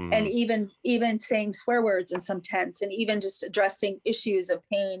and even saying swear words in some tents, and even just addressing issues of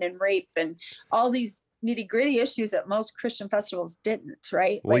pain and rape and all these nitty gritty issues that most Christian festivals didn't,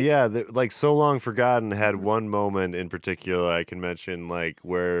 right? Well, like So Long Forgotten had one moment in particular I can mention, like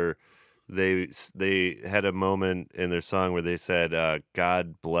where they had a moment in their song where they said,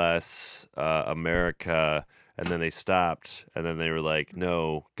 God bless America. And then they stopped, and then they were like,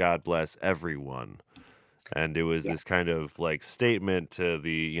 no, God bless everyone. And it was this kind of like statement to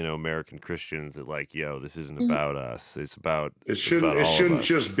the, you know, American Christians that like, yo, this isn't about us. It's about it shouldn't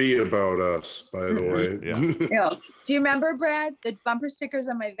just be about us, by the way. Do you remember, Brad, the bumper stickers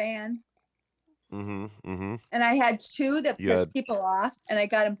on my van? And I had two that pissed people off, and I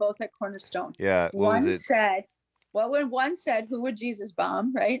got them both at Cornerstone. One said, who would Jesus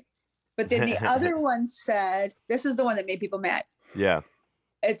bomb, right? But then the other one said, this is the one that made people mad. Yeah.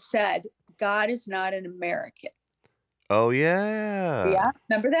 It said, God is not an American. Oh, yeah. Yeah.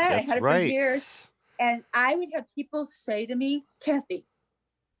 Remember that? That's I had it for years. And I would have people say to me, Kathy,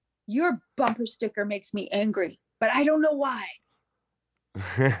 your bumper sticker makes me angry, but I don't know why.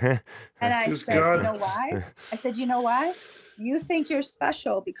 And I said, you know why? I said, you know why? You think you're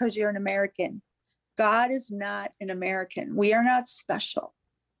special because you're an American. God is not an American. We are not special.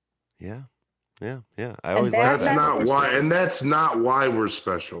 Yeah. I always like that. That's not why we're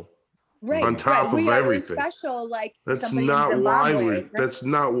special. Right. On top of everything. Special, like that's not why that's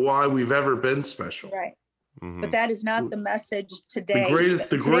not why we've ever been special. Right. But that is not the message today.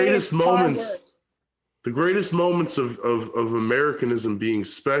 The greatest moments of Americanism being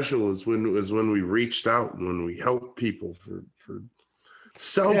special is when we reached out and when we helped people for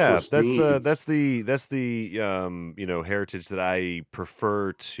selfless needs. That's the you know, heritage that I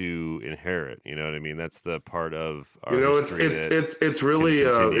prefer to inherit. You know what I mean? That's the part of our history it's really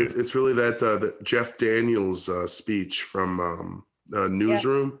that Jeff Daniels speech from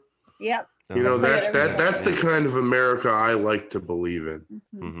Newsroom. Yep. You know, that's the kind of America I like to believe in.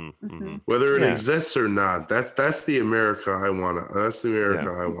 Whether it exists or not, that's the America I want to. That's the America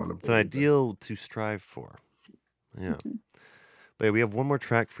I want to. It's an ideal to strive for. Yeah. But we have one more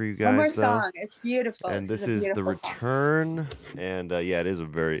track for you guys. One more song. It's beautiful. And this is The Return. And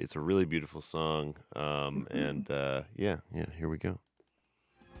it's a really beautiful song. And here we go.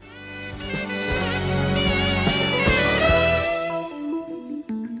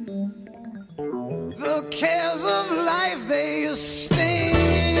 The cares of life, they sting.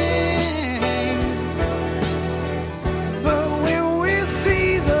 But when we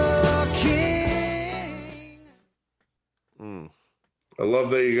see the King. I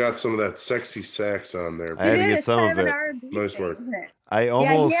love that you got some of that sexy sax on there. I had to get some of it. Nice work.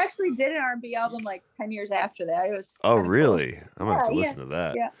 He actually did an R&B album like 10 years after that. It was. Oh, really? Cool. I'm gonna have to listen to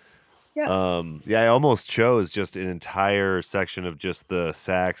that. Yeah. I almost chose just an entire section of just the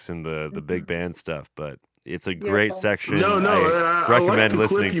sax and the big band stuff, but it's a great section. I recommend like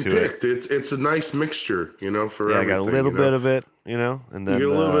the listening clip you to picked. It's a nice mixture, you know, for everything. I got a little bit of it, you know, and then you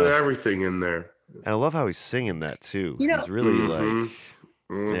get a little bit of everything in there. And I love how he's singing that too. You know, he's really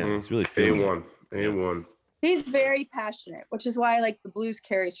he's really feeling A1. He's very passionate, which is why like the blues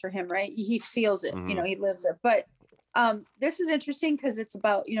carries for him, right? He feels it, you know, he lives it. But This is interesting because it's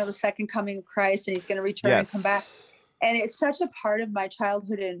about, the second coming of Christ, and he's going to return and come back. And it's such a part of my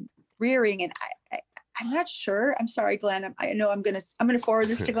childhood and rearing. And I'm not sure. I'm sorry, Glenn. I know I'm gonna forward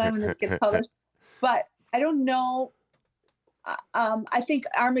this to Glenn when this gets published, but I don't know. I think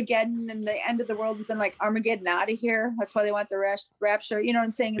Armageddon and the end of the world has been like Armageddon out of here. That's why they want the rapture. You know what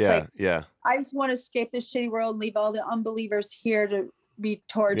I'm saying? It's yeah. I just want to escape this shitty world and leave all the unbelievers here to be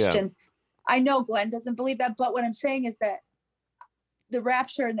torched. Yeah. And I know Glenn doesn't believe that, but what I'm saying is that the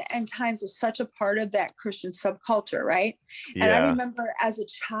rapture and the end times was such a part of that Christian subculture, right? Yeah. And I remember as a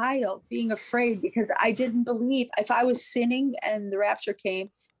child being afraid because I didn't believe if I was sinning and the rapture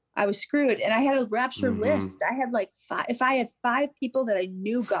came, I was screwed. And I had a rapture list. I had like 5. If I had 5 people that I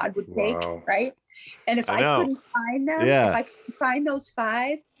knew God would take, right? And if I couldn't find them, if I couldn't find those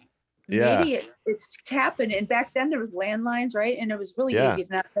 5, maybe it's tapping. And back then there was landlines, right? And it was really easy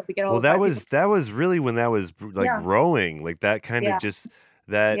to not have to get all. Well, that was really when that was like growing, like that kind of just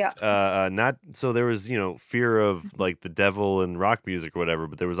that not so there was fear of like the devil and rock music or whatever,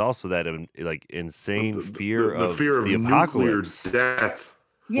 but there was also that like insane fear the of fear of the apocalypse, death.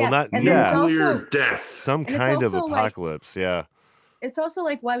 Yes, well, not and then it's nuclear also death, some kind of apocalypse. It's also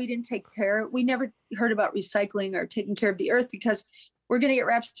like why we didn't take care. We never heard about recycling or taking care of the earth because we're going to get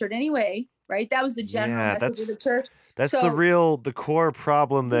raptured anyway, right? That was the general message of the church. That's the core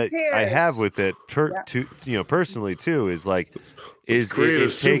problem that I have with it, personally too, is like, create a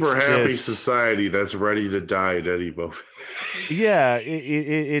super happy society that's ready to die at any moment. Yeah,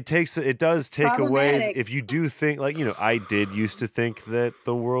 it does take away if you do think like I did used to think that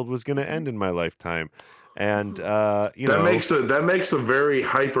the world was going to end in my lifetime, and that makes a very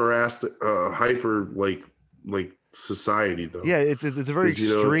hyper society though. Yeah, it's a very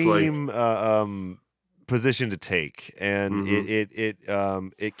extreme position to take, and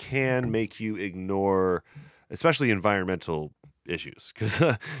it can make you ignore, especially environmental issues, because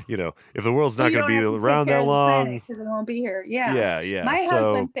if the world's not going to be around that long, because it won't be here. Yeah. My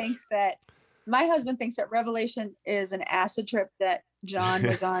husband thinks that Revelation is an acid trip that John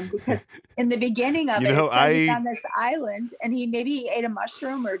was on, because in the beginning of it says he's on this island and he ate a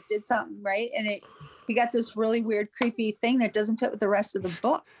mushroom or did something, right? And he got this really weird, creepy thing that doesn't fit with the rest of the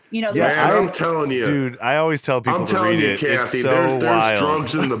book. I'm telling you, dude. I always tell people to read it. Kathy, it's so there's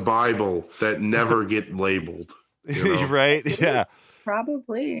drugs in the Bible that never get labeled. Right? Yeah.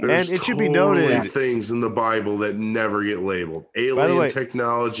 Probably. There's and it should be noted things in the Bible that never get labeled. Alien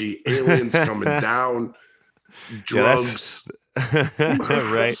technology, aliens coming down, drugs.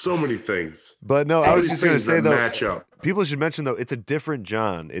 Right. So many things. But no, I was just going to say though, match up. People should mention though, it's a different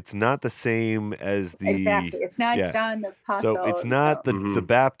John. It's not the same as the. Exactly. It's not John the Apostle. So it's not the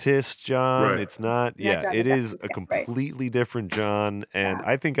Baptist John. Right. It's not. John it the is Baptist, a completely different John, and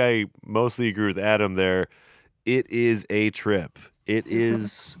I think I mostly agree with Adam there. It is a trip. It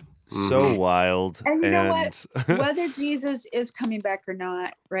is so wild. And you know what? Whether Jesus is coming back or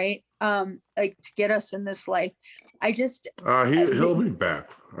not, right? Like to get us in this life, I just he'll be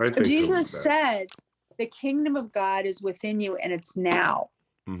back. I think Jesus said, "The kingdom of God is within you, and it's now."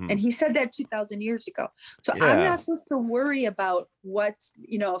 And he said that 2,000 years ago. So I'm not supposed to worry about what's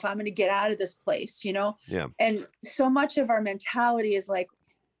if I'm going to get out of this place, Yeah. And so much of our mentality is like,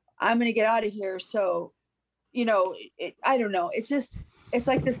 I'm going to get out of here. So, I don't know. It's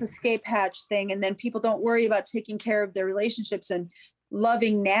like this escape hatch thing. And then people don't worry about taking care of their relationships and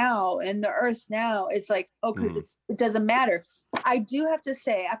loving now and the earth now. It's like, because it doesn't matter. I do have to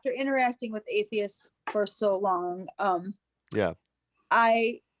say, after interacting with atheists for so long,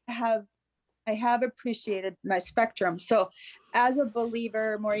 I have appreciated my spectrum. So as a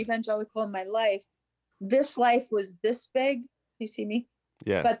believer, more evangelical in my life, this life was this big. You see me?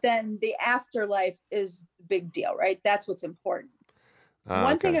 Yeah. But then the afterlife is the big deal, right? That's what's important.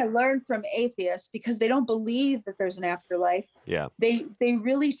 One thing I learned from atheists, because they don't believe that there's an afterlife. Yeah. They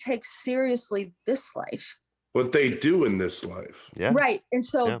really take seriously this life. What they do in this life. Yeah. Right. And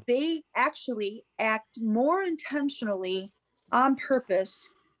so they actually act more intentionally on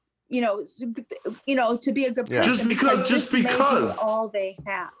purpose, to be a good person. Just because all they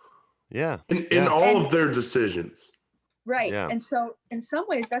have. Yeah. In all of their decisions. Right. Yeah. And so in some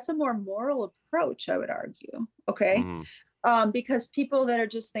ways that's a more moral approach, I would argue. Okay. Because people that are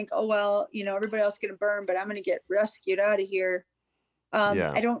just think, oh, well, everybody else is going to burn, but I'm going to get rescued out of here.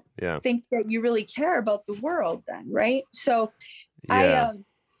 I don't think that you really care about the world then. Right. So my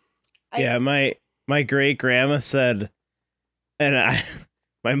great grandma said, and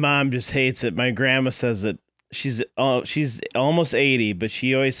my mom just hates it. My grandma says it. She's almost 80, but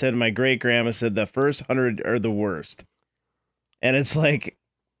she always said, my great grandma said the first 100 are the worst. And it's like,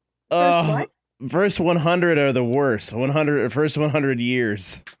 first 100 are the worst. First 100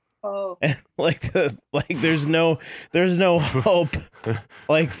 years. Oh, Like there's no hope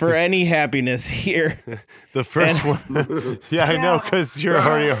like for any happiness here. The first one. Yeah, I know, because you're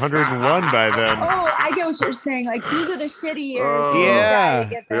already 101 by then. oh, I get what you're saying. Like these are the shitty years. Oh. You die Yeah. to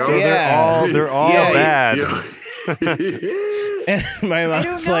get Yeah. there. Yeah. They're all Yeah, bad. Yeah. And my I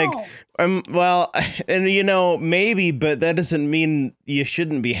mom's don't like, know. well, and maybe, but that doesn't mean you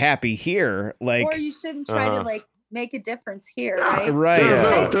shouldn't be happy here. Like, Or you shouldn't try to like make a difference here, right? right. They're,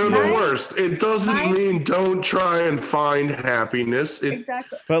 Yeah. they're My- the worst. It doesn't my- mean don't try and find happiness. It,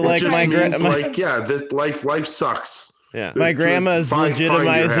 Exactly. But it like just my means my like, yeah, this life sucks. Yeah. my grandma's Find your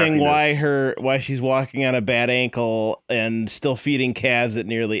legitimizing happiness. why she's walking on a bad ankle and still feeding calves at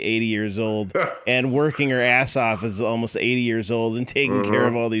nearly 80 years old and working her ass off as almost 80 years old and taking care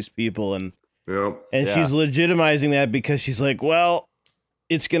of all these people and Yep. And Yeah. she's legitimizing that because she's like, well,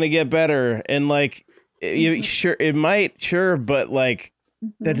 it's gonna get better, and like, you sure it might, sure, but like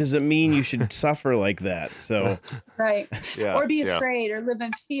that doesn't mean you should suffer like that. So Right. Yeah. Or be yeah. afraid or live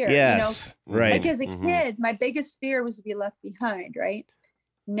in fear. yes, You know, right. like as a Mhm. kid, my biggest fear was to be left behind, right?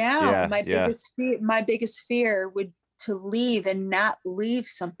 Now Yeah, yeah. my biggest fear would to leave and not leave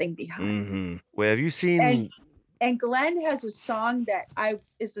something behind. hmm Wait, have you seen? And Glenn has a song that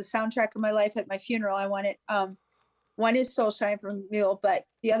is the soundtrack of my life at my funeral. I want it. One is Soul Shine from Mule, but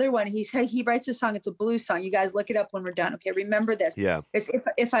the other one, he writes a song. It's a blues song. You guys look it up when we're done. Okay, remember this. Yeah. It's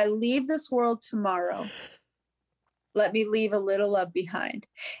if I leave this world tomorrow, let me leave a little love behind.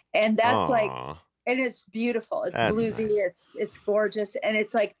 And that's like, Aw. and it's beautiful. It's That's bluesy. nice. It's gorgeous. And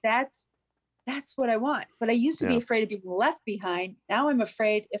it's like, that's what I want. But I used to be Yeah. afraid of being left behind. Now I'm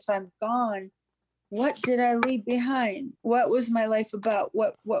afraid if I'm gone, what did I leave behind? What was my life about?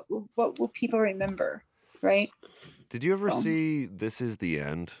 What will people remember? Right. Did you ever Um, see This Is the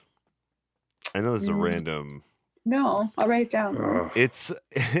End? I know this is a Mm. random. No, I'll write it down. It's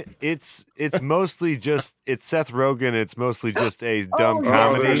mostly just it's Seth Rogen. It's mostly just a dumb Oh, Oh,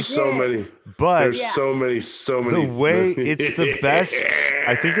 comedy. there's so many. But There's Yeah. so many. the way it's the best,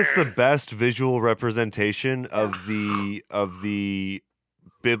 I think it's the best visual representation of the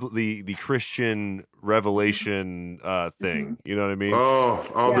the Christian revelation thing. You know what I mean? Oh,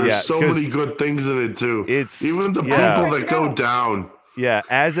 Yeah. there's Yeah, so 'cause many good things in it too. It's Even the yeah. people that go down. Yeah,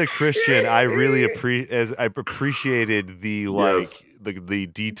 as a Christian, I really appreciated the like Yes. the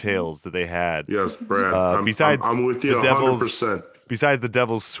details that they had. Yes, Brad. Besides I'm with you the devil's- 100%. Besides the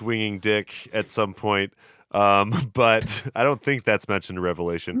devil's swinging dick at some point, but I don't think that's mentioned in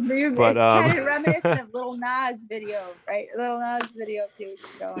Revelation. But, It's kind of reminiscent of Little Nas video, right? Little Nas video. If you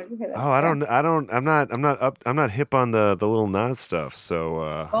go, have you heard that? Oh, I'm not hip on the little Nas stuff. So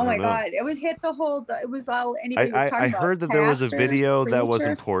Oh I my don't know. God! It would hit the whole. It was all anybody was I talking about. heard that there was a Pastors, video that was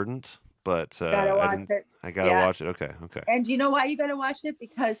preachers. important, but Gotta I watch didn't. it. I gotta Yeah. watch it. Okay. And do you know why you got to watch it?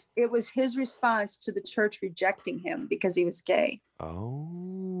 Because it was his response to the church rejecting him because he was gay.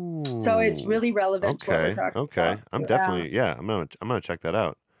 Oh. So it's really relevant to what we're okay. talking Okay. about. I'm Yeah. definitely I'm gonna check that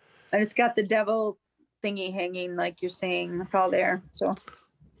out. And it's got the devil thingy hanging, like you're saying. It's all there. So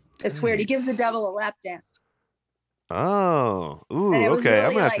it's weird. He gives the Nice. devil a lap dance. Oh. Ooh. And it was Okay. I'm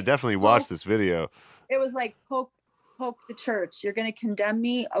really gonna have to like, definitely watch poke- this video. It was like poke the church. You're going to condemn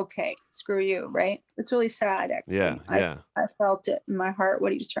me? Okay, screw you, right? It's really sad, actually. Yeah. Yeah. I felt it in my heart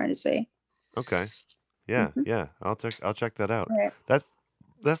what he was trying to say. Okay. Yeah. Mhm. Yeah. I'll check that out. Right.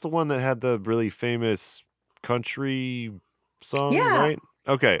 That's the one that had the really famous country song, Yeah. right?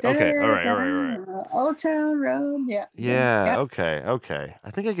 Okay. Okay. All right. Old Town Road. Yeah. Yeah. Yes. Okay. I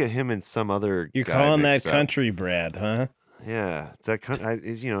think I get him in some other. You're guy calling that mixed up. country, Brad, huh? Yeah, it's that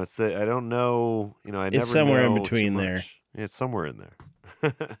it's the I don't know, I never somewhere in know too between there. much. Yeah, it's somewhere in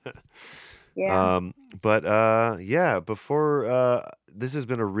there. Yeah. But yeah, before this has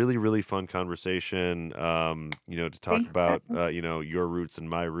been a really really fun conversation. To talk Thanks, about Brad. your roots and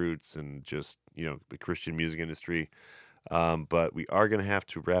my roots and just the Christian music industry. But we are gonna have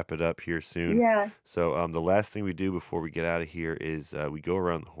to wrap it up here soon. Yeah. So the last thing we do before we get out of here is we go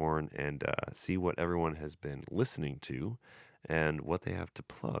around the horn and see what everyone has been listening to and what they have to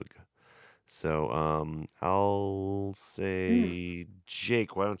plug. So I'll say,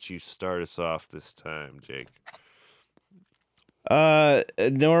 Jake, why don't you start us off this time, Jake?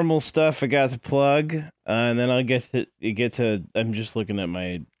 Normal stuff I got to plug, and then I'll get to. I'm just looking at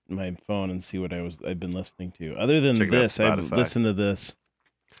my phone and see what I've been listening to. Other than Checking out this, I've Spotify. listened to this.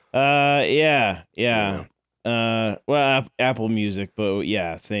 Yeah. Well, Apple Music, but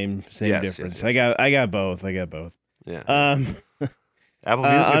yeah, same Yes, difference. yes. I got both. Yeah. Um, Apple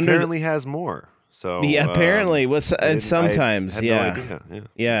Music under the- apparently has more. So Yeah, apparently, I and didn't- sometimes, I had yeah, no idea. Yeah.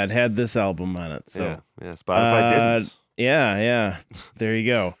 yeah, it had this album on it. So Yeah. Spotify didn't. yeah, there you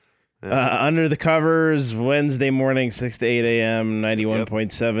go. Yeah. Under the Covers, Wednesday morning, 6 to 8 a.m.,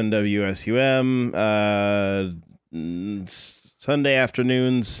 91.7 WSUM. Sunday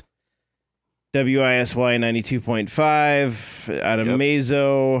afternoons, WISY 92.5 out of Yep.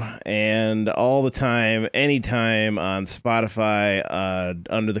 Mazo, and all the time, anytime on Spotify,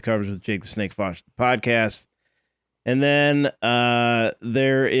 Under the Covers with Jake the Snake Foster podcast. And then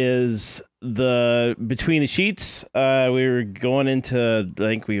there is the Between the Sheets. We were going into, I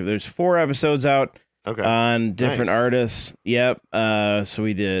think there's 4 episodes out Okay. on different Nice. artists. Yep. So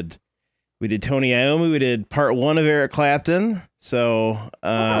we did Tony Iommi. We did part 1 of Eric Clapton. So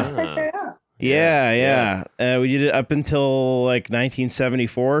Let's check that out. yeah. We did it up until like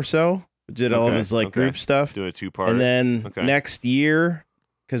 1974 or so. We did all of Okay, his like okay. group stuff. Doing a 2-part. And then Okay. next year,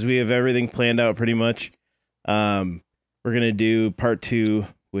 because we have everything planned out pretty much, we're gonna do part 2,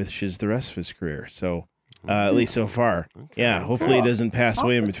 which is the rest of his career. So at least so far, yeah. Hopefully it doesn't pass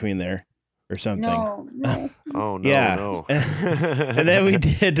away in Awesome. between there or something. No. Oh no, Yeah. no. And then we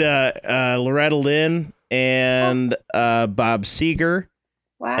did Loretta Lynn and Bob Seger.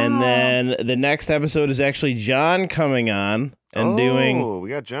 Wow. And then the next episode is actually John coming on and doing we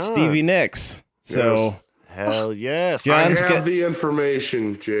got John. Stevie Nicks. So Hell yes. John- I John's have got- the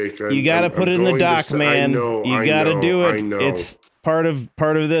information, Jake. you got to put it in the doc, man. You got to do it. I know. It's part of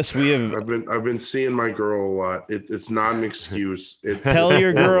this. We have I've been seeing my girl a lot. It's not an excuse. tell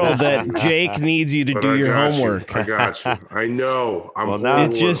your girl that Jake needs you to But do I your got homework. You. I got you. I know. I'm Well, now-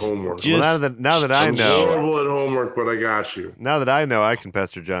 horrible It's just- at homework. just- Well, now that I I'm know, horrible at homework, but I got you. now that I know, I can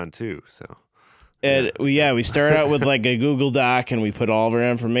pester John too. So And we start out with like a Google Doc and we put all of our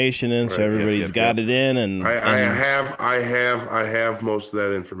information in, so Right, everybody's yep, got it in. And I and have most of that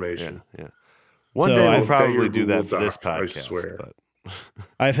yeah, information. yeah. One So day I'll we'll bet probably your do that Google for this Doc, I podcast. swear. But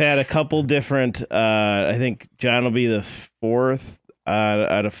I've had a couple different. I think John will be the 4th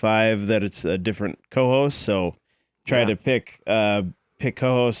out of 5 that it's a different co-host. So try Yeah. to pick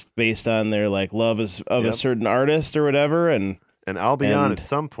co-hosts based on their like love of a Yep. certain artist or whatever, and I'll be on And- at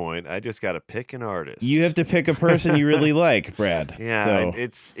some point. I just got to pick an artist. you have to pick a person you really like, Brad. Yeah, So,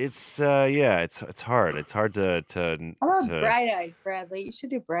 it's hard. It's hard to I love to- Bright Eyes, Bradley. You should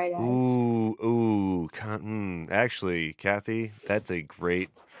do Bright Eyes. Ooh, actually, Kathy, that's a great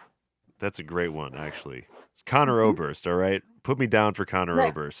one. Actually, it's Connor Mhm. Oberst. All right, put me down for Connor Look.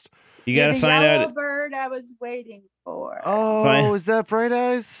 Oberst. you got to the find yellow out. bird I was waiting for. Oh, Fine. is that Bright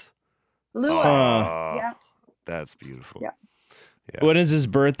Eyes? Blue Uh, Eyes. Yeah. That's beautiful. Yeah. Yeah. When is his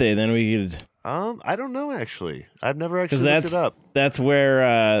birthday? Then we could. I don't know actually. I've never actually 'Cause looked it up. That's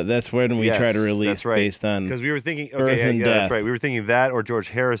where. That's when we try to Yes, release that's right. based on. Because we were thinking, Birth okay, and yeah, death. that's right. We were thinking that or George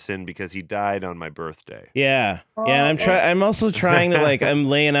Harrison because he died on my birthday. Yeah, and I'm Oh, I'm also trying to like I'm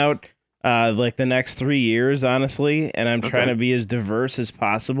laying out like the next 3 years honestly, and I'm trying Okay. to be as diverse as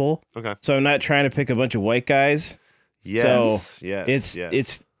possible. Okay. So I'm not trying to pick a bunch of white guys. Yes. Yes. It's yes.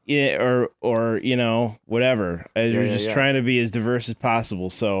 it's yeah, or whatever. As Yeah, you're yeah, just yeah. trying to be as diverse as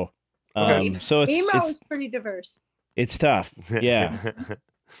possible. So Okay. so Emo it's is pretty diverse. it's tough. Yeah.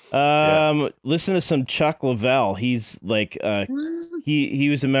 Yeah. Listen to some Chuck Leavell. He's like Mm, he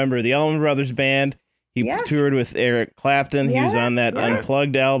was a member of the Allman Brothers band. He Yes. toured with Eric Clapton. He was Yeah, on that yeah.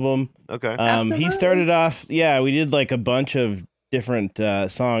 Unplugged album. Okay. He Absolutely. started off, we did like a bunch of different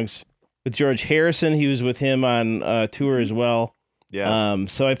songs with George Harrison. He was with him on tour as well. Yeah.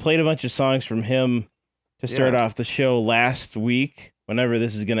 So I played a bunch of songs from him to start Yeah. off the show last week, whenever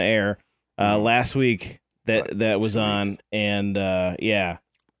this is going to air. Last week that was 2 on, weeks. and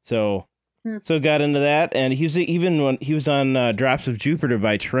so Hmm. so got into that, and he was even when he was on Drops of Jupiter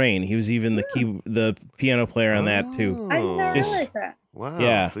by Train. He was even the piano player on that too. I did not Just- realize that. Wow.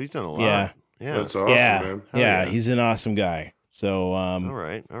 Yeah. So he's done a lot. Yeah. Yeah. That's awesome, yeah, man. Hell yeah, yeah. he's an awesome guy. So All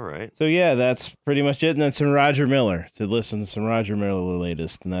right. All right. so yeah, that's pretty much it. And then some Roger Miller to listen to some Roger Miller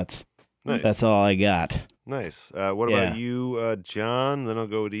latest, and that's Nice. all I got. Nice. What Yeah. about you, John? Then I'll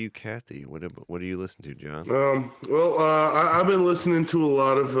go to you, Kathy. What do you listen to, John? I've been listening to a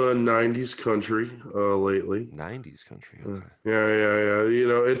lot of '90s country lately. 90s country. Okay. Yeah. You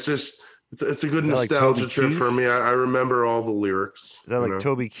know, it's just it's a good Is that like nostalgia Toby trip for Keith? me. I remember all the lyrics. Is that you like know?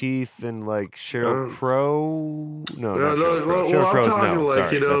 Toby Keith and like Cheryl Uh, Crow? No, No, not Sheryl Crow. well, Sheryl I'm Crow's talking no. like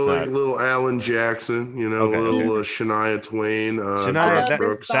Sorry, you know, that's like not- little Alan Jackson, you know, Okay, little Shania Twain. Shania, I love that-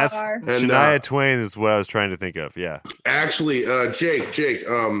 this that's bar. And, Shania Twain is what I was trying to think of. Yeah. Actually, Jake,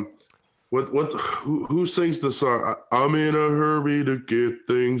 who sings the song? I'm in a hurry to get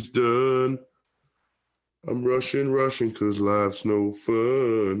things done. I'm rushing, 'cause life's no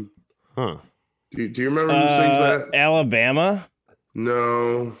fun. Huh. Do you remember who sings that? Alabama.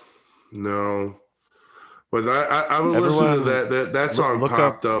 No. But I was listening to that song look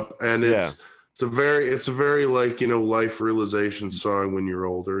popped up, and Yeah. it's a very like life realization song when you're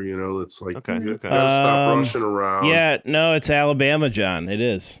older. It's like Okay. you Okay. gotta stop rushing around. Yeah, no, it's Alabama, John. It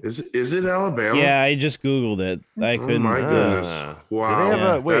is. Is it Alabama? Yeah, I just Googled it. I Oh couldn't. my goodness! Ah. Wow, Do they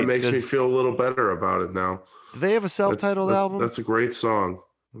have Yeah. that makes me feel a little better about it now. Do they have a self-titled album? That's a great song.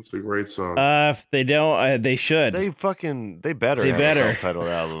 That's a great song. If they don't, they should. They better They have better. a self-titled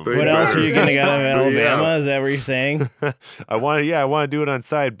album. They What else are you better. gonna get out of Yeah. Alabama? Is that what you're saying? I want to do it on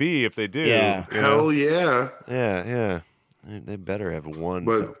side B if they do. Yeah. you know? Hell yeah! Yeah. They better have one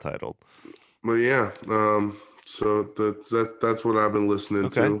But- self-titled. But yeah, so that's what I've been listening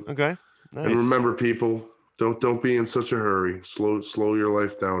Okay. to. Okay. Nice. And remember, people, don't be in such a hurry. Slow your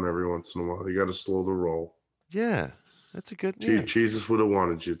life down every once in a while. You got to slow the roll. Yeah, that's a good. Yeah. Jesus would have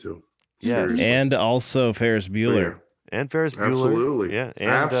wanted you to. Yes. Seriously. And also Ferris But Bueller. And Ferris Bueller. Absolutely. Yeah. And,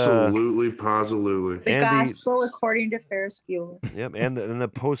 Absolutely, positively. The And the- gospel according to Ferris Bueller. Yep. And the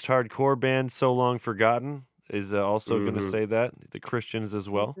post-hardcore band So Long Forgotten is also going to Mhm. say that. The Christians as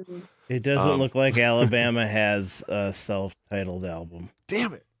well. It doesn't Um, look like Alabama has a self-titled album.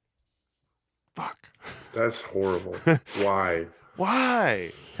 Damn it. Fuck. That's horrible. Why?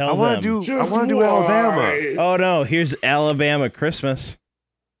 Why? Tell I want them. to do. I want to do Alabama. Oh no, here's Alabama Christmas.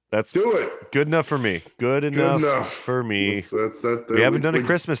 That's Do it. good enough for me. Good enough, enough. for me. That, We haven't done a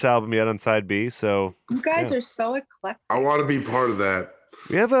Christmas album yet on side B, so You guys Yeah. are so eclectic. I want to be part of that.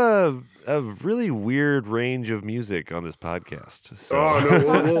 we have a really weird range of music on this podcast. So. Oh no!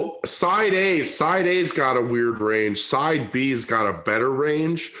 Well, side A's got a weird range. Side B's got a better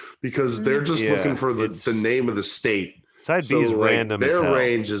range because they're just Yeah, looking for it's- the name of the state. Side B is like, random as their hell.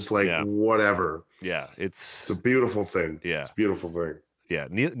 range is like Yeah. whatever. Yeah, It's a beautiful thing. Yeah. It's a beautiful thing. yeah.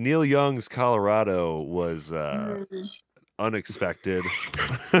 Neil Young's Colorado was Mm. unexpected.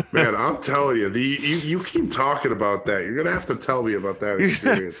 Man, I'm telling you, you keep talking about that. You're gonna have to tell me about that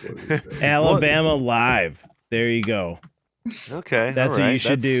experience. one of these days. Alabama Live. There you go. Okay, That's all what right, you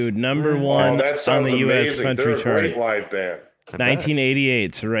should do. that's- Number Oh, one that on sounds the U.S. amazing. country They're a chart. great live band. I bet.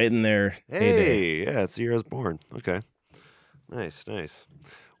 1988, so right in their heyday. Hey, yeah, it's the year I was born. Okay, nice.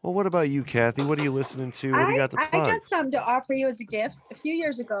 Well, what about you, Kathy? What are you listening to? What do you got to I plug? got something to offer you as a gift. A few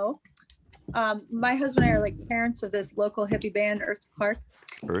years ago, my husband and I are like parents of this local hippie band, Earth Clark,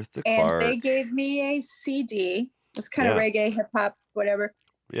 Eartha and Clark. they gave me a CD. It's kind of Yeah. reggae, hip hop, whatever.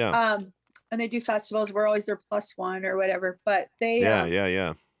 Yeah, And they do festivals. We're always their plus one or whatever. But they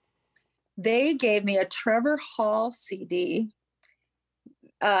yeah. they gave me a Trevor Hall CD.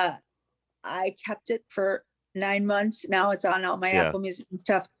 I kept it for 9 months. Now it's on all my Yeah. Apple Music and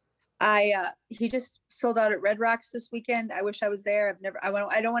stuff. He just sold out at Red Rocks this weekend. I wish I was there. I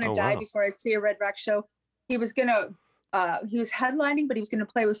don't want to Oh, die wow. before I see a Red Rock show. He was headlining, but he was gonna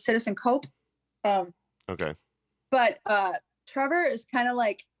play with Citizen Cope. Okay. But Trevor is kind of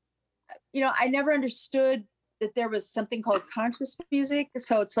like, I never understood that there was something called conscious music.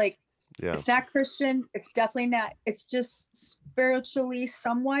 So it's like, Yeah. it's not Christian. It's definitely not. It's just spiritually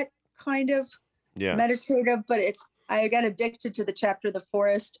somewhat kind of Yeah. meditative, but I got addicted to the Chapter The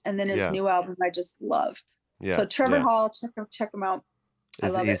Forest, and then his Yeah. new album I just loved. Yeah. So Trevor yeah. Hall, check him out. I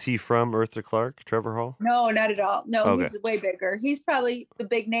love Is it. he from Eartha Clark? Trevor Hall? No, not at all. No, Okay. he's way bigger. He's probably the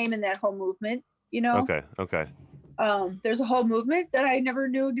big name in that whole movement. Okay. There's a whole movement that I never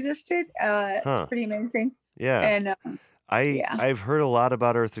knew existed. Huh. It's pretty amazing. Yeah. And yeah. I've heard a lot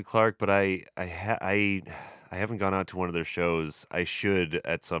about Eartha Clark, but I haven't gone out to one of their shows. I should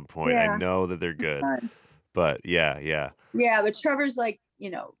at some point. I Yeah. know that they're good, fun. but yeah. Yeah, but Trevor's like,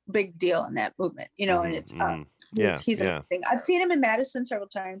 big deal in that movement, and it's Mhm. Yeah, he's yeah. amazing. I've seen him in Madison several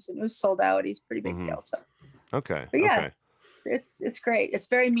times and it was sold out. He's a pretty big Mhm. deal. So Okay. But yeah. Okay. it's great. It's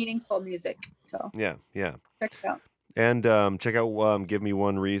very meaningful music. So Yeah. check it out. And check out Give Me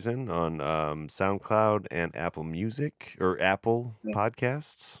One Reason on SoundCloud and Apple Music or Apple Yes.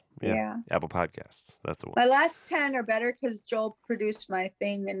 Podcasts. Yeah. Apple Podcasts. That's the one. My last 10 are better because Joel produced my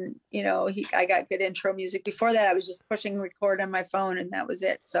thing and I got good intro music. Before that I was just pushing record on my phone and that was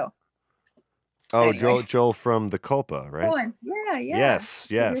it. So Oh, anyway. Joel from The Culpa, right? Owen, yeah. Yes.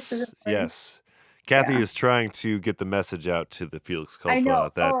 Produces it for me. Yes. Kathy Yeah. is trying to get the message out to the Felix I know.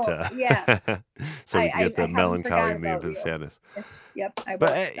 Culpa Oh, yeah. so we I- can get the I haven't melancholy forgotten and the about you. sadness. Yes, yep. I But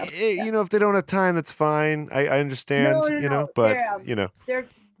will. Yeah. if they don't have time, that's fine. I understand, No. but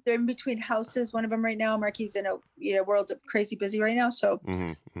They're in between houses. One of them right now. Marky's in a world of crazy busy right now. So,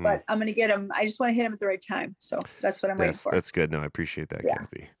 mhm, mhm. but I'm gonna get him. I just want to hit him at the right time. So that's what I'm waiting for. That's good. No, I appreciate that, Yeah.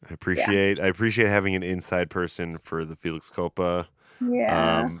 Kathy. I appreciate having an inside person for the Felix Culpa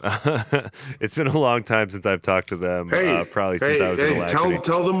Yeah. It's been a long time since I've talked to them. Hey, probably since I was in Alacrity.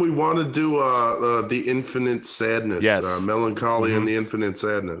 tell them we want to do the Infinite Sadness. Yes. Melancholy Mhm. and the Infinite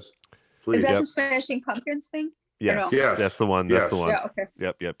Sadness. Is Please. that Yep. the Smashing Pumpkins thing? Yes, no? Yes. that's the one. That's the Yes. one. Yeah.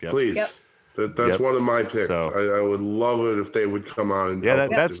 Okay. Yep. Please. Yep. That's Yep. one of my picks. So- I would love it if they would come on and Yeah,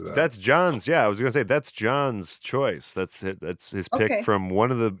 help us do that. that's John's. Yeah, I was gonna say that's John's choice. That's his pick Okay. from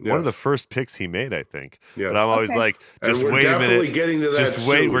one of the Yes. first picks he made, I think. Yes. But I'm always Okay. like, And just we're wait a definitely minute. getting to that Just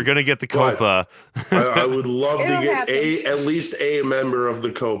wait, soon. we're gonna get the But- Copa. I would love to It'll get happen. at least a member of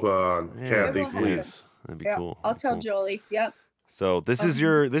the Copa on. Yeah, Kathy, It will happen. please. That'd be Yeah. cool. I'll That'd be tell cool. Jolie. Yep. So this is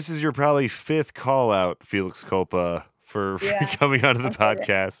your probably fifth call out, Felix Copa, for Yeah. coming onto the I'll say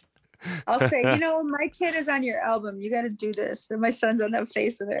podcast. I'll say, my kid is on your album. You got to do this. And my son's on the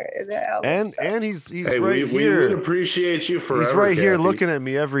face of their album. so. And he's Hey, right we here. would appreciate you forever. He's right here Kathy. looking at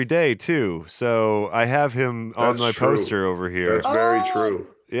me every day too. So I have him on That's my true. poster over here. That's very Oh. true.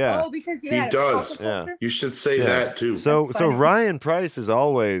 Yeah. Oh, because you He had a does. Copa Yeah. poster? You should say Yeah. that too. So That's so funny. Ryan Price is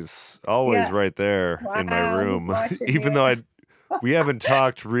always Yeah. right there in my Wow, he's room, watching even you. though we haven't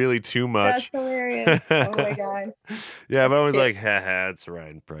talked really too That's much. hilarious. Oh my God. Yeah, but I was Yeah. like, haha, it's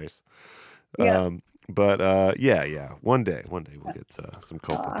Ryan Price. Yeah. But yeah. One day we'll get some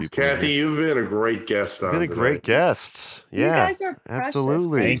Copa Aw. people. in Kathy, here. you've been a great guest on Been a today. great guest. You Yeah, guys are precious.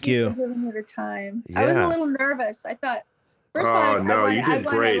 absolutely. Thank you. for giving me the time. I was Yeah. a little nervous. I thought, first of Oh, all, no, you did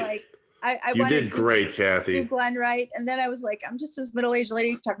great. I You wanted did to great, do Kathy. Glenn right, and then I was like, I'm just this middle-aged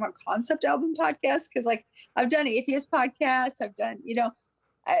lady talking about concept album podcasts because, like, I've done atheist podcasts, I've done,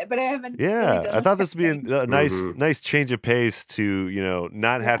 but I haven't. really Yeah, done I this thought this would kind be of a Mhm. nice change of pace to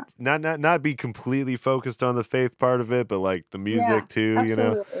not have not be completely focused on the faith part of it, but like the music Yeah, too.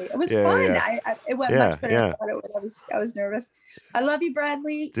 Absolutely, it was Yeah, fun. yeah. It went Yeah, much better than I thought it would. I was nervous. I love you,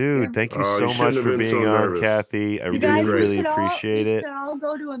 Bradley. Dude, thank you Oh, so you much shouldn't have for been being so on, nervous. Kathy. I You really guys, we really should appreciate we it. should all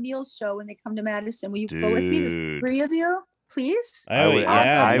go to a meal show when they come to Madison. Will you go with me, the Dude. three of you, please? I would-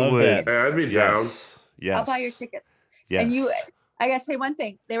 I love would- that. Hey, I'd be down. Yes. I'll buy your tickets. Yes. And I gotta say one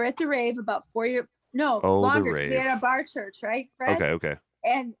thing. They were at the rave about 4 years. No, Oh, the longer. 'Cause we had rave. a bar church, right, Fred? Okay.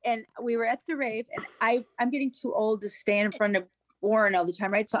 And we were at the rave, and I'm getting too old to stand in front of Warren all the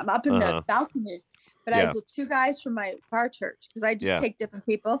time, right? So I'm up in Uh-huh. the balcony, but I Yeah. was with two guys from my bar church because I just Yeah. take different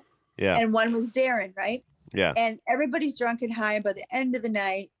people, Yeah. and one was Darren, right? Yeah. And everybody's drunk and high. By the end of the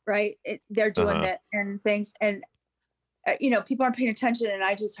night, right, they're doing Uh-huh. that and things, and people aren't paying attention, and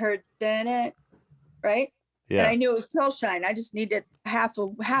I just heard it, right? And Yeah. I knew it was Soul Shine. I just needed half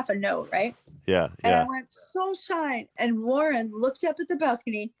a note, right? Yeah. And I Yeah. went, Soul Shine. And Warren looked up at the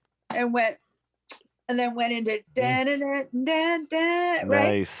balcony and then went into right?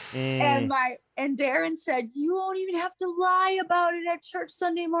 Nice. And Darren said, you won't even have to lie about it at church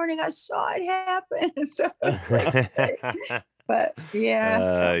Sunday morning. I saw it happen. So it's like, but yeah,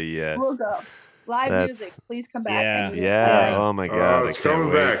 so yes. we'll go. Live That's- music, please come back. Yeah. I need it. Yeah. Right. Oh my God. Oh, I it's can't coming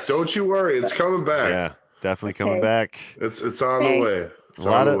wait. back. Don't you worry. It's coming back. Yeah. Definitely coming Okay. back. It's on Hey. the way. It's A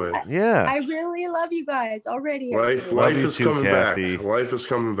lot on of the way. yeah. I really love you guys already. Life Love you is too, coming Kathy. back. Life is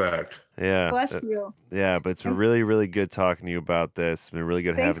coming back. Yeah. Bless you. Yeah, but it's Thanks. really, really good talking to you about this. It's been really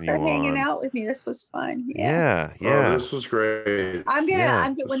good Thanks having for you hanging on. out with me. This was fun. Yeah, Oh, yeah. this was great. I'm Yeah,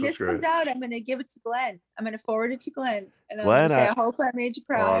 gonna. When this this was comes great. out, I'm gonna give it to Glenn. I'm gonna forward it to Glenn, and I'm Glenn, gonna say, I- I hope I made you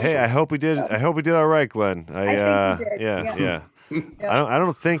proud. Hey, I hope we did. I hope we did all right, Glenn. think you did, Yeah. yeah. Yeah. I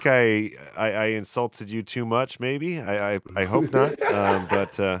don't think I insulted you too much. Maybe I hope not.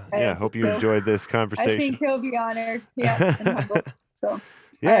 But yeah, hope you so. enjoyed this I conversation. think he'll be honored. Yeah, and humbled. So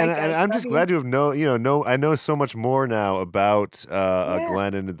Yeah, All right, and guys, I'm love just you. glad to have I know so much more now about Yeah.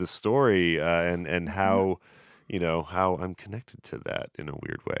 Glenn and the story and how how I'm connected to that in a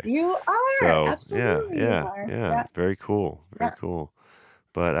weird way. you are So absolutely. you yeah, are. yeah, very cool, very Yeah. cool.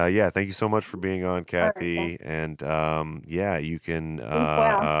 But yeah, thank you so much for being on, right, Kathy. And yeah, you can.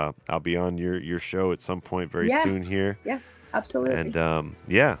 well. I'll be on your show at some point very soon Yes. here. Yes, absolutely. And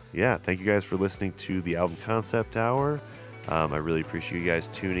yeah. Thank you guys for listening to the Album Concept Hour. I really appreciate you guys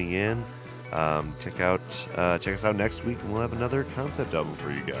tuning in. Check us out next week, and we'll have another concept album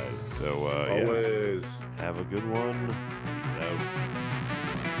for you guys. So yeah, Always. have a good one. Peace out.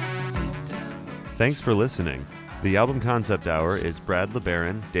 Thanks for listening. The Album Concept Hour is Brad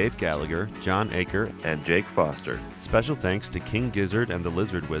LeBaron, Dave Gallagher, John Aker, and Jake Foster. Special thanks to King Gizzard and the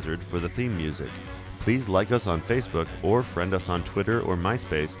Lizard Wizard for the theme music. Please like us on Facebook or friend us on Twitter or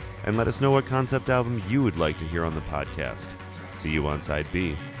MySpace and let us know what concept album you would like to hear on the podcast. See you on Side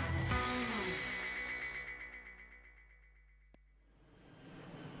B.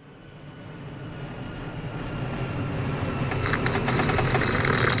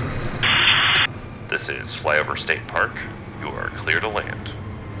 This is Flyover State Park. you are clear to land.